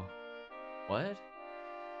hero. What?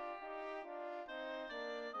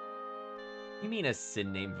 You mean a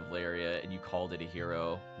Sin named Valeria and you called it a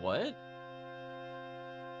hero? What?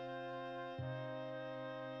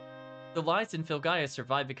 The lies in Filgaia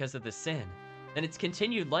survived because of the Sin, and its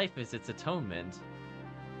continued life is its atonement.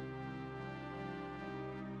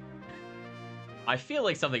 I feel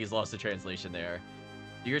like something is lost in translation there.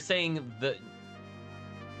 You're saying the...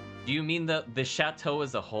 Do you mean the chateau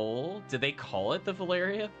as a whole? Did they call it the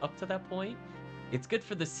Valeria up to that point? It's good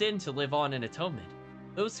for the Sin to live on in atonement.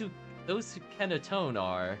 Those who can atone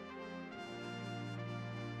are...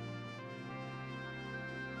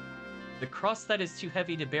 The cross that is too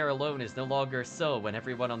heavy to bear alone is no longer so when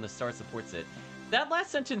everyone on the star supports it. That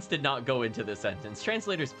last sentence did not go into the sentence.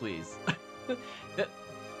 Translators, please.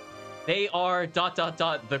 They are ...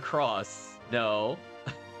 the cross. No.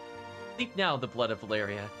 Seek now the blood of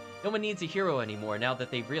Valeria. No one needs a hero anymore now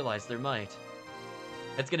that they've realized their might.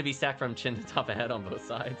 It's gonna be stacked from chin to top of head on both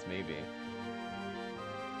sides, maybe.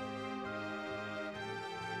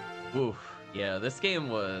 Ooh, yeah, this game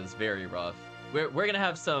was very rough. We're gonna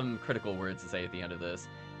have some critical words to say at the end of this.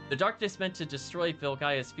 The darkness meant to destroy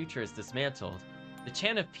Filgaia's future is dismantled. The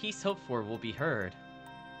chant of peace hoped for will be heard.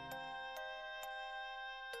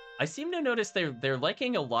 I seem to notice they're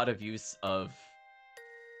liking a lot of use of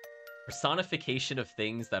personification of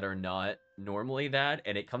things that are not normally that,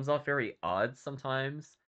 and it comes off very odd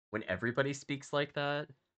sometimes when everybody speaks like that.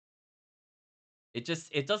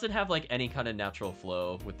 It doesn't have like any kind of natural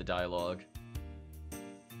flow with the dialogue.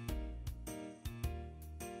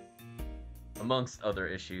 Amongst other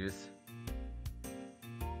issues.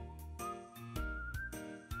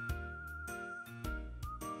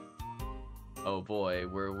 Oh boy,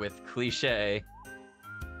 we're with Cliché.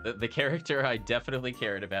 The character I definitely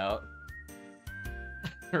cared about.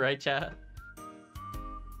 Right, chat?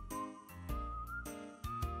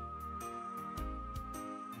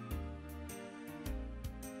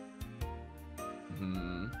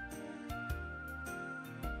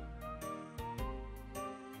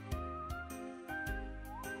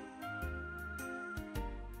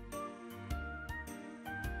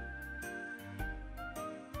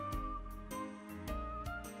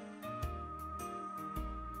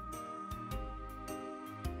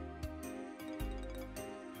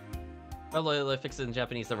 Well, I fixed it in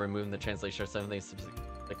Japanese and removed the translation. Some things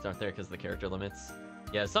aren't there because of the character limits.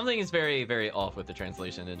 Yeah, something is very, very off with the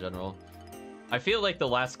translation in general. I feel like the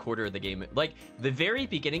last quarter of the game, like the very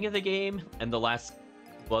beginning of the game and the last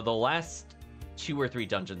 2 or 3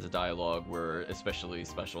 dungeons of dialogue were especially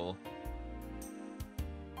special.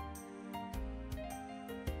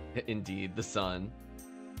 Indeed, the sun.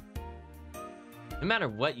 No matter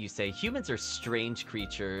what you say, humans are strange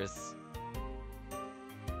creatures.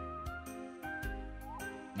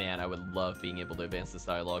 Man, I would love being able to advance this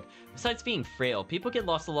dialogue. Besides being frail, people get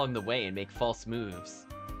lost along the way and make false moves.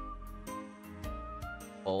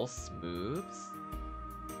 False moves?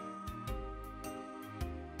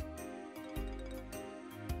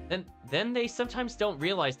 Then they sometimes don't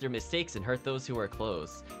realize their mistakes and hurt those who are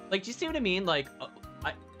close. Like, do you see what I mean? Like,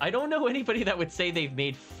 I don't know anybody that would say they've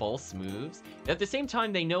made false moves. At the same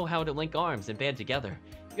time, they know how to link arms and band together.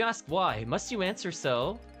 You ask why, must you answer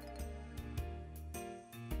so?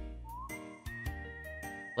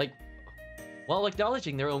 Like, while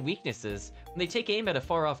acknowledging their own weaknesses, when they take aim at a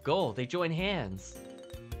far-off goal, they join hands.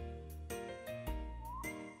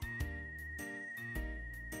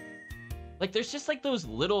 Like, there's just like those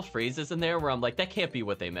little phrases in there where I'm like, that can't be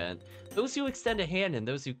what they meant. Those who extend a hand and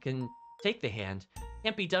those who can take the hand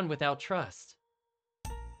can't be done without trust.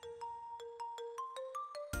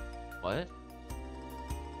 What?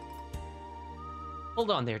 Hold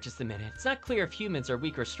on there just a minute. It's not clear if humans are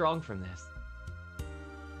weak or strong from this.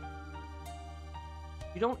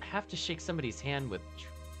 You don't have to shake somebody's hand with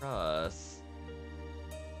trust.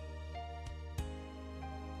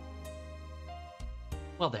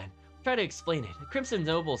 Well then, try to explain it. Crimson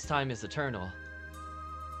Noble's time is eternal.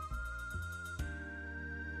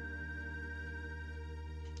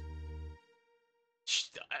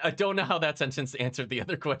 I don't know how that sentence answered the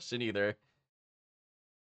other question either.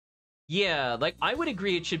 Yeah, like, I would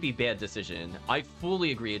agree it should be bad decision. I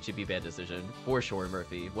fully agree it should be bad decision. For sure,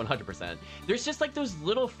 Murphy. 100%. There's just, like, those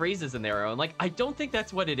little phrases in there, and, like, I don't think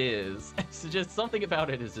that's what it is. It's just something about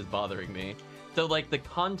it is just bothering me. So, like, the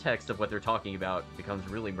context of what they're talking about becomes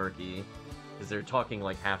really murky. Because they're talking,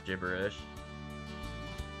 like, half gibberish.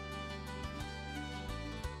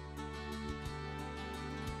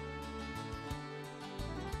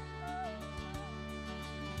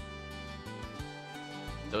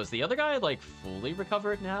 So is the other guy, like, fully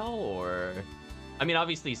recovered now, or... I mean,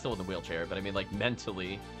 obviously he's still in the wheelchair, but I mean, like,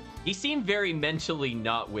 mentally. He seemed very mentally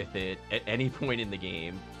not with it at any point in the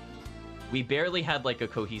game. We barely had, like, a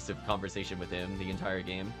cohesive conversation with him the entire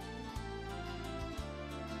game.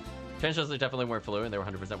 Translations definitely weren't fluent, and they were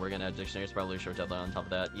 100% working at dictionaries, probably a short deadline on top of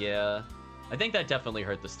that. Yeah, I think that definitely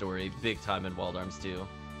hurt the story, big time in Wild Arms 2.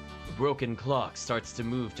 The broken clock starts to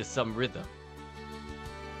move to some rhythm.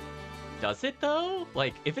 Does it, though?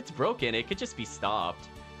 Like, if it's broken, it could just be stopped.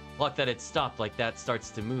 Clock that it's stopped like that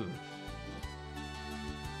starts to move.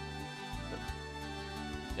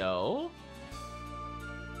 No?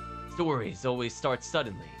 Stories always start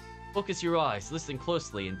suddenly. Focus your eyes, listen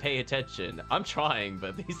closely, and pay attention. I'm trying,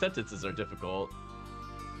 but these sentences are difficult.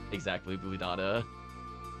 Exactly, Buidana.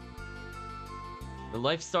 The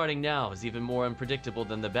life starting now is even more unpredictable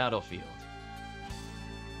than the battlefield.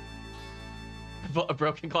 A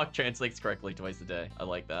broken clock translates correctly twice a day. I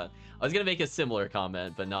like that. I was gonna make a similar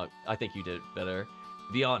comment, but not. I think you did better.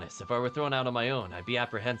 To be honest, if I were thrown out on my own, I'd be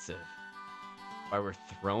apprehensive. If I were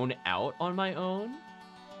thrown out on my own?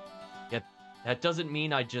 Yet, that doesn't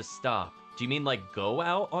mean I'd just stop. Do you mean, like, go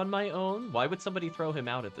out on my own? Why would somebody throw him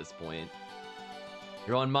out at this point?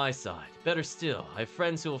 You're on my side. Better still, I have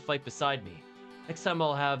friends who will fight beside me. Next time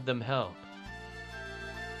I'll have them help.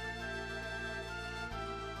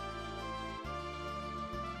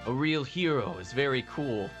 A real hero is very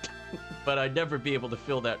cool, but I'd never be able to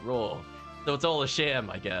fill that role. So it's all a sham,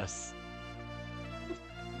 I guess.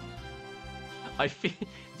 I feel...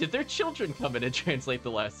 Did their children come in and translate the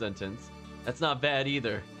last sentence? That's not bad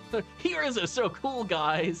either. Heroes are so cool,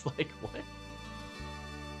 guys! Like, what?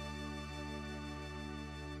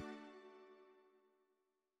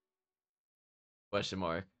 Question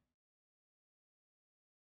mark.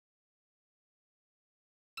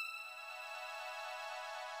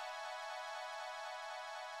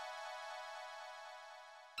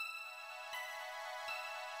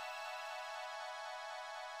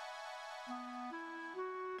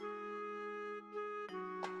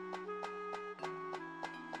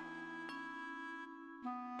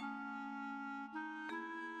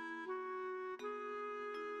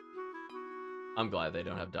 I'm glad they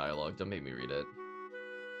don't have dialogue. Don't make me read it.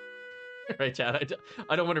 Right, Chad?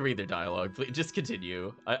 I don't want to read their dialogue. Please, just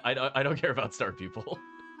continue. I don't care about Star People.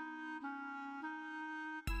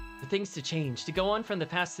 For things to change, to go on from the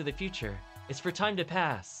past to the future. It's for time to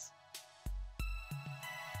pass.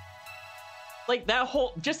 Like, that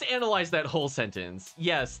whole... Just analyze that whole sentence.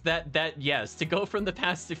 Yes, yes. To go from the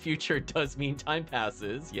past to future does mean time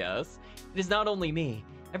passes, yes. It is not only me.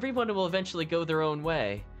 Everyone will eventually go their own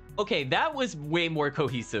way. Okay, that was way more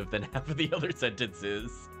cohesive than half of the other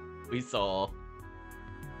sentences we saw.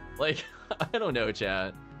 Like, I don't know,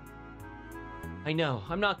 chat. I know,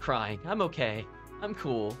 I'm not crying. I'm okay. I'm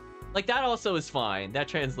cool. Like, that also is fine. That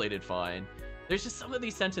translated fine. There's just some of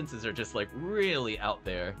these sentences are just, like, really out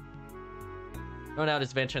there. Thrown out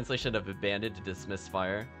is van translation of abandoned to dismiss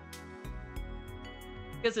fire.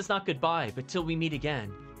 Because it's not goodbye, but till we meet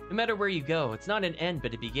again. No matter where you go, it's not an end,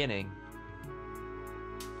 but a beginning.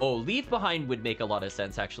 Oh, leave behind would make a lot of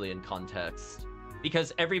sense, actually, in context.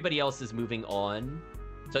 Because everybody else is moving on.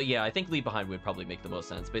 So yeah, I think leave behind would probably make the most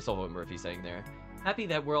sense, based on what Murphy's saying there. Happy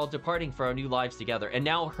that we're all departing for our new lives together. And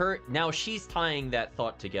now she's tying that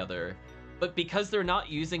thought together. But because they're not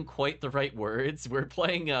using quite the right words, we're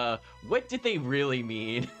playing what did they really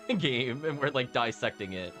mean game, and we're like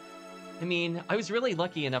dissecting it. I mean, I was really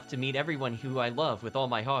lucky enough to meet everyone who I love with all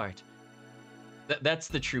my heart. That's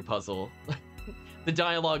the true puzzle. The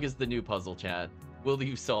dialogue is the new puzzle, chat. Will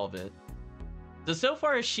you solve it? So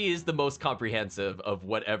far, she is the most comprehensive of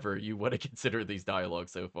whatever you want to consider these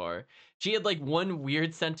dialogues so far. She had like one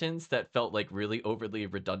weird sentence that felt like really overly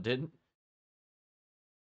redundant.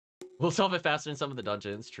 We'll solve it faster in some of the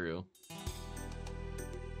dungeons, true.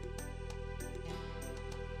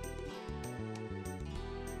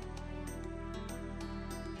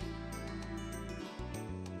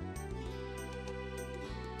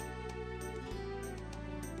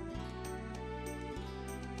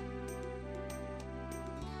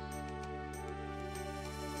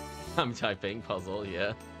 I'm typing puzzle,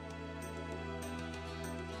 yeah.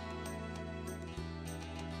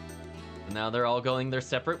 Now they're all going their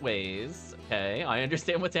separate ways. Okay, I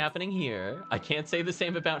understand what's happening here. I can't say the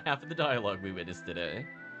same about half of the dialogue we witnessed today.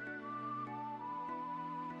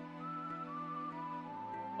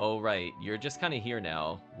 Oh, right. You're just kind of here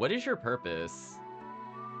now. What is your purpose?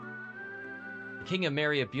 The King of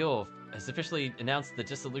Mariabule has officially announced the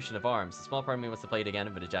dissolution of arms. A small part of me wants to play it again,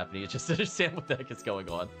 but in Japanese, just to understand what the heck is going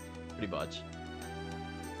on. Pretty much.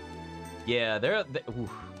 Yeah,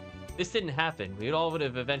 this didn't happen, we all would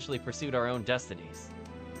have eventually pursued our own destinies.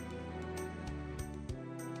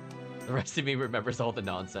 The rest of me remembers all the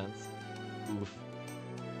nonsense. Oof.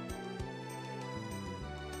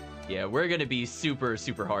 Yeah, we're gonna be super,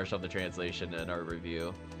 super harsh on the translation in our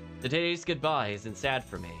review. Today's goodbye isn't sad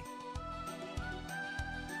for me.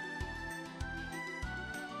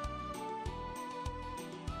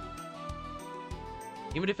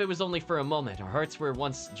 Even if it was only for a moment, our hearts were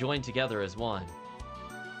once joined together as one.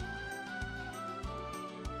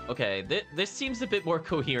 Okay, this seems a bit more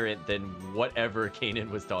coherent than whatever Kanan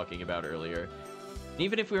was talking about earlier.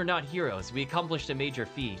 Even if we were not heroes, we accomplished a major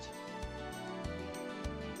feat.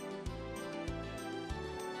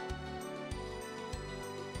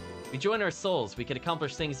 We join our souls, we can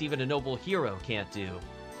accomplish things even a noble hero can't do.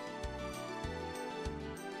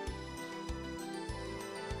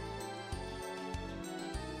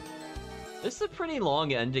 This is a pretty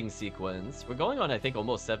long ending sequence. We're going on, I think,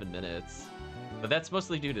 almost 7 minutes. But that's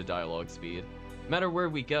mostly due to dialogue speed. No matter where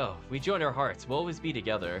we go, if we join our hearts, we'll always be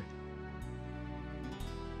together.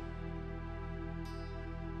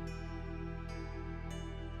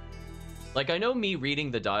 Like, I know me reading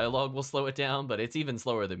the dialogue will slow it down, but it's even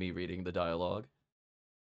slower than me reading the dialogue.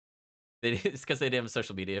 It's because they didn't have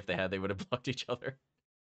social media. If they had, they would have blocked each other.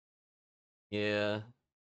 Yeah.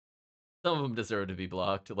 Some of them deserve to be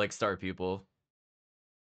blocked, like Star Pupil.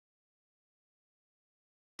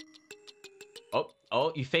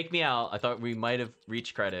 Oh, you faked me out. I thought we might have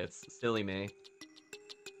reached credits. Silly me.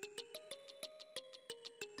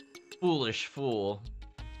 Foolish fool.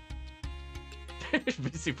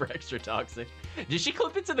 Super extra toxic. Did she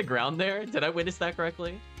clip into the ground there? Did I witness that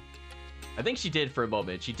correctly? I think she did for a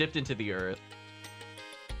moment. She dipped into the earth.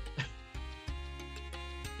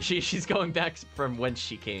 She's going back from whence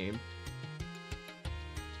she came.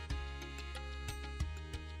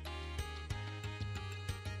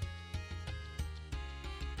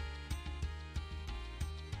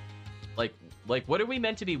 Like, what are we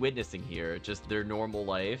meant to be witnessing here? Just their normal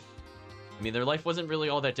life? I mean, their life wasn't really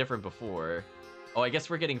all that different before. Oh, I guess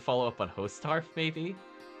we're getting follow-up on Hostarf, maybe?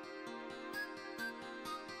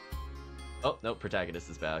 Oh, no, protagonist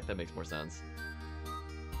is back. That makes more sense.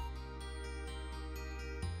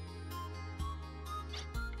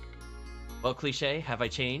 Well, cliche, have I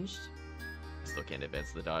changed? I still can't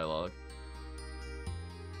advance the dialogue.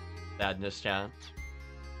 Sadness chat.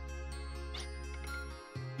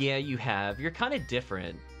 Yeah, you have. You're kind of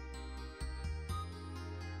different.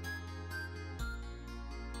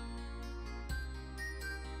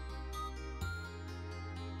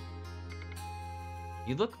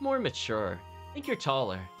 You look more mature. I think you're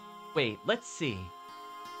taller. Wait, let's see.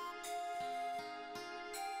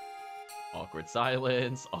 Awkward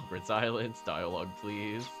silence, dialogue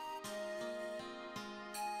please.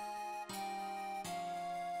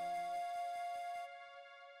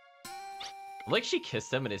 Like she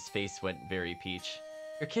kissed him and his face went very peach.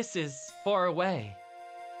 Your kiss is far away.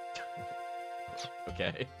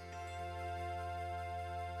 Okay.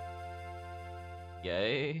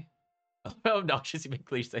 Yay. How obnoxious you make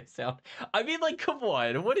cliche sound. I mean, like, come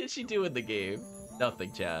on. What did she do in the game?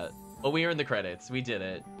 Nothing, chat. Oh, we earned the credits. We did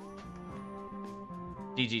it.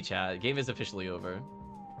 GG, chat. Game is officially over.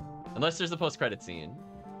 Unless there's a post-credit scene.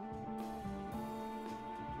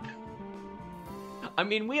 I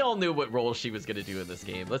mean, we all knew what role she was gonna do in this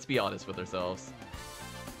game. Let's be honest with ourselves.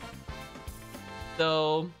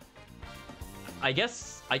 So, I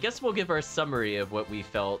guess we'll give our summary of what we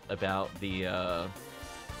felt about the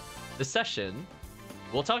session.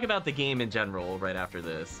 We'll talk about the game in general right after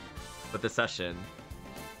this, but the session.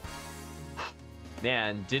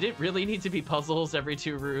 Man, did it really need to be puzzles every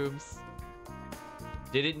 2 rooms?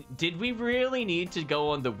 Did we really need to go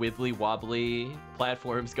on the wibbly wobbly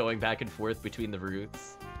platforms going back and forth between the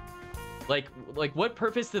routes? Like what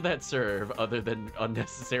purpose did that serve other than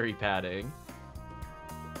unnecessary padding?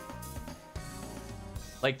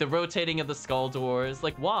 Like the rotating of the skull doors,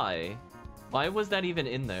 like why? Why was that even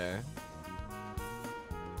in there?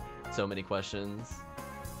 So many questions.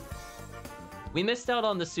 We missed out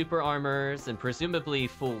on the super armors and presumably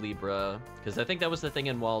full Libra, because I think that was the thing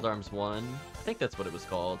in Wild Arms 1. I think that's what it was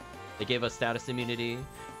called. They gave us status immunity.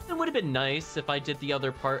 It would have been nice if I did the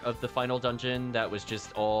other part of the final dungeon that was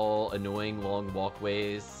just all annoying long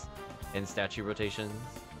walkways and statue rotations.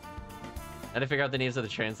 And to figure out the names of the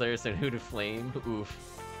translators and who to flame.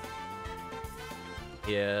 Oof.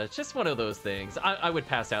 Yeah, it's just one of those things. I would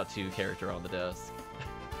pass out to character on the desk.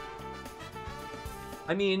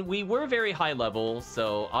 I mean, we were very high level,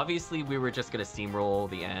 so obviously we were just gonna steamroll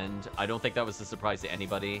the end. I don't think that was a surprise to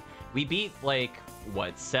anybody. We beat, like,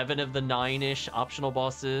 what, 7 of the 9-ish optional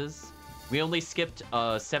bosses? We only skipped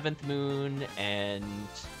 7th Moon and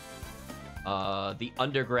the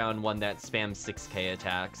underground one that spams 6k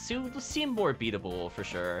attacks. So seemed more beatable for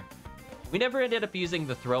sure. We never ended up using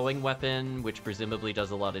the throwing weapon, which presumably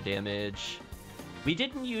does a lot of damage. We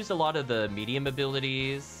didn't use a lot of the medium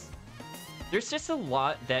abilities. There's just a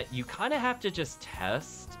lot that you kind of have to just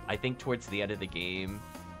test, I think, towards the end of the game,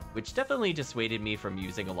 which definitely dissuaded me from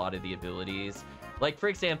using a lot of the abilities. Like, for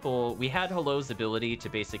example, we had Hello's ability to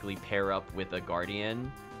basically pair up with a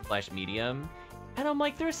Guardian / medium, and I'm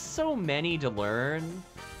like, there's so many to learn.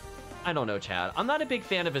 I don't know, chat. I'm not a big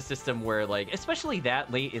fan of a system where, like, especially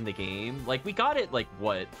that late in the game, like, we got it, like,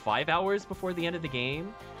 what, 5 hours before the end of the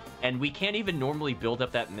game? And we can't even normally build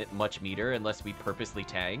up that much meter unless we purposely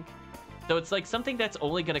tank. So it's like something that's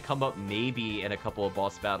only going to come up maybe in a couple of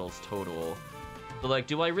boss battles total. So like,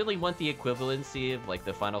 do I really want the equivalency of like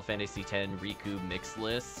the Final Fantasy X Riku mix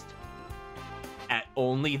list at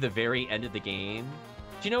only the very end of the game?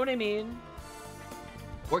 Do you know what I mean?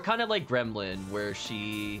 Or kind of like Gremlin, where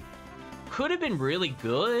she could have been really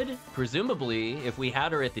good, presumably, if we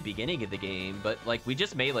had her at the beginning of the game, but like we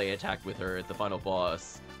just melee attacked with her at the final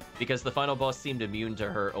boss because the final boss seemed immune to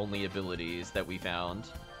her only abilities that we found.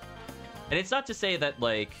 And it's not to say that,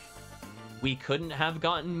 like, we couldn't have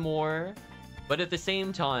gotten more, but at the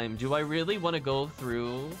same time, do I really want to go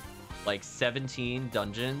through, like, 17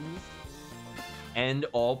 dungeons and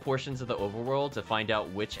all portions of the overworld to find out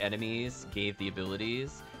which enemies gave the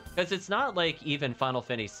abilities? Because it's not like even Final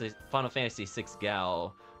Fantasy VI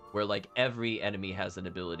Gal, where, like, every enemy has an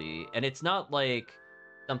ability. And it's not like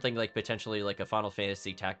something like potentially like a Final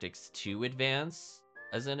Fantasy Tactics 2 Advance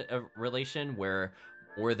as a relation, where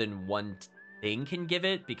more than one thing can give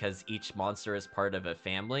it because each monster is part of a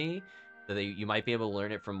family, so you might be able to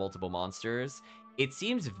learn it from multiple monsters. It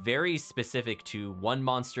seems very specific to one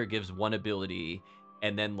monster gives one ability,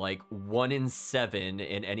 and then like 1 in 7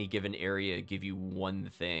 in any given area give you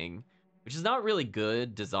one thing, which is not really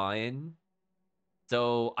good design.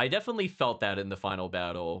 So I definitely felt that in the final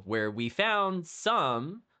battle, where we found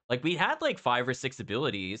some, like we had like 5 or 6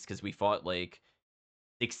 abilities because we fought like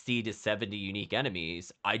 60 to 70 unique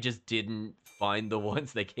enemies. I just didn't find the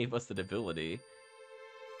ones that gave us an ability.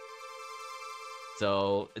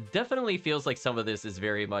 So it definitely feels like some of this is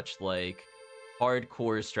very much like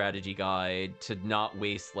hardcore strategy guide to not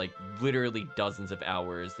waste like literally dozens of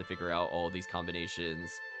hours to figure out all these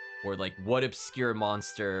combinations, or like what obscure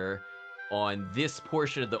monster on this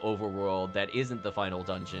portion of the overworld that isn't the final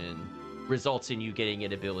dungeon results in you getting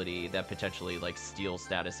an ability that potentially like steals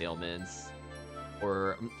status ailments,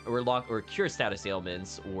 or cure status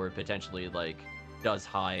ailments, or potentially like does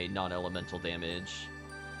high non-elemental damage.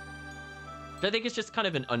 I think it's just kind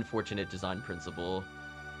of an unfortunate design principle.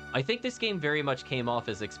 I think this game very much came off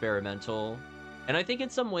as experimental, and I think in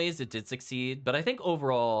some ways it did succeed, but I think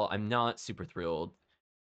overall I'm not super thrilled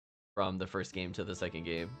from the first game to the second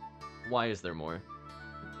game. Why is there more?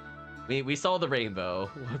 We saw the rainbow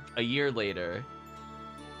a year later.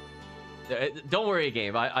 Don't worry,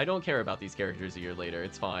 game. I don't care about these characters a year later.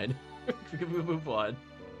 It's fine. We can move on.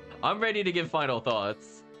 I'm ready to give final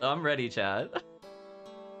thoughts. I'm ready, chat.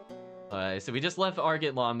 Alright, so we just left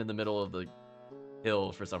Argent Lom in the middle of the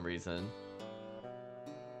hill for some reason.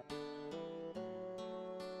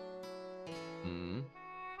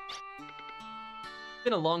 It's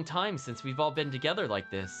been a long time since we've all been together like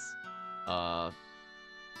this.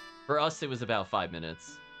 For us, it was about 5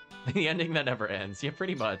 minutes. The ending that never ends. Yeah,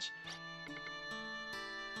 pretty much.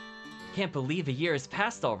 Can't believe a year has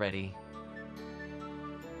passed already.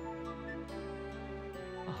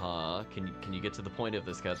 Can you get to the point of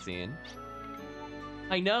this cutscene?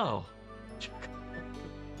 I know.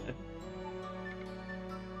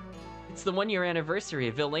 It's the 1-year anniversary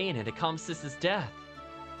of Elaine and Akamsis' death.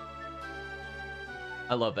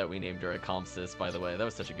 I love that we named her Akamsis, by the way. That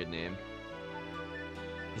was such a good name.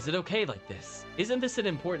 Is it okay like this? Isn't this an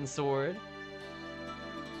important sword?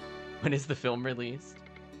 When is the film released?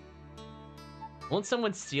 Won't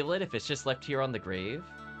someone steal it if it's just left here on the grave?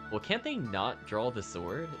 Well, can't they not draw the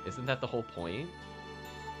sword? Isn't that the whole point?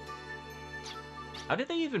 How did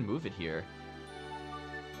they even move it here?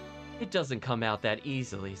 It doesn't come out that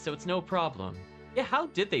easily, so it's no problem. Yeah, how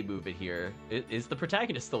did they move it here? Is the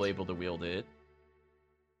protagonist still able to wield it?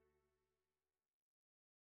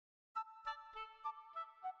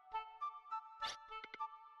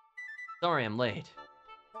 Sorry, I'm late.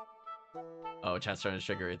 Oh, chat's trying to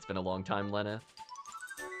trigger. It's been a long time, Lena.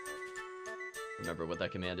 Remember what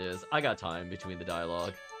that command is. I got time between the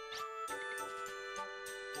dialogue.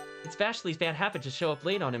 It's Vashli's bad habit to show up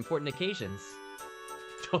late on important occasions.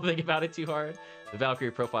 Don't think about it too hard. The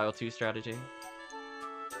Valkyrie Profile 2 strategy.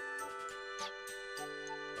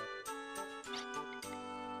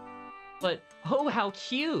 Oh, how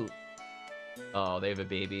cute! Oh, they have a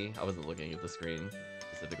baby. I wasn't looking at the screen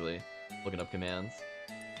specifically. Looking up commands.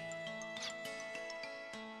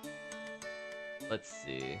 Let's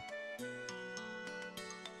see.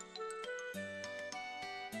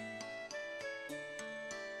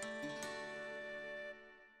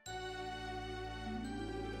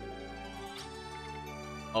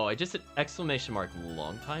 Oh, I just said exclamation mark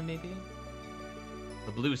long time, maybe?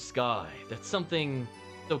 The blue sky. That's something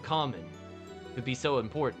so common. Could be so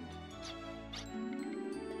important.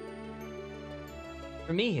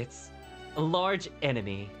 For me, it's a large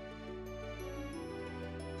enemy.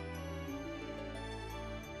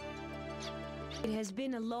 It has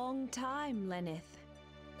been a long time, Lenneth.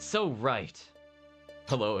 So right.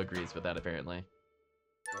 Hello agrees with that, apparently.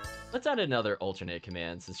 Let's add another alternate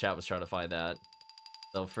command, since chat was trying to find that.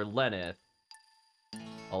 So for Lenneth,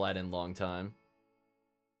 I'll add in long time.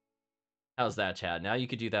 How's that, chat? Now you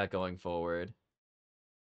could do that going forward.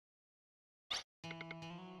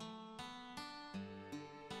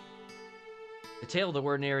 The tale of the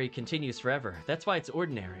ordinary continues forever. That's why it's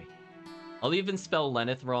ordinary. I'll even spell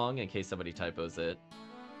Lenneth wrong in case somebody typos it.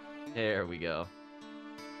 There we go.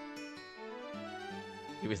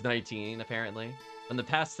 He was 19, apparently. From the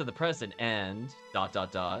past to the present and... ...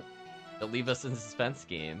 They'll leave us in a suspense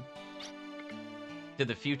game. To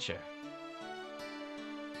the future.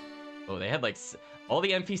 Oh, they had like... All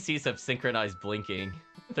the NPCs have synchronized blinking.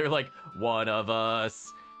 They're like, one of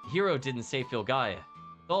us. Hero didn't save Filgaia.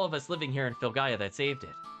 It's all of us living here in Filgaia that saved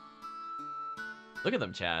it. Look at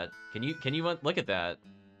them, chat. Can you look at that?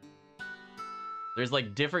 There's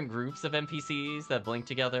like different groups of NPCs that blink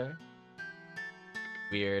together.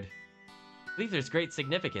 Weird. I believe there's great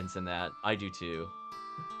significance in that. I do too.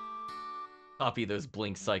 Copy those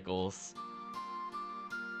blink cycles.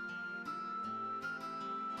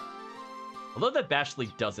 I love that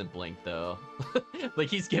Bashley doesn't blink though. Like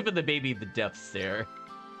he's giving the baby the death stare.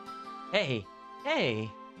 Hey,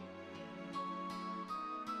 hey.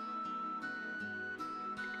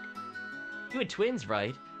 You had twins,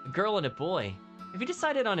 right? A girl and a boy. Have you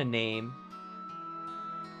decided on a name?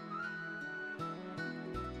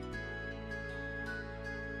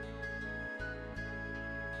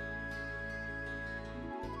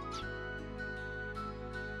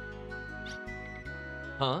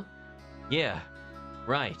 Huh? Yeah,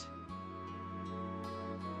 right.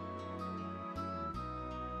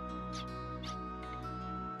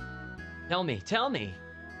 Tell me, tell me.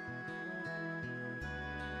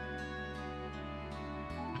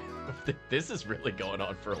 This is really going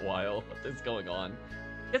on for a while. What is going on?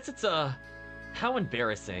 Guess it's, how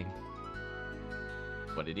embarrassing.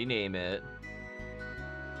 What did he name it?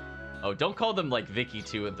 Oh, don't call them, like, Vicky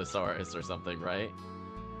 2 and Thesaurus or something, right?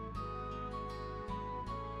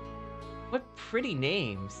 What pretty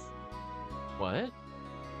names. What?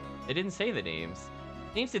 They didn't say the names.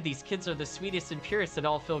 Names of these kids are the sweetest and purest in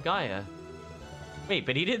all Filgaia. Wait,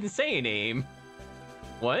 but he didn't say a name.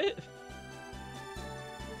 What?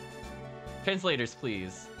 Translators,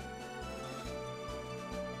 please.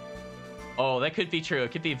 Oh, that could be true.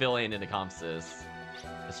 It could be Villain and Acampsis.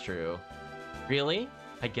 That's true. Really?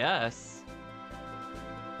 I guess.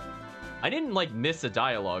 I didn't, like, miss a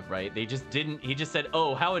dialogue, right? They just didn't... He just said,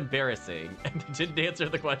 oh, how embarrassing. And didn't answer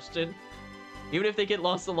the question. Even if they get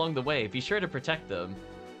lost along the way, be sure to protect them.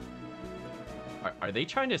 Are they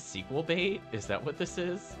trying to sequel bait? Is that what this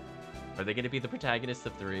is? Are they going to be the protagonists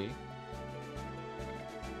of 3?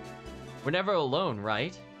 We're never alone,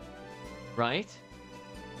 right? Right?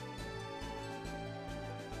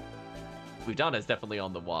 Udana is definitely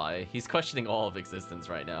on the why. He's questioning all of existence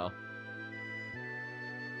right now.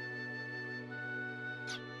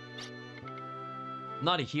 I'm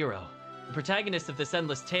not a hero. The protagonist of this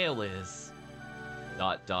endless tale is... ...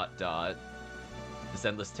 This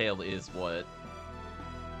endless tale is what?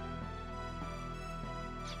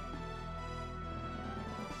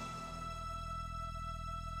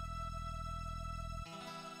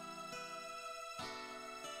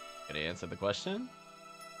 Gonna answer the question?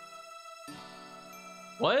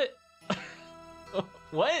 What?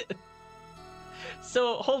 What?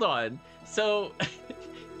 So, hold on. So,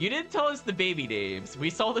 you didn't tell us the baby names. We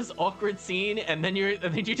saw this awkward scene, and then you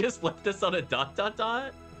just left us on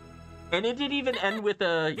a ... And it didn't even end with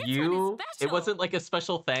a you. It wasn't like a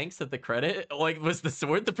special thanks at the credit. Like, was the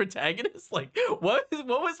sword the protagonist? Like, what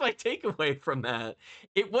was my takeaway from that?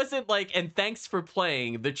 It wasn't like, and thanks for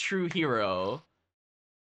playing the true hero.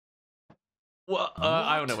 Well,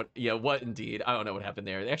 I don't know what. Yeah, what indeed? I don't know what happened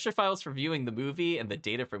there. The extra files for viewing the movie and the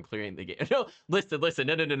data from clearing the game. No, listen.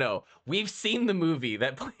 No. We've seen the movie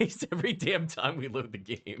that plays every damn time we load the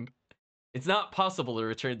game. It's not possible to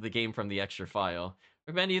return the game from the extra file.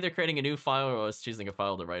 Recommend either creating a new file or else choosing a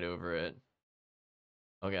file to write over it.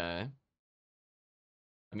 Okay.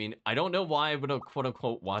 I mean, I don't know why I would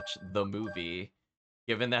quote-unquote watch the movie,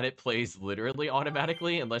 given that it plays literally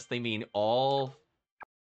automatically, unless they mean all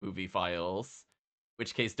movie files. In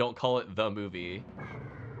which case, don't call it the movie.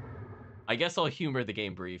 I guess I'll humor the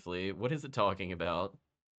game briefly. What is it talking about?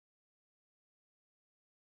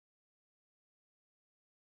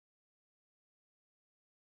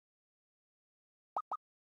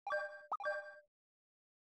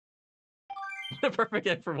 The perfect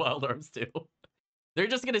end for Wild Arms 2. They're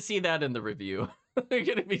just gonna see that in the review. They're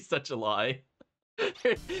gonna be such a lie.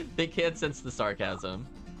 They can't sense the sarcasm.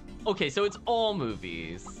 Okay, so it's all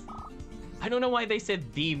movies. I don't know why they said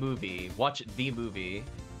the movie. Watch the movie.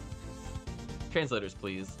 Translators,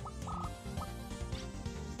 please.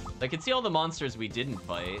 I can see all the monsters we didn't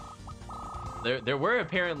fight. There were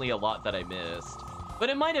apparently a lot that I missed. But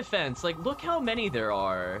in my defense, like, look how many there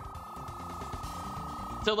are.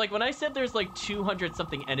 So, like, when I said there's, like,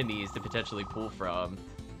 200-something enemies to potentially pull from,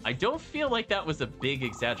 I don't feel like that was a big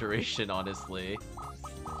exaggeration, honestly.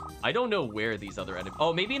 I don't know where these other enemies...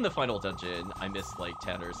 Oh, maybe in the final dungeon, I missed, like,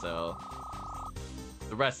 10 or so.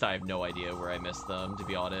 The rest, I have no idea where I missed them, to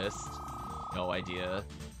be honest. No idea.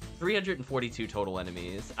 342 total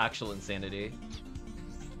enemies. Actual insanity.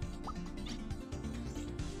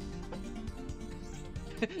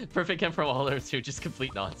 Perfect Camp for Wild Arms 2, just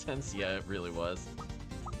complete nonsense. Yeah, it really was.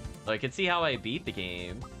 I can see how I beat the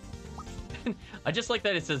game. I just like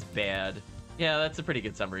that it says bad. Yeah, that's a pretty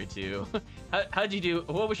good summary too. How'd you do?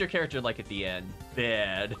 What was your character like at the end?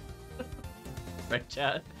 Bad. Right,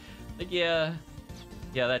 chat? Like, yeah.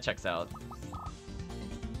 Yeah, that checks out.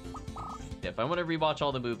 If I want to rewatch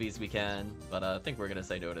all the movies, we can. But I think we're going to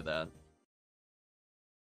say no to that.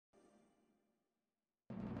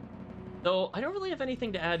 So, I don't really have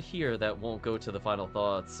anything to add here that won't go to the final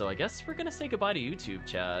thoughts, so I guess we're gonna say goodbye to YouTube,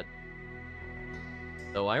 chat.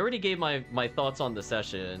 So, I already gave my thoughts on the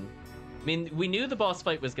session. I mean, we knew the boss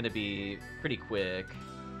fight was gonna be pretty quick.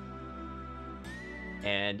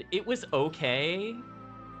 And it was okay.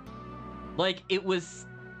 Like, it was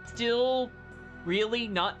still really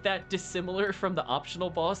not that dissimilar from the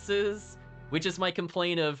optional bosses, which is my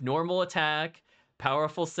complaint of normal attack,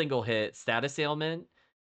 powerful single hit, status ailment.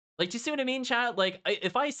 Like, do you see what I mean, chat? Like,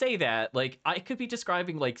 if I say that, like, I could be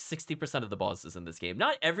describing, like, 60% of the bosses in this game.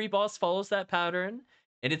 Not every boss follows that pattern,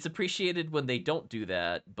 and it's appreciated when they don't do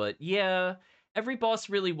that. But, yeah, every boss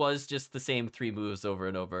really was just the same 3 moves over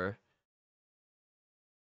and over.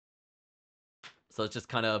 So it's just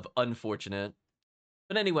kind of unfortunate.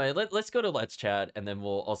 But anyway, let's go to Let's Chat, and then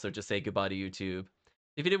we'll also just say goodbye to YouTube.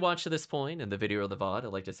 If you did watch to this point in the video or the VOD,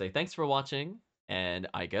 I'd like to say thanks for watching, and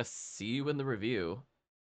I guess see you in the review.